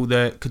hex crawl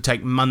that could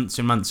take months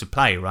and months of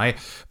play, right?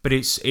 But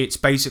it's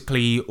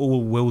basically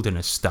all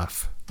wilderness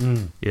stuff.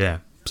 Yeah,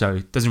 so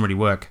it doesn't really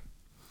work.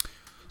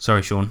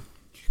 Sorry, Sean.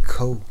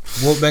 Cool.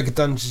 What mega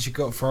dungeons you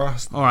got for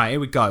us? All right, here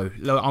we go.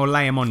 I'll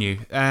lay them on you.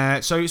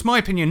 So it's my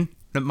opinion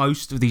that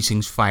most of these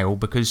things fail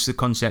because the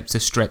concepts are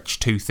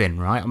stretched too thin,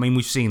 right? I mean,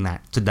 we've seen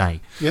that today.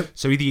 Yep.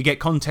 So either you get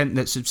content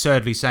that's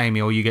absurdly samey,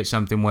 or you get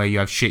something where you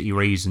have shitty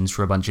reasons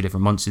for a bunch of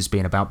different monsters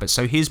being about. But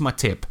so here's my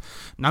tip.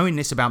 Knowing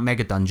this about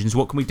mega dungeons,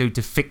 what can we do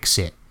to fix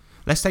it?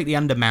 Let's take the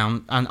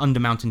Undermountain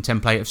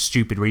template of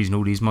stupid reason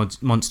all these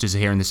monsters are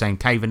here in the same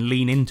cave and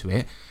lean into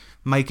it.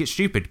 Make it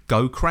stupid.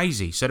 Go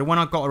crazy. So the one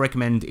I've got to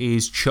recommend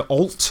is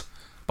Ch'Alt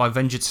by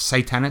Venger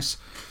Satanas.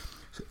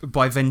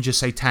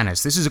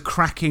 This is a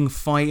cracking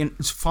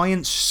Fiance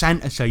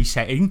fantasy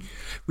setting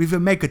with a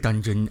mega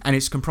dungeon, and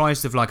it's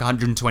comprised of like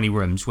 120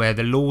 rooms where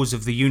the laws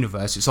of the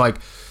universe, it's like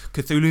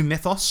Cthulhu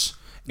mythos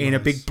in a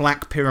big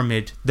black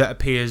pyramid that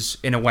appears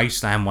in a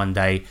wasteland one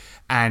day,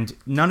 and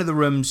none of the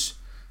rooms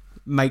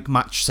make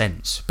much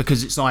sense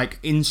because it's like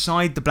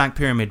inside the Black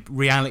Pyramid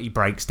reality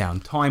breaks down,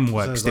 time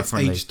works So it's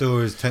differently. Like each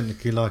door is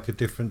technically like a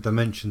different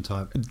dimension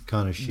type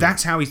kind of shit.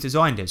 That's how he's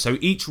designed it. So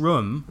each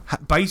room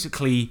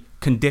basically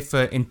can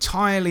differ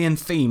entirely in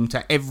theme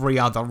to every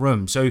other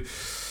room. So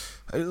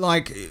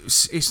like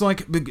it's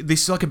like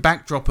this is like a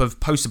backdrop of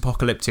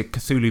post-apocalyptic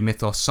Cthulhu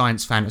mythos,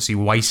 science fantasy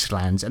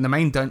wastelands, and the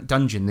main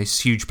dungeon,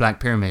 this huge Black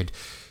Pyramid,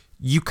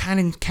 you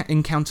can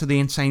encounter the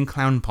insane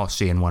clown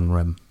posse in one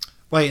room.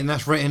 Wait, and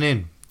that's written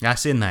in?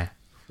 That's in there.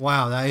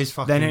 Wow, that is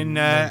fucking... Then in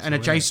mental, an isn't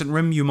adjacent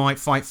room, you might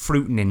fight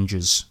fruit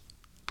ninjas.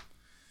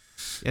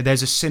 Yeah,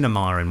 there's a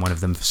cinema in one of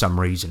them for some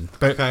reason. it?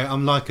 But Okay,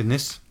 I'm liking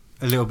this.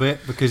 a little bit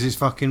because it's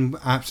fucking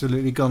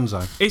absolutely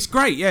gonzo. It's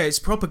great, yeah. It's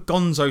proper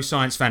gonzo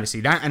science fantasy.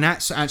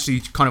 That's actually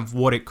kind of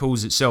what it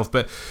calls itself.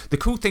 But the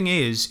cool thing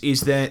is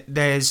that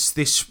there's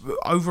this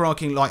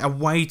overarching, like, a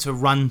way to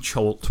run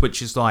Chult,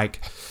 which is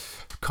like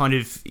kind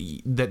of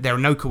that there are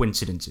no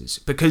coincidences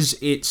because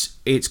it's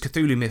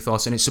Cthulhu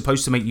mythos and it's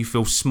supposed to make you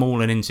feel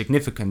small and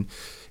insignificant.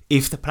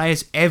 If the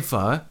players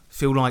ever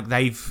feel like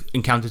they've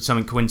encountered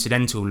something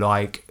coincidental,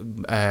 like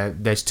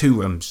there's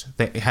 2 rooms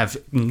that have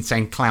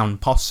insane clown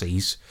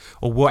posses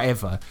or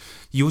whatever,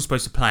 you're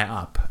supposed to play it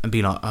up and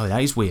be like, oh,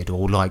 that is weird,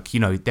 or like, you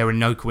know, there are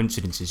no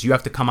coincidences. You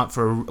have to come up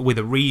with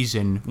a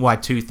reason why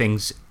 2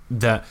 things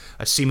that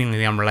are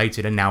seemingly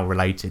unrelated are now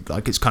related.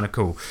 Like, it's kind of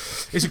cool.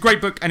 It's a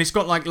great book, and it's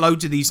got like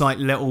loads of these like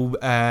little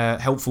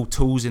helpful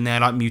tools in there,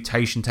 like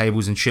mutation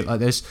tables and shit like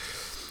this.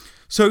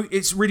 So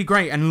it's really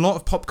great, and a lot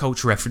of pop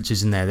culture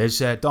references in there. There's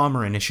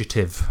Dharma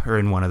Initiative are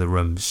in one of the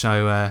rooms,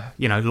 so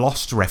you know,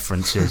 Lost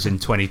references in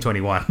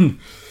 2021.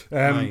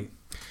 But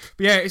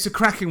yeah, it's a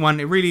cracking one.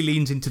 It really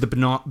leans into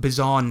the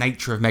bizarre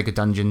nature of Mega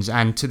Dungeons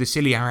and to the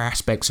sillier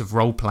aspects of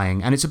role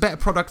playing, and it's a better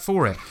product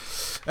for it.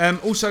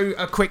 Also,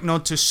 a quick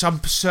nod to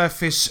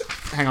Subsurface.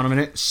 Hang on a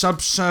minute.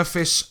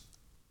 Subsurface,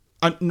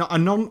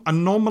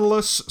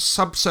 anomalous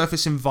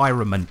subsurface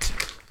environment.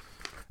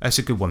 That's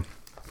a good one.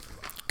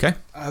 Okay.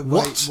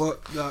 Wait,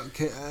 what? Like,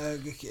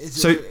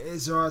 is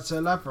it alright to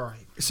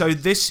elaborate? So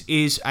this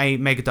is a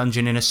mega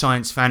dungeon in a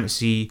science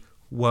fantasy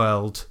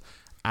world,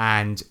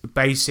 and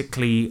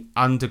basically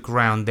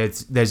underground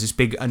there's this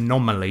big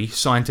anomaly,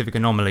 scientific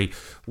anomaly,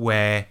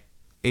 where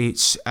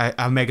it's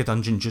a mega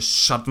dungeon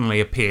just suddenly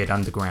appeared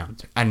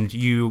underground, and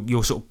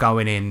you're sort of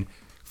going in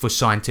for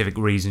scientific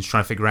reasons,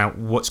 trying to figure out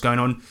what's going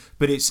on.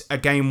 But it's a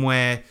game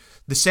where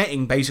the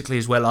setting basically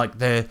is where like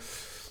the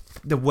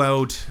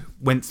world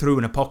went through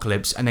an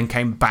apocalypse and then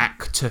came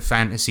back to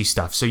fantasy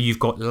stuff. So you've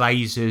got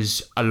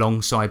lasers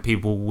alongside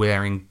people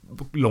wearing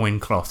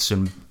loincloths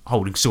and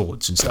holding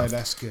swords and stuff. Oh,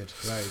 that's good.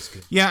 That is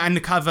good. Yeah, and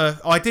the cover,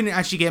 I didn't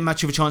actually get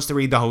much of a chance to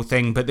read the whole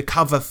thing, but the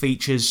cover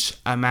features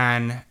a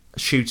man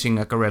shooting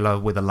a gorilla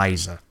with a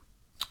laser.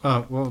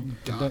 Oh, well,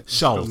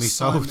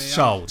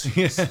 Sold.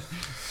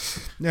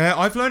 Yeah.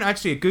 I've learned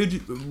actually a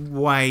good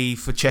way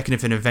for checking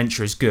if an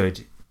adventure is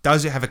good.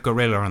 Does it have a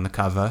gorilla on the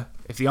cover?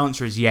 If the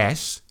answer is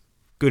yes,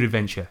 good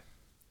adventure.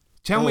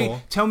 Tell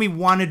me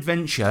one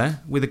adventure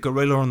with a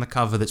gorilla on the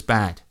cover that's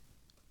bad.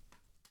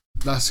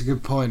 That's a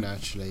good point,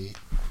 actually.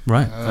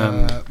 Right.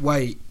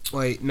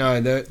 Wait,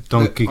 no.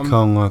 Donkey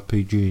Kong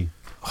RPG.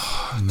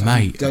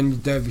 Mate. Don't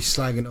be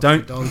slagging off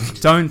the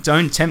donkey.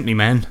 Don't tempt me,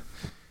 man.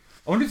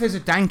 I wonder if there's a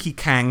Danky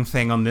Kang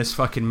thing on this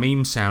fucking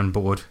meme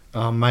soundboard.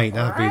 Oh, mate,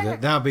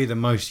 that'd be the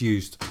most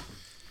used.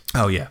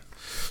 Oh, yeah.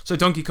 So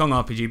Donkey Kong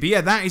RPG. But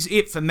yeah, that is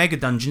it for Mega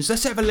Dungeons.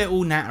 Let's have a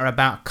little natter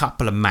about a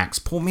couple of Macs.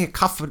 Pour me a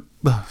cup of...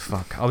 Oh,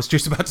 fuck. I was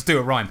just about to do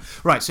a rhyme.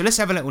 Right, so let's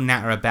have a little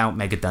natter about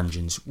Mega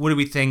Dungeons. What do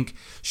we think?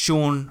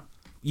 Sean,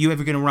 you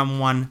ever going to run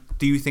one?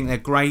 Do you think they're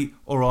great,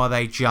 or are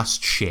they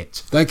just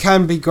shit? They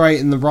can be great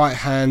in the right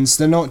hands.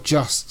 They're not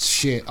just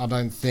shit, I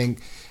don't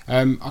think.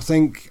 I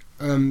think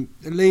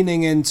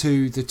leaning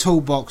into the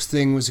toolbox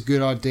thing was a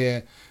good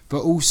idea,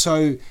 but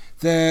also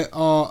there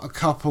are a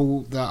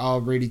couple that are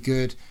really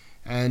good.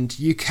 And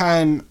you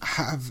can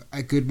have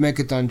a good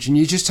mega dungeon.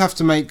 You just have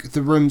to make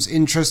the rooms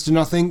interesting,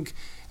 I think.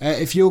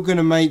 If you're going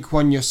to make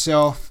one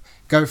yourself,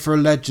 go for a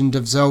Legend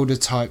of Zelda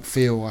type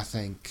feel, I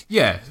think.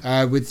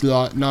 Yeah. With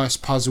like nice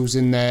puzzles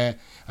in there.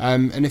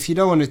 And if you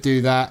don't want to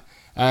do that,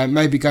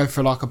 maybe go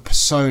for like a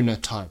Persona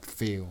type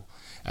feel.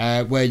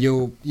 Where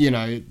you'll,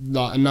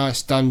 like a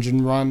nice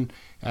dungeon run.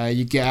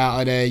 You get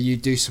out of there, you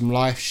do some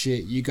life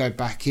shit, you go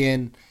back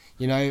in.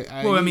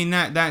 Well, I mean,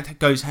 that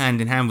goes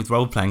hand in hand with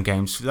role-playing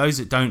games. For those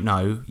that don't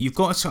know, you've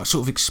got to sort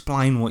of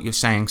explain what you're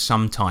saying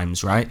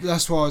sometimes, right?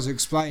 That's what I was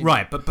explaining.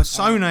 Right, but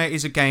Persona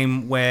is a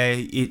game where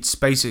it's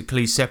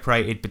basically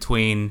separated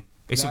between...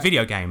 It's a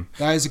video game.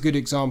 That is a good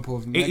example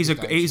of... It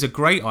is a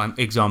great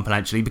example,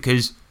 actually,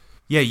 because,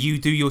 yeah, you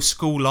do your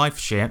school life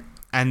shit,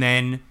 and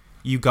then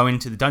you go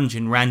into the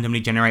dungeon, randomly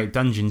generated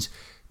dungeons.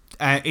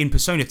 In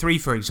Persona 3,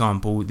 for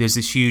example, there's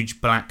this huge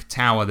black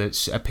tower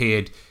that's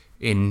appeared...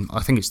 in, I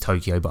think it's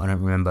Tokyo, but I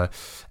don't remember.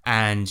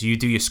 And you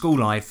do your school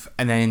life,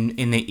 and then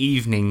in the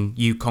evening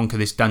you conquer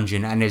this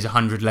dungeon, and there's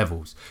 100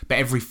 levels. But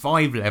every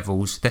 5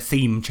 levels, the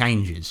theme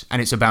changes,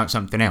 and it's about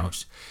something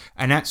else.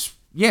 And that's,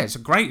 yeah, it's a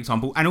great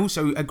example, and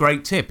also a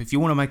great tip. If you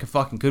want to make a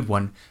fucking good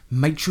one,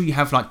 make sure you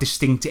have like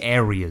distinct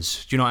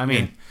areas. Do you know what I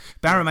mean? Yeah.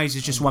 Barrow Maze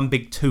is just one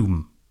big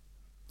tomb.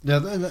 Yeah,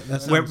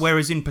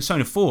 Whereas in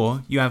Persona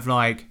 4, you have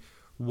like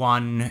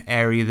one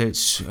area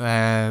that's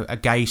a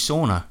gay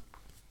sauna.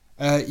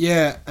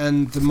 Yeah,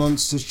 and the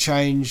monsters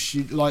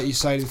change. Like you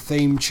say, the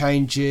theme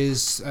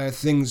changes.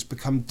 Things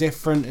become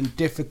different and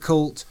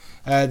difficult.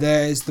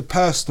 There is the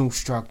personal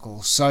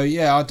struggle. So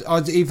yeah,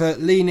 I'd either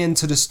lean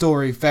into the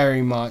story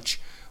very much,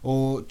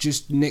 or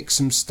just nick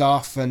some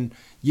stuff and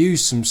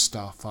use some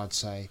stuff, I'd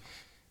say.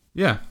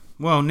 Yeah.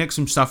 Well, nick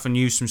some stuff and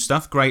use some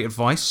stuff. Great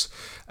advice.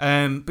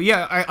 But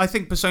yeah, I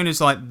think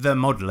Persona's like the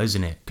model,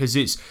 isn't it? Because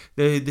it's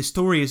the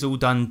story is all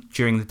done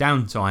during the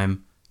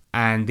downtime,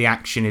 and the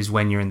action is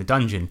when you're in the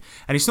dungeon.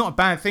 And it's not a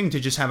bad thing to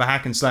just have a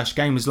hack and slash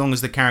game as long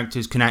as the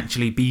characters can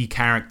actually be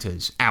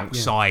characters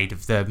outside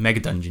of the mega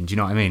dungeon. Do you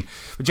know what I mean?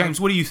 But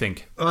James, what do you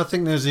think? I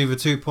think there's either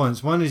 2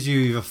 points. One is you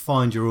either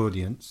find your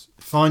audience,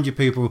 find your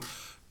people.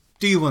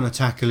 Do you want to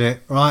tackle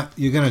it? Right,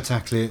 you're going to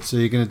tackle it, so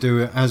you're going to do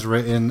it as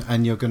written,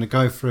 and you're going to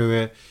go through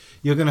it.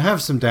 You're going to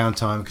have some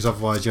downtime because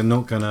otherwise you're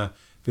not going to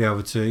be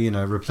able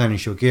to,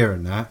 replenish your gear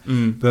and that.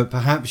 But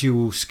perhaps you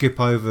will skip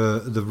over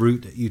the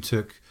route that you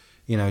took,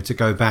 to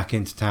go back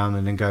into town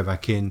and then go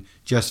back in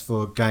just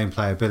for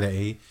gameplay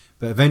ability.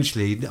 But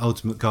eventually, the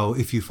ultimate goal,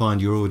 if you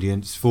find your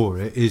audience for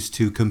it, is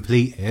to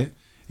complete it,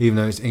 even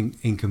though it's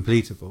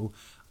incompletable.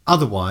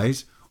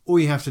 Otherwise, all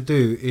you have to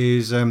do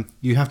is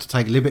you have to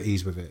take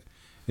liberties with it.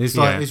 It's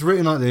like it's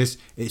written like this.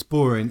 It's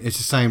boring. It's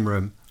the same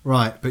room,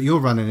 right? But you're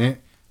running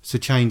it, so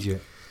change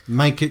it.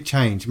 Make it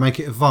change. Make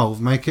it evolve.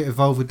 Make it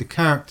evolve with the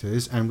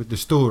characters and with the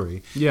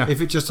story. Yeah.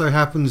 If it just so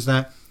happens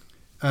that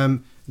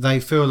they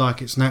feel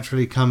like it's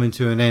naturally coming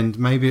to an end,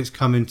 maybe it's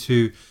coming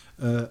to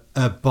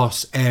a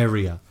boss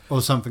area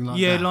or something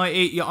like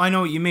that. Yeah, I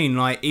know what you mean.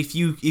 Like if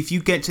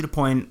you get to the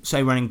point,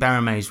 say running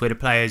Barrow Maze, where the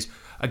players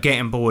are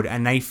getting bored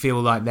and they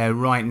feel like they're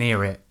right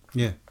near it.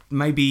 Yeah.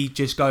 Maybe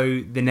just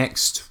go the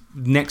next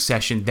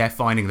session, they're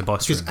finding the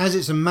boss room. Because as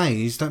it's a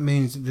maze, that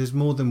means there's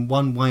more than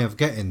one way of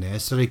getting there,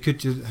 so they could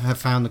just have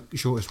found the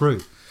shortest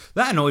route.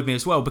 That annoyed me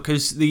as well,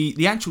 because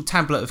the actual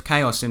tablet of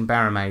chaos in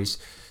Barrow Maze,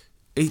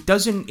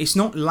 it's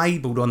not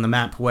labelled on the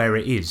map where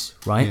it is,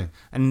 right? Yeah.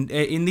 And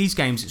in these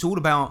games, it's all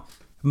about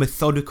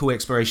methodical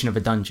exploration of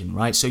a dungeon,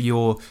 right? So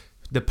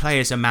the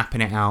players are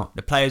mapping it out,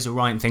 the players are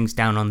writing things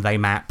down on their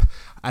map,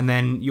 and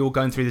then you're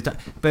going through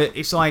but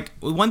it's like,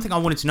 one thing I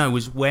wanted to know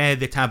was where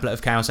the tablet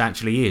of chaos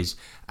actually is.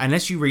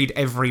 Unless you read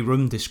every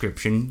room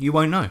description, you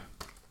won't know.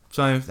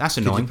 So that's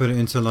annoying. Could you put it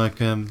into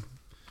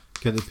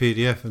get the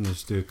PDF and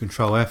just do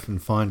Control F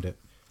and find it?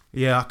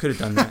 Yeah, I could have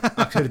done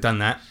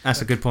that.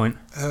 That's a good point.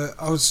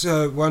 I was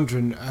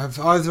wondering, have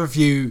either of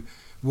you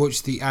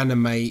watched the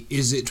anime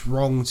Is It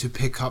Wrong to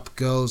Pick Up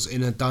Girls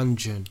in a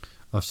Dungeon?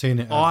 I've seen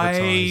it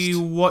advertised. I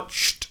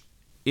watched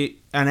an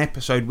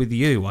episode with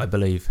you, I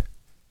believe.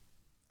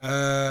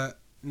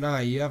 No,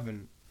 you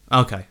haven't.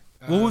 Okay.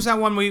 What was that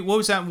one? What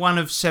was that one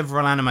of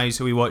several animes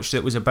that we watched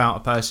that was about a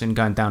person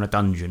going down a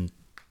dungeon?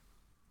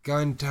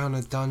 Going down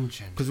a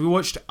dungeon. Because we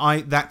watched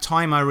that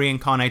time I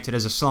reincarnated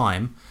as a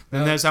slime.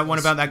 Then there's that one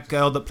about that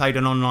girl that played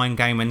an online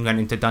game and went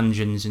into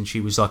dungeons, and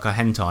she was like a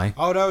hentai.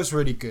 Oh, that was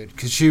really good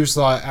because she was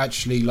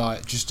actually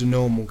just a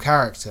normal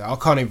character. I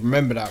can't even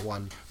remember that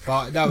one,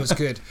 but that was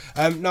good.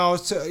 No,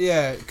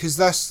 because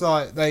that's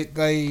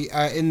they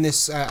in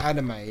this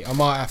anime. I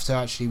might have to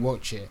actually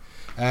watch it.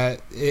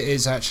 It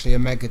is actually a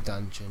mega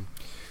dungeon.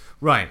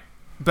 Right.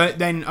 But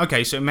then,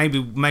 okay, so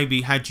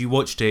maybe had you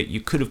watched it,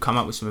 you could have come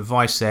up with some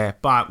advice there.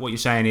 But what you're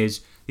saying is,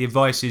 the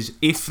advice is,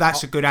 if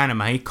that's a good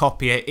anime,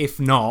 copy it. If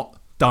not,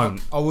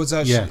 don't. I was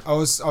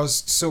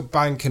still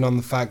banking on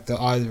the fact that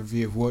either of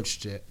you have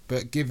watched it.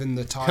 But given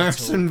the title...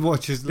 Harrison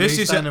watches the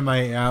least anime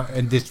out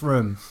in this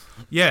room.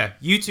 Yeah,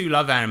 you two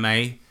love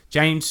anime.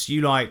 James,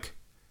 you like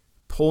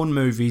porn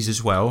movies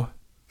as well.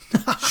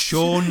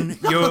 Sean,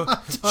 you're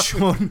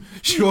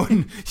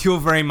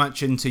very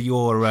much into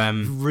your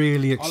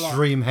really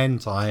extreme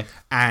hentai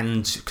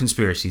and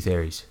conspiracy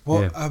theories.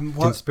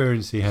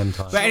 Conspiracy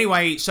hentai. But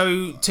anyway,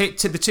 so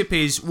the tip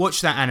is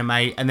watch that anime,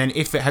 and then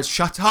if it has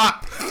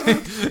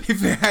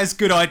if it has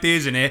good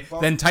ideas in it,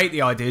 then take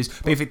the ideas.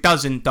 But if it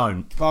doesn't,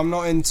 don't. But I'm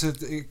not into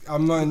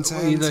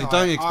hentai.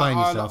 Don't explain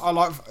yourself.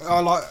 I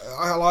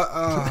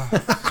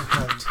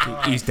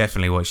like. He's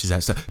definitely watches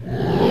that stuff.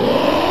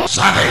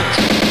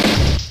 Savage!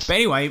 But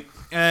anyway,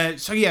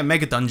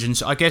 Mega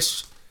Dungeons, I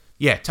guess,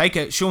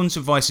 Sean's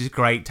advice is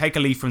great. Take a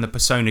leaf from the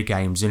Persona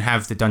games and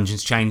have the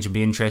dungeons change and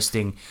be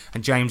interesting.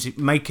 And James,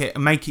 make it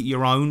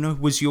your own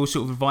was your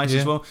sort of advice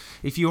as well.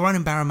 If you're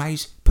running Barrow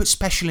Maze, put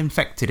special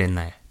infected in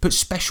there. Put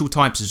special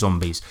types of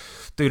zombies.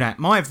 Do that.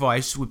 My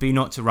advice would be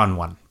not to run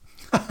one.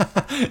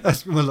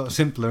 That's a lot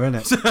simpler,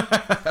 isn't it?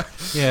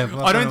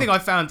 I don't think I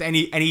found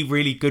any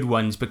really good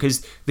ones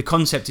because the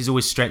concept is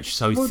always stretched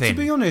so thin.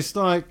 To be honest,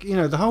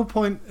 the whole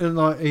point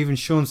of even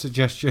Sean's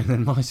suggestion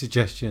and my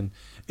suggestion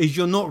is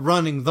you're not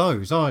running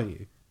those, are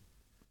you?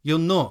 You're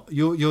not.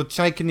 You're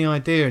taking the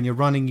idea and you're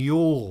running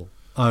your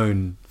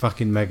own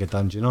fucking mega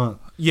dungeon, aren't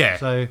you? Yeah.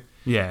 So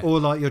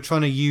or you're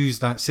trying to use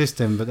that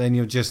system, but then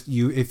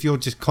if you're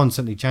just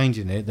constantly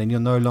changing it, then you're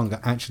no longer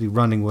actually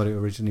running what it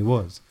originally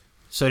was.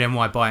 So then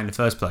why buy it in the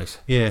first place?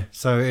 Yeah,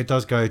 so it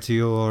does go to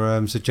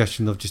your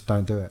suggestion of just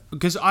don't do it.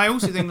 Because I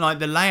also think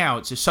the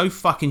layouts are so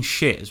fucking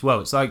shit as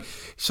well. It's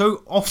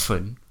so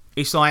often,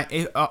 it's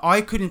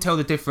I couldn't tell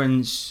the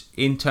difference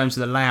in terms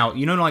of the layout.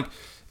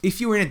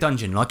 If you're in a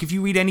dungeon, if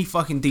you read any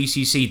fucking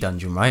DCC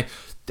dungeon, right?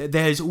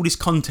 there's all this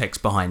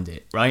context behind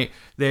it, right?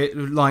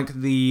 Like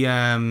the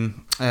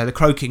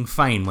Croaking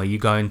Fane, where you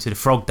go into the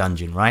frog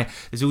dungeon, right?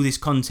 There's all this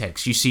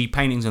context. You see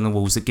paintings on the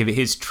walls that give it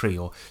his tree,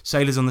 or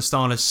Sailors on the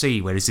Starless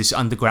Sea, where there's this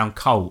underground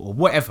coal, or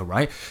whatever,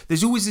 right?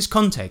 There's always this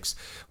context.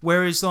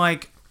 Whereas,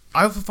 like,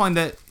 I often find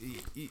that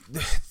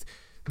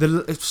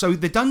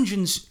the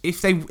dungeons,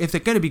 if they're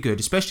going to be good,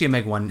 especially a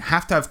Mega one,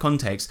 have to have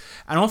context.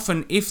 And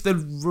often, if the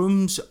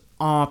rooms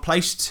are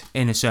placed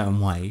in a certain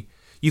way,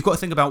 you've got to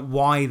think about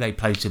why they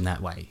placed them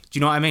that way. Do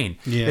you know what I mean?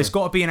 Yeah. There's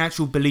got to be an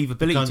actual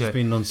believability Can't to just it.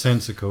 be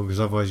nonsensical, because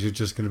otherwise you're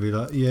just going to be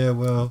like, yeah,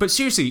 well. But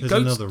seriously, there's go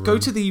another room.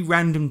 to the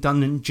random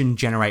dungeon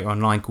generator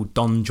online called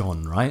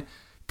Donjon, right?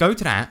 Go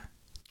to that,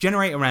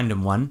 generate a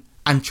random one,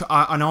 and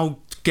I'll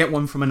get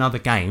one from another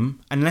game,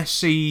 and let's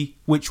see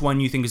which one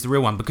you think is the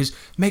real one, because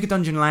Mega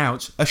Dungeon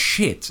layouts are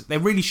shit. They're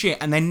really shit,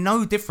 and they're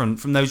no different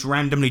from those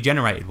randomly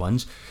generated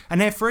ones, and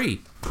they're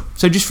free.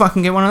 So just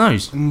fucking get one of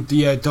those. And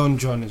yeah,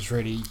 Donjon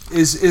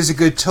is a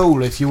good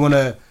tool if you want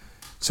to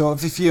sort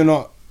of, if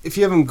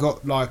you haven't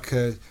got like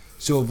a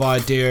sort of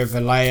idea of a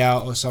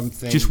layout or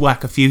something. Just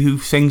whack a few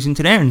things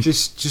into there and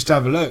just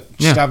have a look.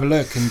 Have a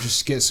look and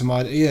just get some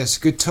idea. Yeah, it's a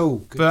good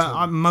tool.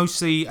 I'm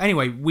mostly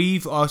anyway.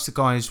 We've asked the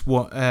guys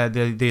what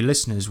the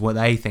listeners what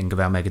they think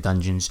about Mega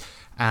Dungeons,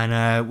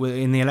 and we're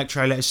in the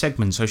Electro Letter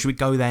segment. So should we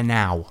go there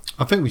now?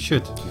 I think we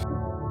should.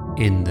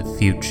 In the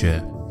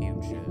future,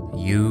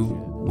 you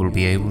will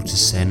be able to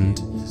send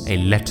a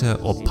letter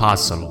or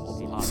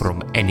parcel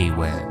from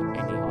anywhere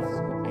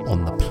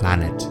on the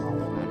planet.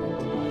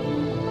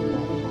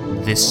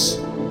 This,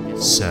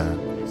 sir,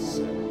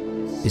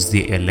 is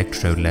the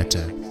Electro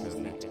Letter.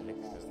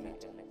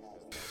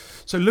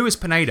 So Luis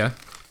Pineda,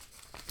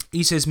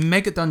 he says,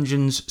 Mega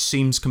Dungeons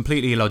seems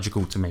completely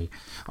illogical to me.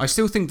 I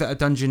still think that a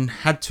dungeon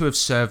had to have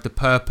served a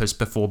purpose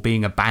before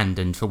being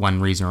abandoned for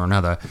one reason or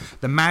another.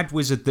 The mad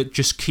wizard that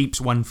just keeps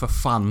one for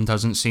fun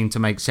doesn't seem to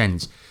make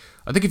sense.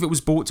 I think if it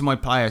was brought to my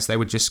players, they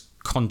would just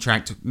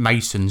contract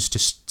masons to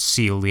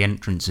seal the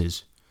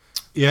entrances.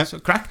 Yeah, So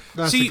crack.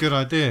 that's See, a good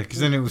idea,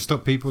 because then it will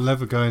stop people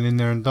ever going in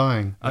there and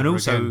dying. and ever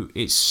also, again.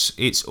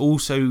 it's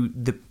also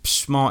the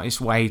smartest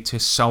way to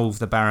solve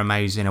the Barra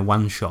Maze in a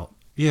one-shot.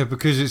 Yeah,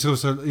 because it's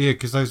also,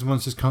 because those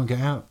monsters can't get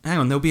out. Hang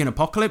on, there'll be an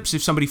apocalypse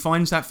if somebody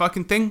finds that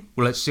fucking thing.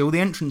 Well, let's seal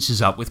the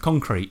entrances up with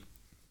concrete.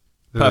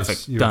 Lewis,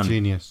 Perfect, you're done. a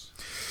genius.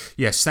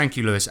 Yes, thank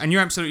you, Lewis. And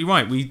you're absolutely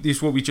right. This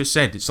is what we just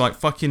said. It's like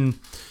fucking...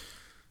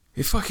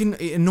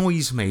 It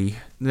annoys me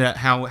that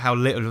how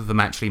little of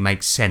them actually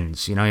make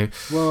sense, you know?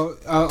 Well,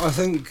 I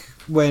think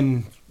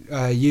when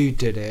you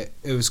did it,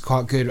 it was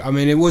quite good. I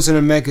mean, it wasn't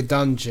a Mega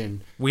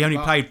Dungeon. We only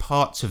played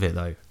parts of it,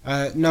 though.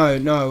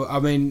 No. I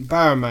mean,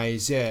 Barra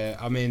Maze, yeah.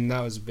 I mean,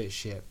 that was a bit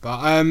shit.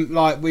 But,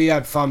 like, we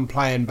had fun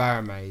playing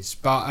Barra Maze.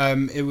 But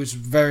it was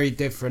very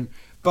different.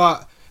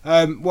 But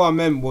what I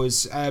meant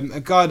was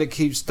a guy that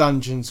keeps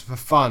dungeons for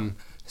fun.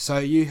 So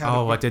you had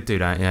I did do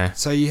that, yeah.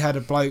 So you had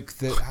a bloke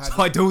that had...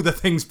 I do all the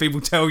things people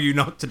tell you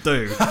not to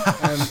do.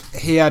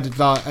 He had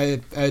like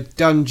a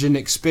dungeon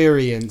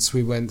experience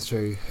we went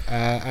through,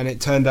 and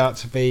it turned out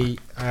to be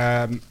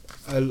a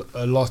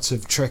lot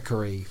of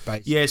trickery,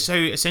 basically. Yeah, so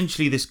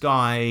essentially this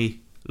guy,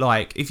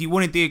 like, if you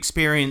wanted the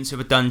experience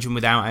of a dungeon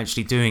without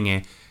actually doing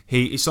it,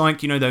 it's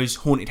like, you know, those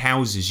haunted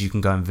houses you can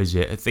go and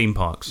visit at theme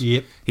parks.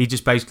 Yep. He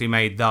just basically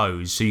made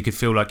those so you could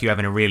feel like you're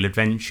having a real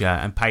adventure,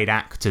 and paid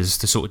actors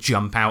to sort of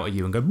jump out at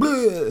you and go,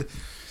 bleh!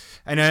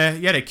 And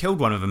they killed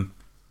one of them.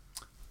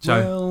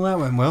 So, Well, that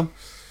went well.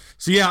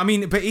 So yeah, I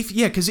mean, but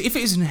because if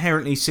it is an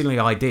inherently silly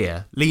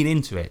idea, lean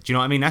into it. Do you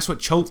know what I mean? That's what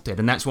Cholt did,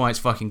 and that's why it's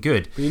fucking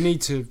good. But you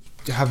need to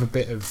have a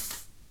bit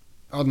of,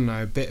 I don't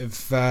know, a bit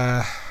of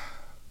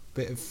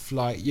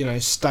like, you know,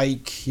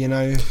 stake, you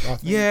know. I think.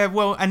 Yeah,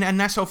 well, and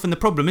that's often the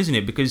problem, isn't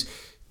it? Because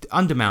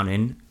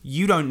Undermountain,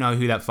 you don't know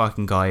who that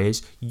fucking guy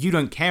is, you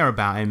don't care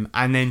about him,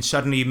 and then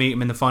suddenly you meet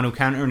him in the final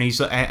counter, and he's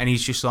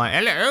just like,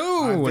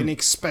 hello. I've been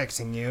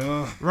expecting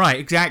you. Right,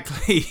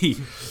 exactly.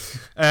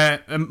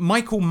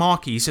 Michael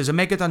Markey says a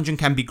Mega Dungeon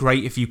can be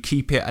great if you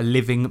keep it a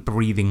living,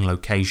 breathing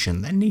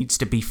location. There needs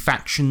to be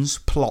factions,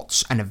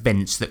 plots, and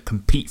events that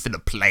compete for the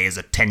player's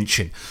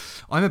attention.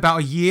 I'm about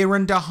a year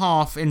and a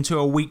half into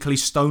a weekly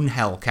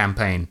Stonehell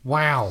campaign.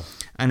 Wow.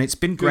 And it's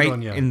been Good great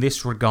on you. in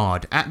this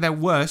regard. At their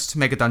worst,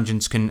 Mega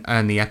Dungeons can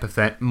earn the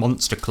epithet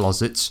Monster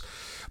Closets.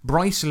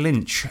 Bryce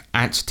Lynch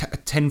at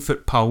 10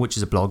 Foot Pole, which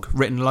is a blog,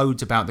 written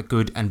loads about the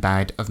good and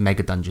bad of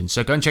Mega Dungeons.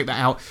 So go and check that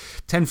out,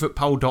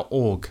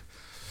 10footpole.org.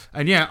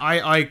 And yeah,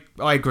 I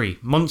agree.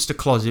 Monster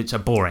Closets are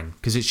boring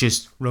because it's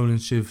just roll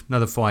and shiv,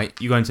 another fight.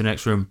 You go into the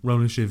next room, roll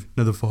and shiv,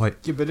 another fight.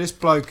 Yeah, but this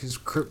bloke has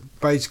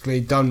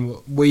basically done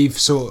what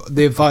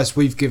the advice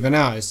we've given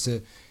out is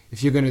to,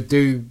 if you're going to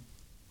do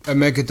a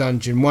Mega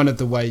Dungeon, one of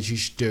the ways you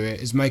should do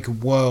it is make a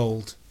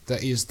world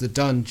that is the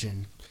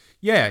dungeon.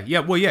 Yeah,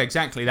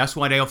 exactly. That's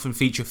why they often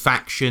feature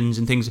factions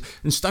and things.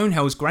 And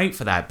Stonehell's great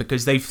for that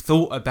because they've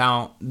thought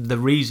about the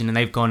reason and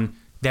they've gone,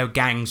 there are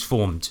gangs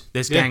formed.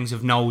 There's gangs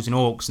of gnolls and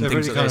orcs and They've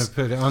things really like kind this. of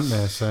put it on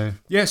there, so...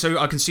 Yeah, so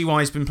I can see why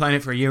he's been playing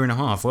it for a year and a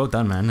half. Well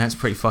done, man. That's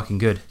pretty fucking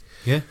good.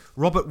 Yeah.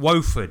 Robert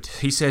Woford,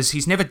 he says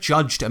he's never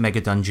judged a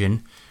Mega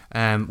Dungeon.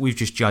 We've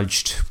just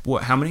judged,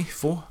 how many?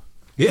 4?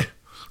 Yeah.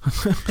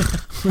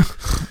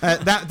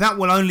 That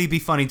will only be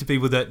funny to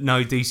people that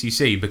know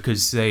DCC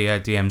because the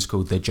DM's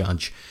called the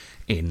judge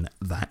in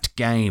that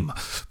game.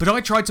 But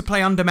I tried to play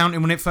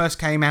Undermountain when it first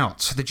came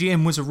out. The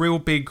GM was a real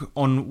big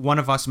on one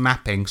of us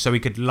mapping so he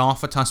could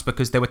laugh at us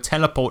because there were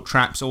teleport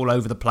traps all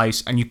over the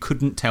place and you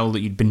couldn't tell that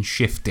you'd been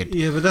shifted.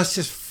 Yeah, but that's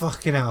just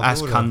fucking out of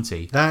That's order.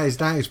 cunty.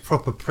 That is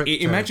proper prick.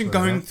 Imagine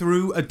territory, going right?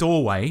 through a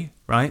doorway,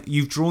 right?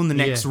 You've drawn the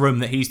next room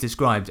that he's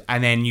described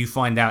and then you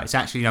find out it's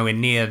actually nowhere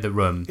near the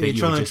room that You're you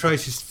trying were to just...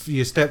 trace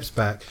your steps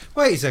back.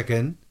 Wait a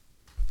second.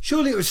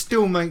 Surely it would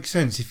still make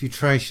sense if you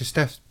trace your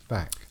steps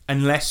back.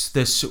 Unless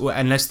the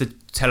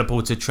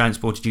teleporter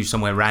transported you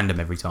somewhere random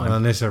every time. Well,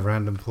 unless they're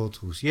random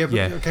portals. Yeah,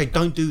 but okay,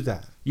 don't do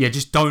that. Yeah,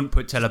 just don't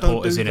put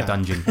teleporters in a that.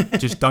 dungeon.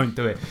 Just don't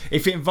do it.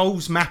 If it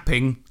involves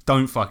mapping,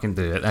 don't fucking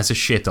do it. That's a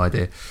shit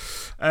idea.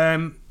 I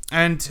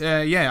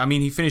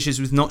mean, he finishes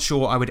with not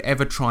sure I would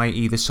ever try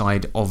either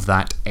side of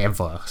that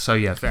ever. So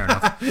yeah, fair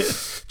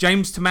enough.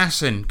 James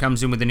Tomasson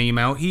comes in with an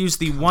email. He is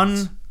the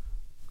one...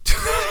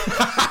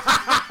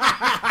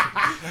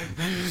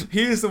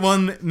 He is the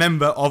one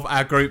member of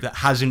our group that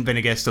hasn't been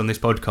a guest on this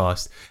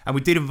podcast. And we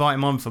did invite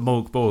him on for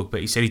Morg Borg,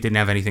 but he said he didn't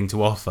have anything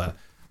to offer.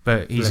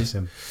 But he's Bless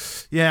him.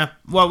 Yeah,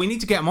 well, we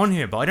need to get him on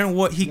here, but I don't know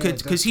what he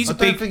could... Because he's I a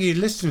don't big... think he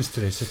listens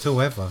to this at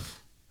all, ever.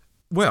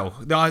 Well,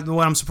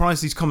 I'm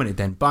surprised he's commented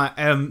then. But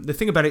the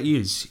thing about it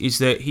is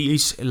that he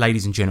is,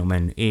 ladies and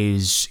gentlemen,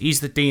 he's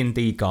the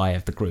D&D guy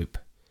of the group.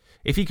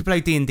 If he could play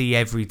D&D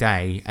every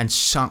day and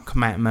suck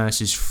Matt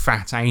Mercer's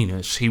fat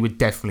anus, he would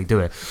definitely do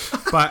it.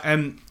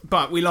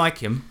 But we like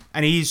him,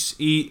 and he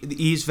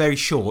is very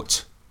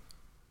short.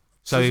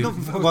 So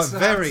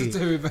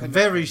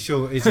very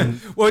short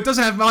isn't. Well, it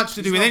doesn't have much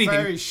to do with anything.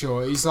 Very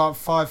short. He's like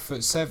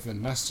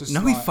 5'7". That's just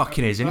no, he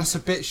fucking isn't. That's a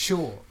bit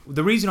short.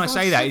 The reason I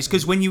say that is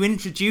because when you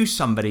introduce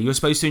somebody, you're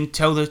supposed to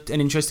tell an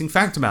interesting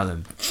fact about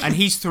them, and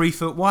he's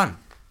 3'1".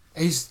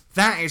 He's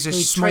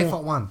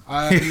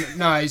 3'1".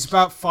 No, he's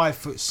about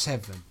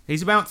 5'7".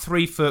 He's about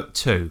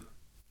 3'2".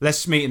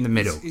 Let's meet in the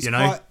middle, He's you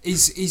know? quite,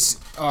 he's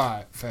all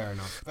right, fair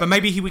enough. But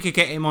maybe we could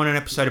get him on an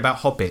episode about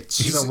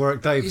hobbits. He's at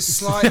work, Dave. He's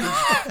slightly...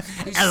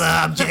 Hello,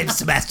 I'm James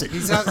Sebastian.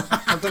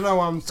 I don't know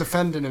why I'm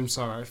defending him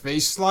so much, but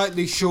he's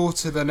slightly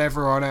shorter than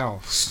everyone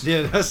else.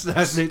 Yeah,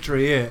 that's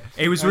literally it.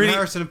 It was and really...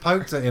 Harrison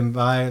poked at him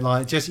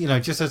by just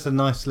as a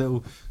nice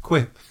little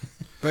quip.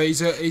 But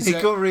he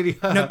got really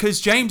hurt. No, because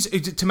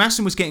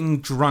Tomasson was getting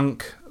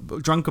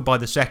drunker by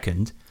the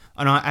second,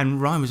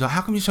 and Ryan was like,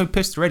 "How come you're so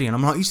pissed already?" And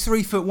I'm like, "He's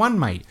 3'1",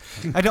 mate."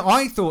 And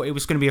I thought it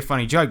was going to be a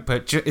funny joke,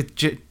 but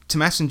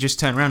Tomasson just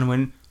turned around and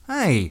went,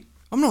 "Hey,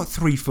 I'm not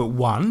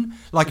 3'1",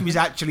 like he was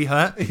actually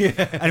hurt.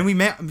 Yeah.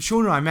 And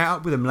Sean and I met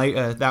up with him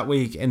later that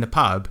week in the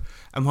pub.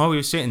 And while we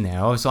were sitting there,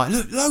 I was like,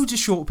 look, loads of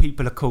short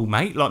people are cool,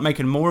 mate. Like,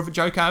 making more of a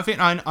joke out of it.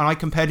 And I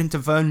compared him to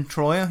Vern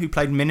Troyer, who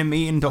played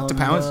Mini-Me in Dr.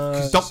 Powers.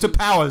 No. Dr.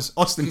 Powers,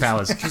 Austin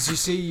Powers. Because you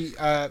see,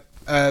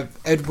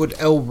 Edward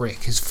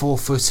Elric is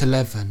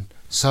 4'11".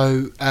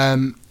 So,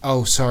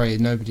 sorry,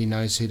 nobody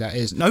knows who that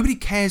is. Nobody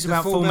cares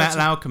about Full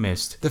Metal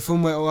Alchemist. The Full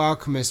Metal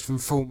Alchemist from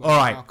Full Metal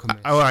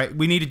Alchemist. All right,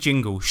 we need a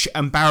jingle.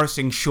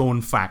 Embarrassing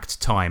Sean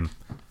fact time.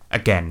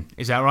 Again,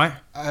 is that right?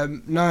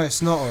 No,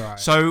 it's not alright.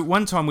 So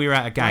one time we were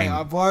at a game.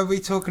 Wait, why are we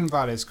talking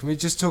about this? Can we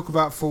just talk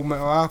about Full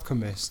Metal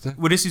Alchemist?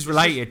 Well, this is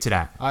related to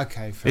that.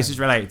 Okay, fair. This is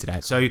related to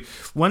that. So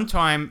one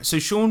time,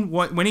 Sean,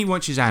 when he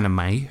watches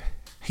anime,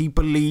 he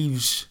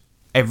believes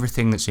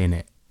everything that's in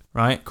it.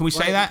 Right? Can we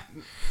say that?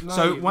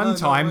 No, one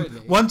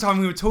time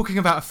we were talking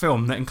about a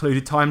film that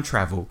included time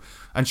travel,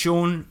 and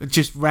Sean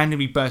just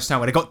randomly burst out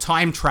when I got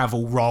time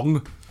travel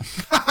wrong.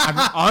 And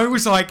I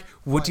was like,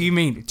 "What do you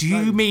mean? Do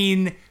you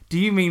mean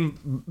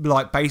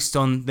like based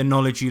on the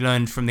knowledge you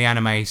learned from the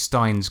anime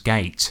Steins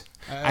Gate?"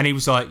 And he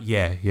was like,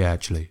 "Yeah,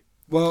 actually."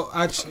 Well,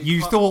 actually,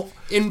 you thought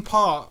in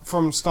part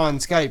from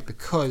Steins Gate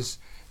because.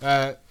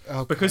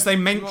 Because they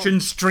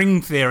mentioned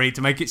string theory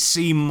to make it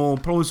seem more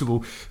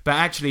plausible. But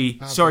actually,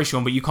 sorry,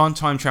 Sean, but you can't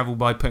time travel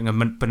by putting a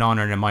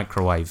banana in a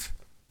microwave.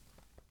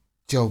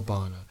 Joe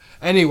Barner.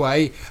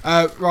 Anyway,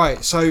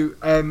 right, so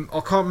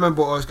I can't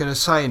remember what I was going to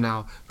say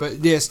now. But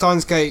yeah,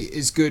 Steins Gate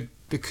is good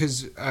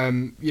because,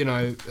 there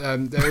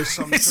is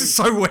some This truth. is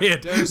so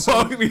weird.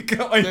 What we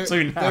got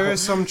into now? There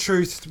is some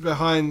truth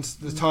behind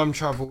the time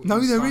travel.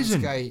 No, there Steins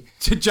isn't. Gate.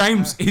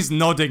 James is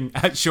nodding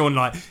at Sean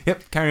like,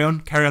 yep, carry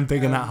on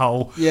digging that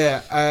hole.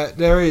 Yeah,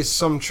 there is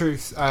some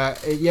truth.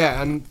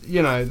 And,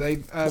 they...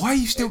 Why are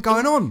you still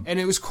going on? And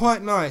it was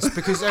quite nice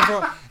because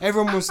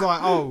everyone was like,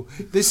 oh,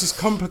 this is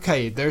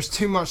complicated. There's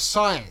too much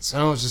science.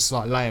 And I was just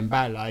like laying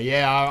back like,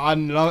 yeah,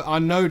 I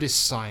know this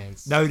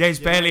science. No,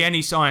 there's barely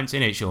any science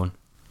in it, Sean.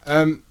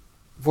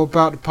 What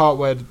about the part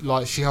where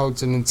like she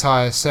holds an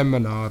entire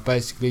seminar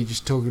basically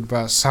just talking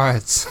about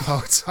science the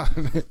whole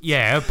time?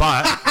 Yeah,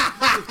 but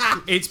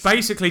it's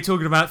basically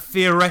talking about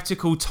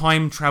theoretical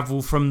time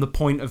travel from the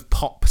point of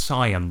pop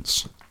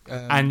science.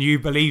 And you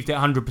believed it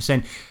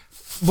 100%.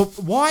 But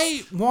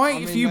why if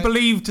mean, you they-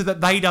 believed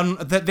that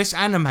that this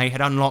anime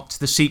had unlocked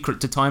the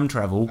secret to time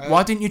travel,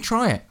 why didn't you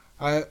try it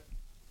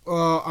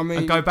Well, I mean,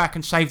 and go back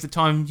and save the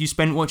time you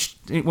spent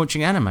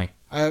watching anime?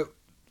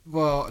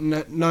 well,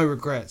 no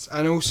regrets,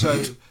 and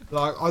also,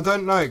 like, I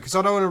don't know, because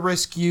I don't want to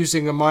risk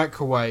using a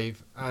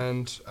microwave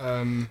and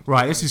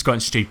Right, this has gotten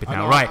stupid I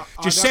now. know, Right,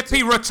 I'd Giuseppe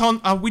have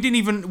Rotondo. We didn't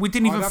even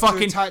I'd have fucking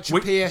to attach a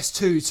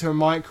PS2 to a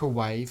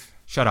microwave.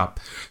 Shut up.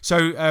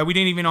 So we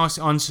didn't even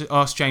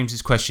ask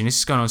James's question. This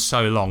has gone on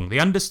so long. The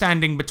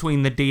understanding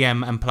between the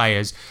DM and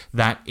players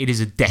that it is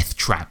a death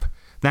trap.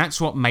 That's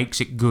what makes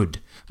it good.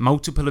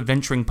 Multiple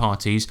adventuring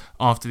parties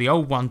after the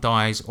old one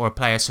dies or a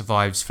player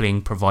survives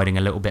fleeing, providing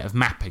a little bit of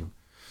mapping.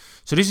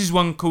 So this is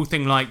one cool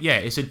thing, like, yeah,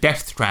 it's a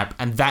death trap,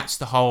 and that's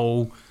the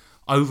whole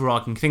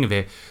overarching thing of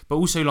it. But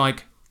also,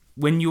 like,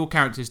 when your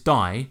characters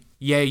die,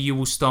 yeah, you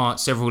will start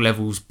several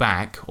levels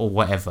back or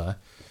whatever,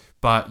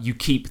 but you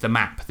keep the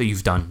map that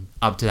you've done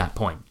up to that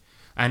point.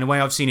 And the way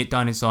I've seen it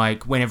done is,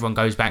 like, when everyone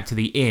goes back to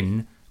the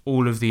inn,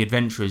 all of the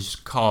adventurers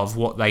carve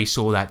what they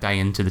saw that day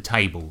into the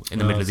table in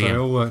the middle of the So inn. they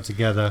all work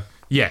together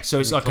Yeah, so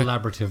it's in a like a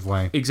collaborative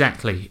way.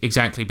 Exactly.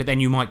 But then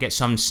you might get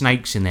some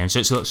snakes in there, so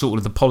it's sort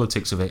of the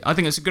politics of it. I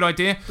think it's a good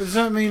idea. But does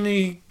that mean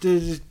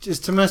is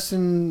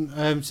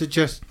Tomasson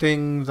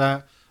suggesting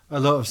that a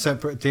lot of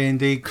separate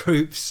D&D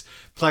groups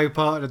play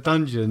part of the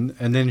dungeon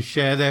and then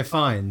share their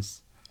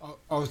finds?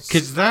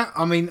 Because that,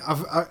 I mean,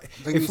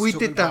 think if he's we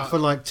talking did that about- for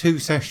like 2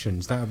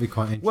 sessions, that would be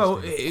quite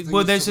interesting.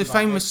 Well, there's a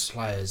famous.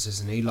 players,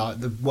 isn't he? Like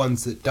the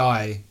ones that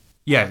die.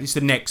 Yeah, it's the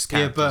next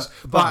Yeah, characters.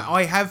 but-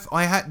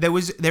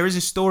 There is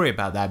a story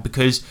about that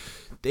because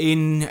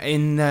in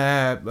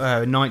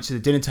Knights of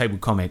the Dinner Table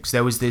comics,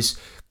 there was this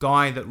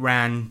guy that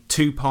ran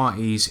 2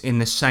 parties in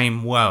the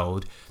same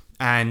world,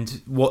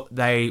 and what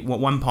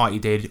one party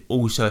did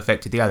also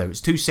affected the other. It's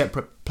 2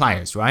 separate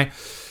players, right?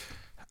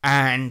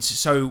 And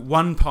so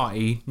one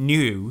party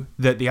knew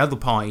that the other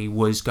party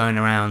was going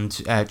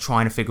around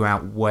trying to figure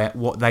out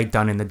what they'd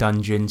done in the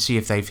dungeon, see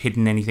if they've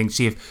hidden anything,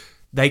 see if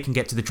they can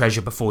get to the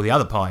treasure before the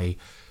other party.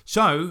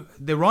 So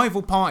the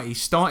rival party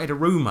started a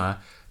rumour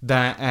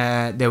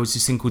that there was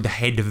this thing called the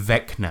Head of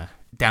Vecna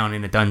down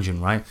in a dungeon,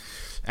 right?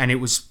 And it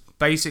was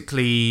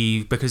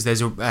basically because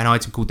there's an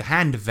item called the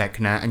Hand of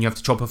Vecna, and you have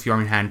to chop off your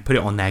own hand, put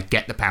it on there,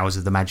 get the powers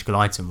of the magical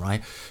item,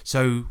 right?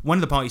 So one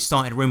of the parties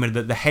started a rumour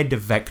that the Head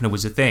of Vecna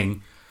was a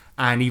thing,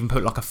 and even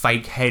put like a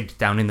fake head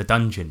down in the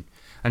dungeon.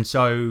 And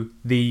so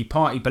the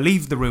party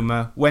believed the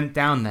rumour, went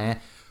down there.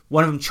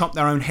 One of them chopped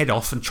their own head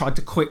off and tried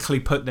to quickly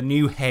put the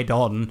new head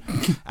on,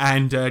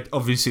 and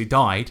obviously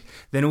died.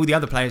 Then all the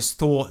other players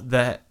thought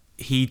that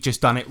he'd just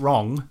done it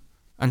wrong,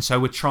 and so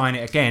we're trying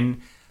it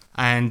again.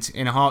 And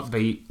in a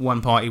heartbeat,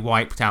 one party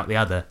wiped out the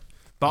other.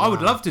 But I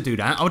would love to do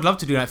that. I would love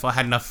to do that if I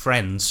had enough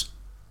friends.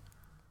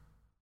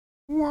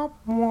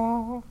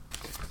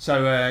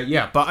 So,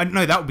 yeah, but I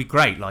know that would be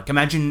great. Like,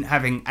 imagine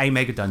having a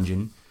mega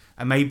dungeon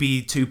and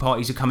maybe 2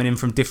 parties are coming in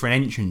from different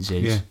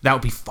entrances. Yeah. That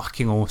would be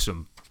fucking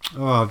awesome.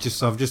 Oh, I've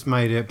just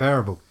made it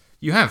bearable.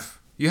 You have.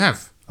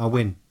 I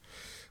win.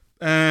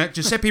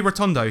 Giuseppe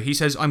Rotondo, he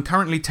says, I'm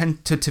currently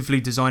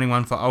tentatively designing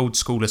one for Old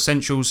School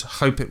Essentials.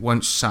 Hope it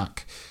won't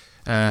suck.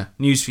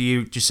 News for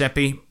you,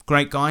 Giuseppe.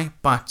 Great guy,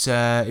 but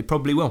it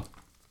probably will.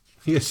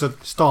 Yes, so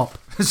stop.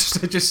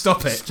 Just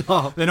stop it.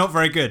 Stop. They're not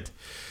very good.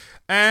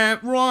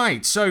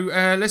 Right, so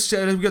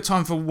we've got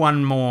time for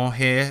one more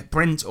here.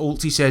 Brent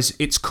Alt, he says,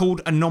 it's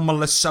called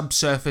Anomalous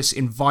Subsurface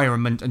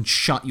Environment and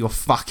shut your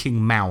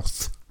fucking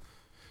mouth.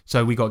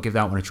 So we got to give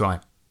that one a try.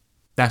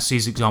 That's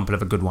his example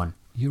of a good one.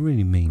 You're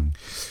really mean.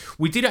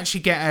 We did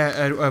actually get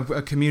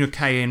a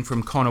communique in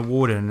from Connor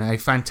Warden, a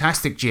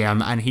fantastic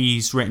GM, and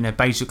he's written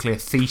basically a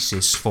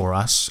thesis for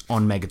us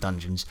on Mega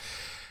Dungeons.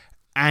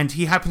 And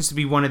he happens to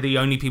be one of the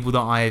only people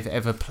that I've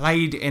ever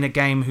played in a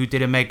game who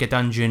did a Mega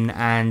Dungeon,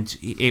 and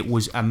it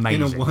was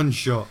amazing. In a one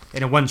shot.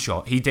 In a one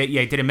shot. He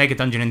did a Mega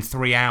Dungeon in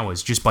 3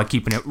 hours just by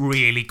keeping it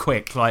really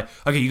quick. Like,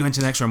 okay, you go into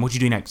the next room, what do you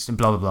do next? And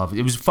blah, blah, blah.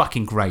 It was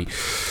fucking great.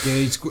 Yeah,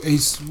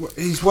 he's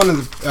one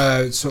of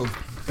the sort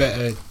of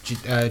better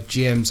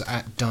GMs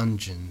at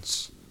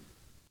dungeons.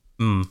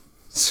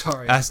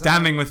 Sorry. That's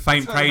damning with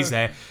faint praise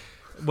there.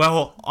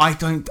 Well, I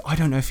don't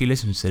know if he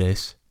listens to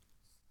this.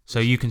 So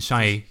you can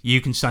say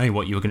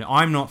what you were going to.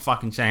 I'm not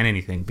fucking saying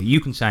anything, but you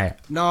can say it.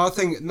 I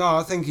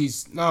think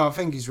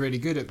he's really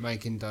good at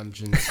making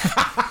dungeons.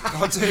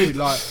 I do,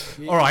 like.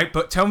 All right,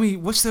 but tell me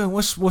what's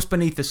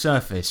beneath the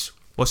surface?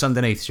 What's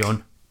underneath,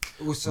 Sean?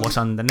 What's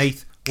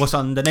underneath? What's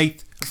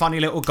underneath? A funny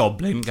little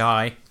goblin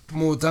guy.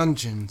 More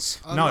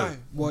dungeons. No. No.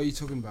 What are you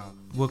talking about?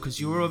 Well,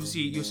 because you're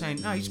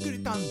saying no, he's good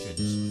at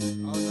dungeons.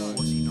 Oh no.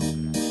 What's he not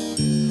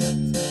good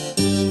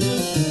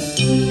at?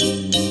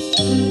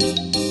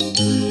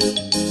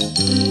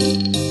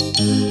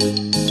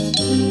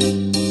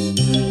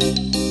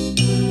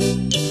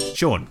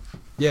 Sean,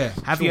 Yeah.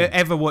 have you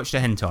ever watched a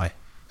hentai?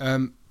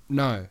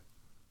 No.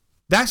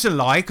 That's a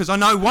lie, because I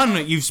know one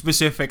that you've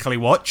specifically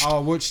watched. I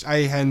watched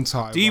a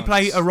hentai. Do you once.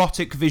 play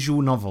erotic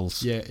visual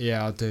novels?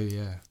 Yeah, I do.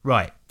 Yeah.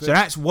 Right. So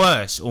that's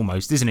worse,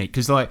 almost, isn't it?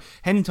 Because like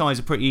hentai is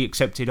a pretty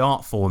accepted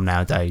art form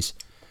nowadays.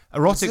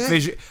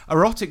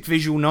 erotic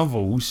visual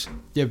novels.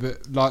 Yeah,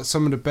 but like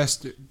some of the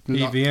best. Like,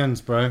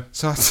 EVNs, bro.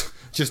 so,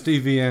 Just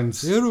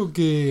EVNs.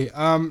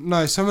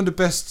 no, some of the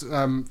best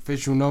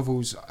visual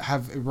novels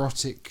have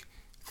erotic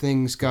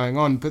things going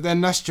on, but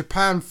then that's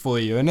Japan for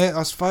you, isn't it?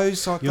 I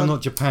suppose. You're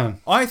not Japan.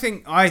 I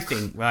think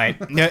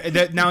right.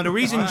 Now the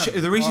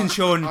reason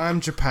Sean, I am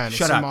Japan.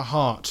 Shut it's up. in my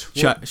heart.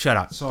 Shut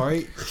up.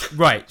 Sorry.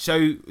 Right.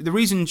 So the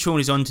reason Sean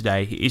is on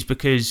today is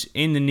because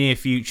in the near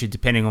future,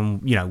 depending on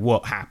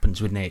what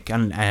happens with Nick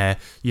and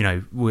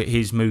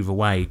his move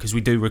away, because we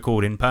do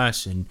record in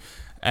person.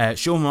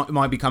 Sean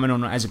might be coming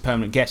on as a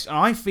permanent guest. And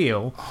I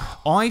feel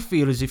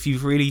as if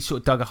you've really sort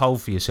of dug a hole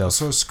for yourself.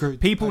 Sort of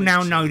screwed People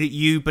now know that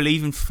you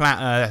believe in flat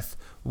Earth,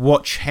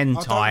 watch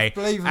hentai,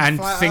 and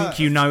think Earth.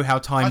 you know how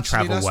time Actually,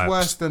 travel that's works.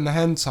 worse than the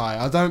hentai.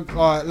 I don't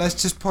like.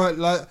 Let's just put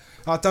like.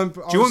 I don't.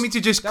 Do you want me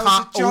to just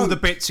cut all the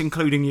bits,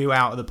 including you,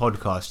 out of the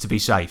podcast to be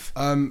safe?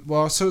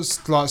 Well, I sort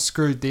of like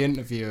screwed the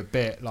interview a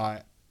bit.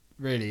 Like,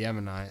 really,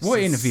 haven't I? What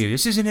interview?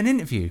 This isn't an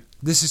interview.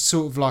 This is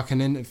sort of like an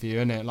interview,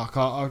 isn't it? Like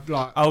I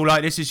like. Oh,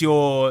 like this is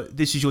your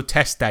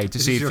test day to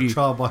see if you.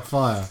 Trial by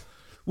fire.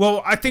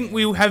 Well, I think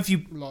we'll have you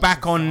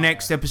back on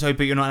next episode,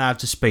 but you're not allowed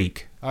to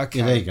speak. Okay.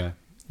 Yeah, there you go.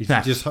 You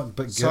Nah. just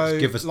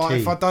give us like,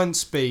 tea if I don't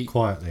speak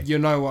quietly. you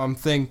know what I'm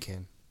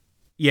thinking.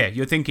 Yeah,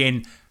 you're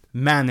thinking,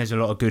 man, there's a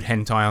lot of good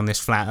hentai on this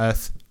flat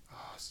Earth.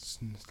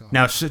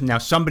 Now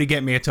somebody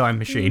get me a time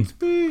machine.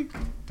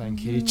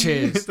 Thank you.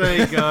 Cheers. There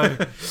you go.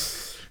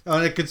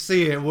 I could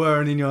see it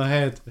whirring in your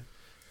head.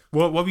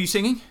 What were you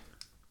singing?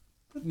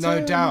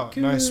 No doubt.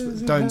 No,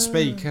 don't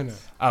speak, innit?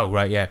 Oh,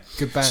 right, yeah.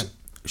 Good band.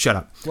 Shut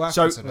up. What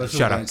So, happened to that?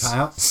 shut up. Cut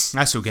out.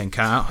 That's all getting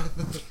cut out.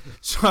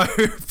 So,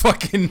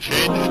 fucking...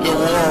 Change the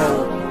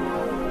world.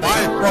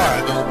 My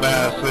final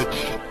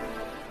message.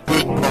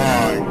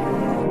 Goodbye.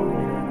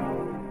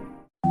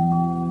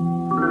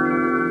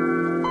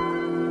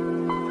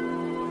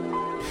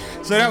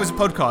 So that was a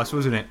podcast,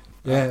 wasn't it?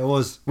 Yeah, it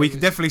was. We can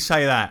definitely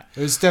say that.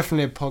 It was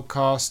definitely a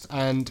podcast,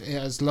 and it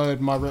has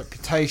lowered my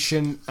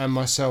reputation and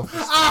myself.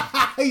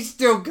 He's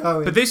still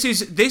going. But this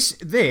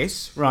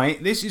is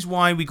right. This is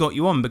why we got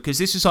you on, because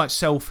this is like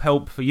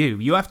self-help for you.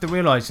 You have to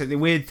realise that the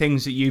weird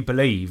things that you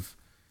believe,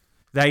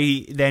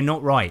 they're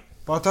not right,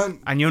 But I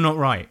and you're not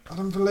right.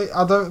 don't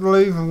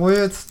believe in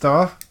weird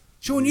stuff.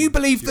 Sean, you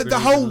believe that the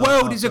believe whole in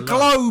love world is a after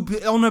love.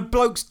 globe on a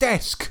bloke's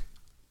desk.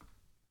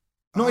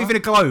 Not even a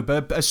globe,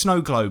 a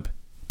snow globe.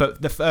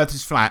 But the Earth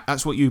is flat.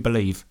 That's what you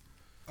believe.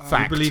 I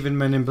Fact. believe in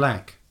Men in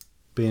Black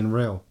being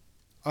real.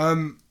 I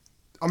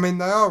mean,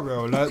 they are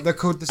real. They're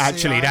called the CIA.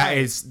 Actually,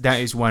 that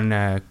is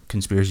one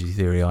conspiracy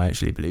theory I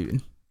actually believe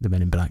in. The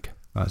Men in Black.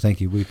 Right,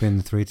 thank you. We've been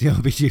the 3T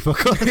RPG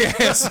podcast.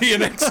 Yeah, see you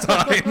next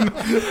time.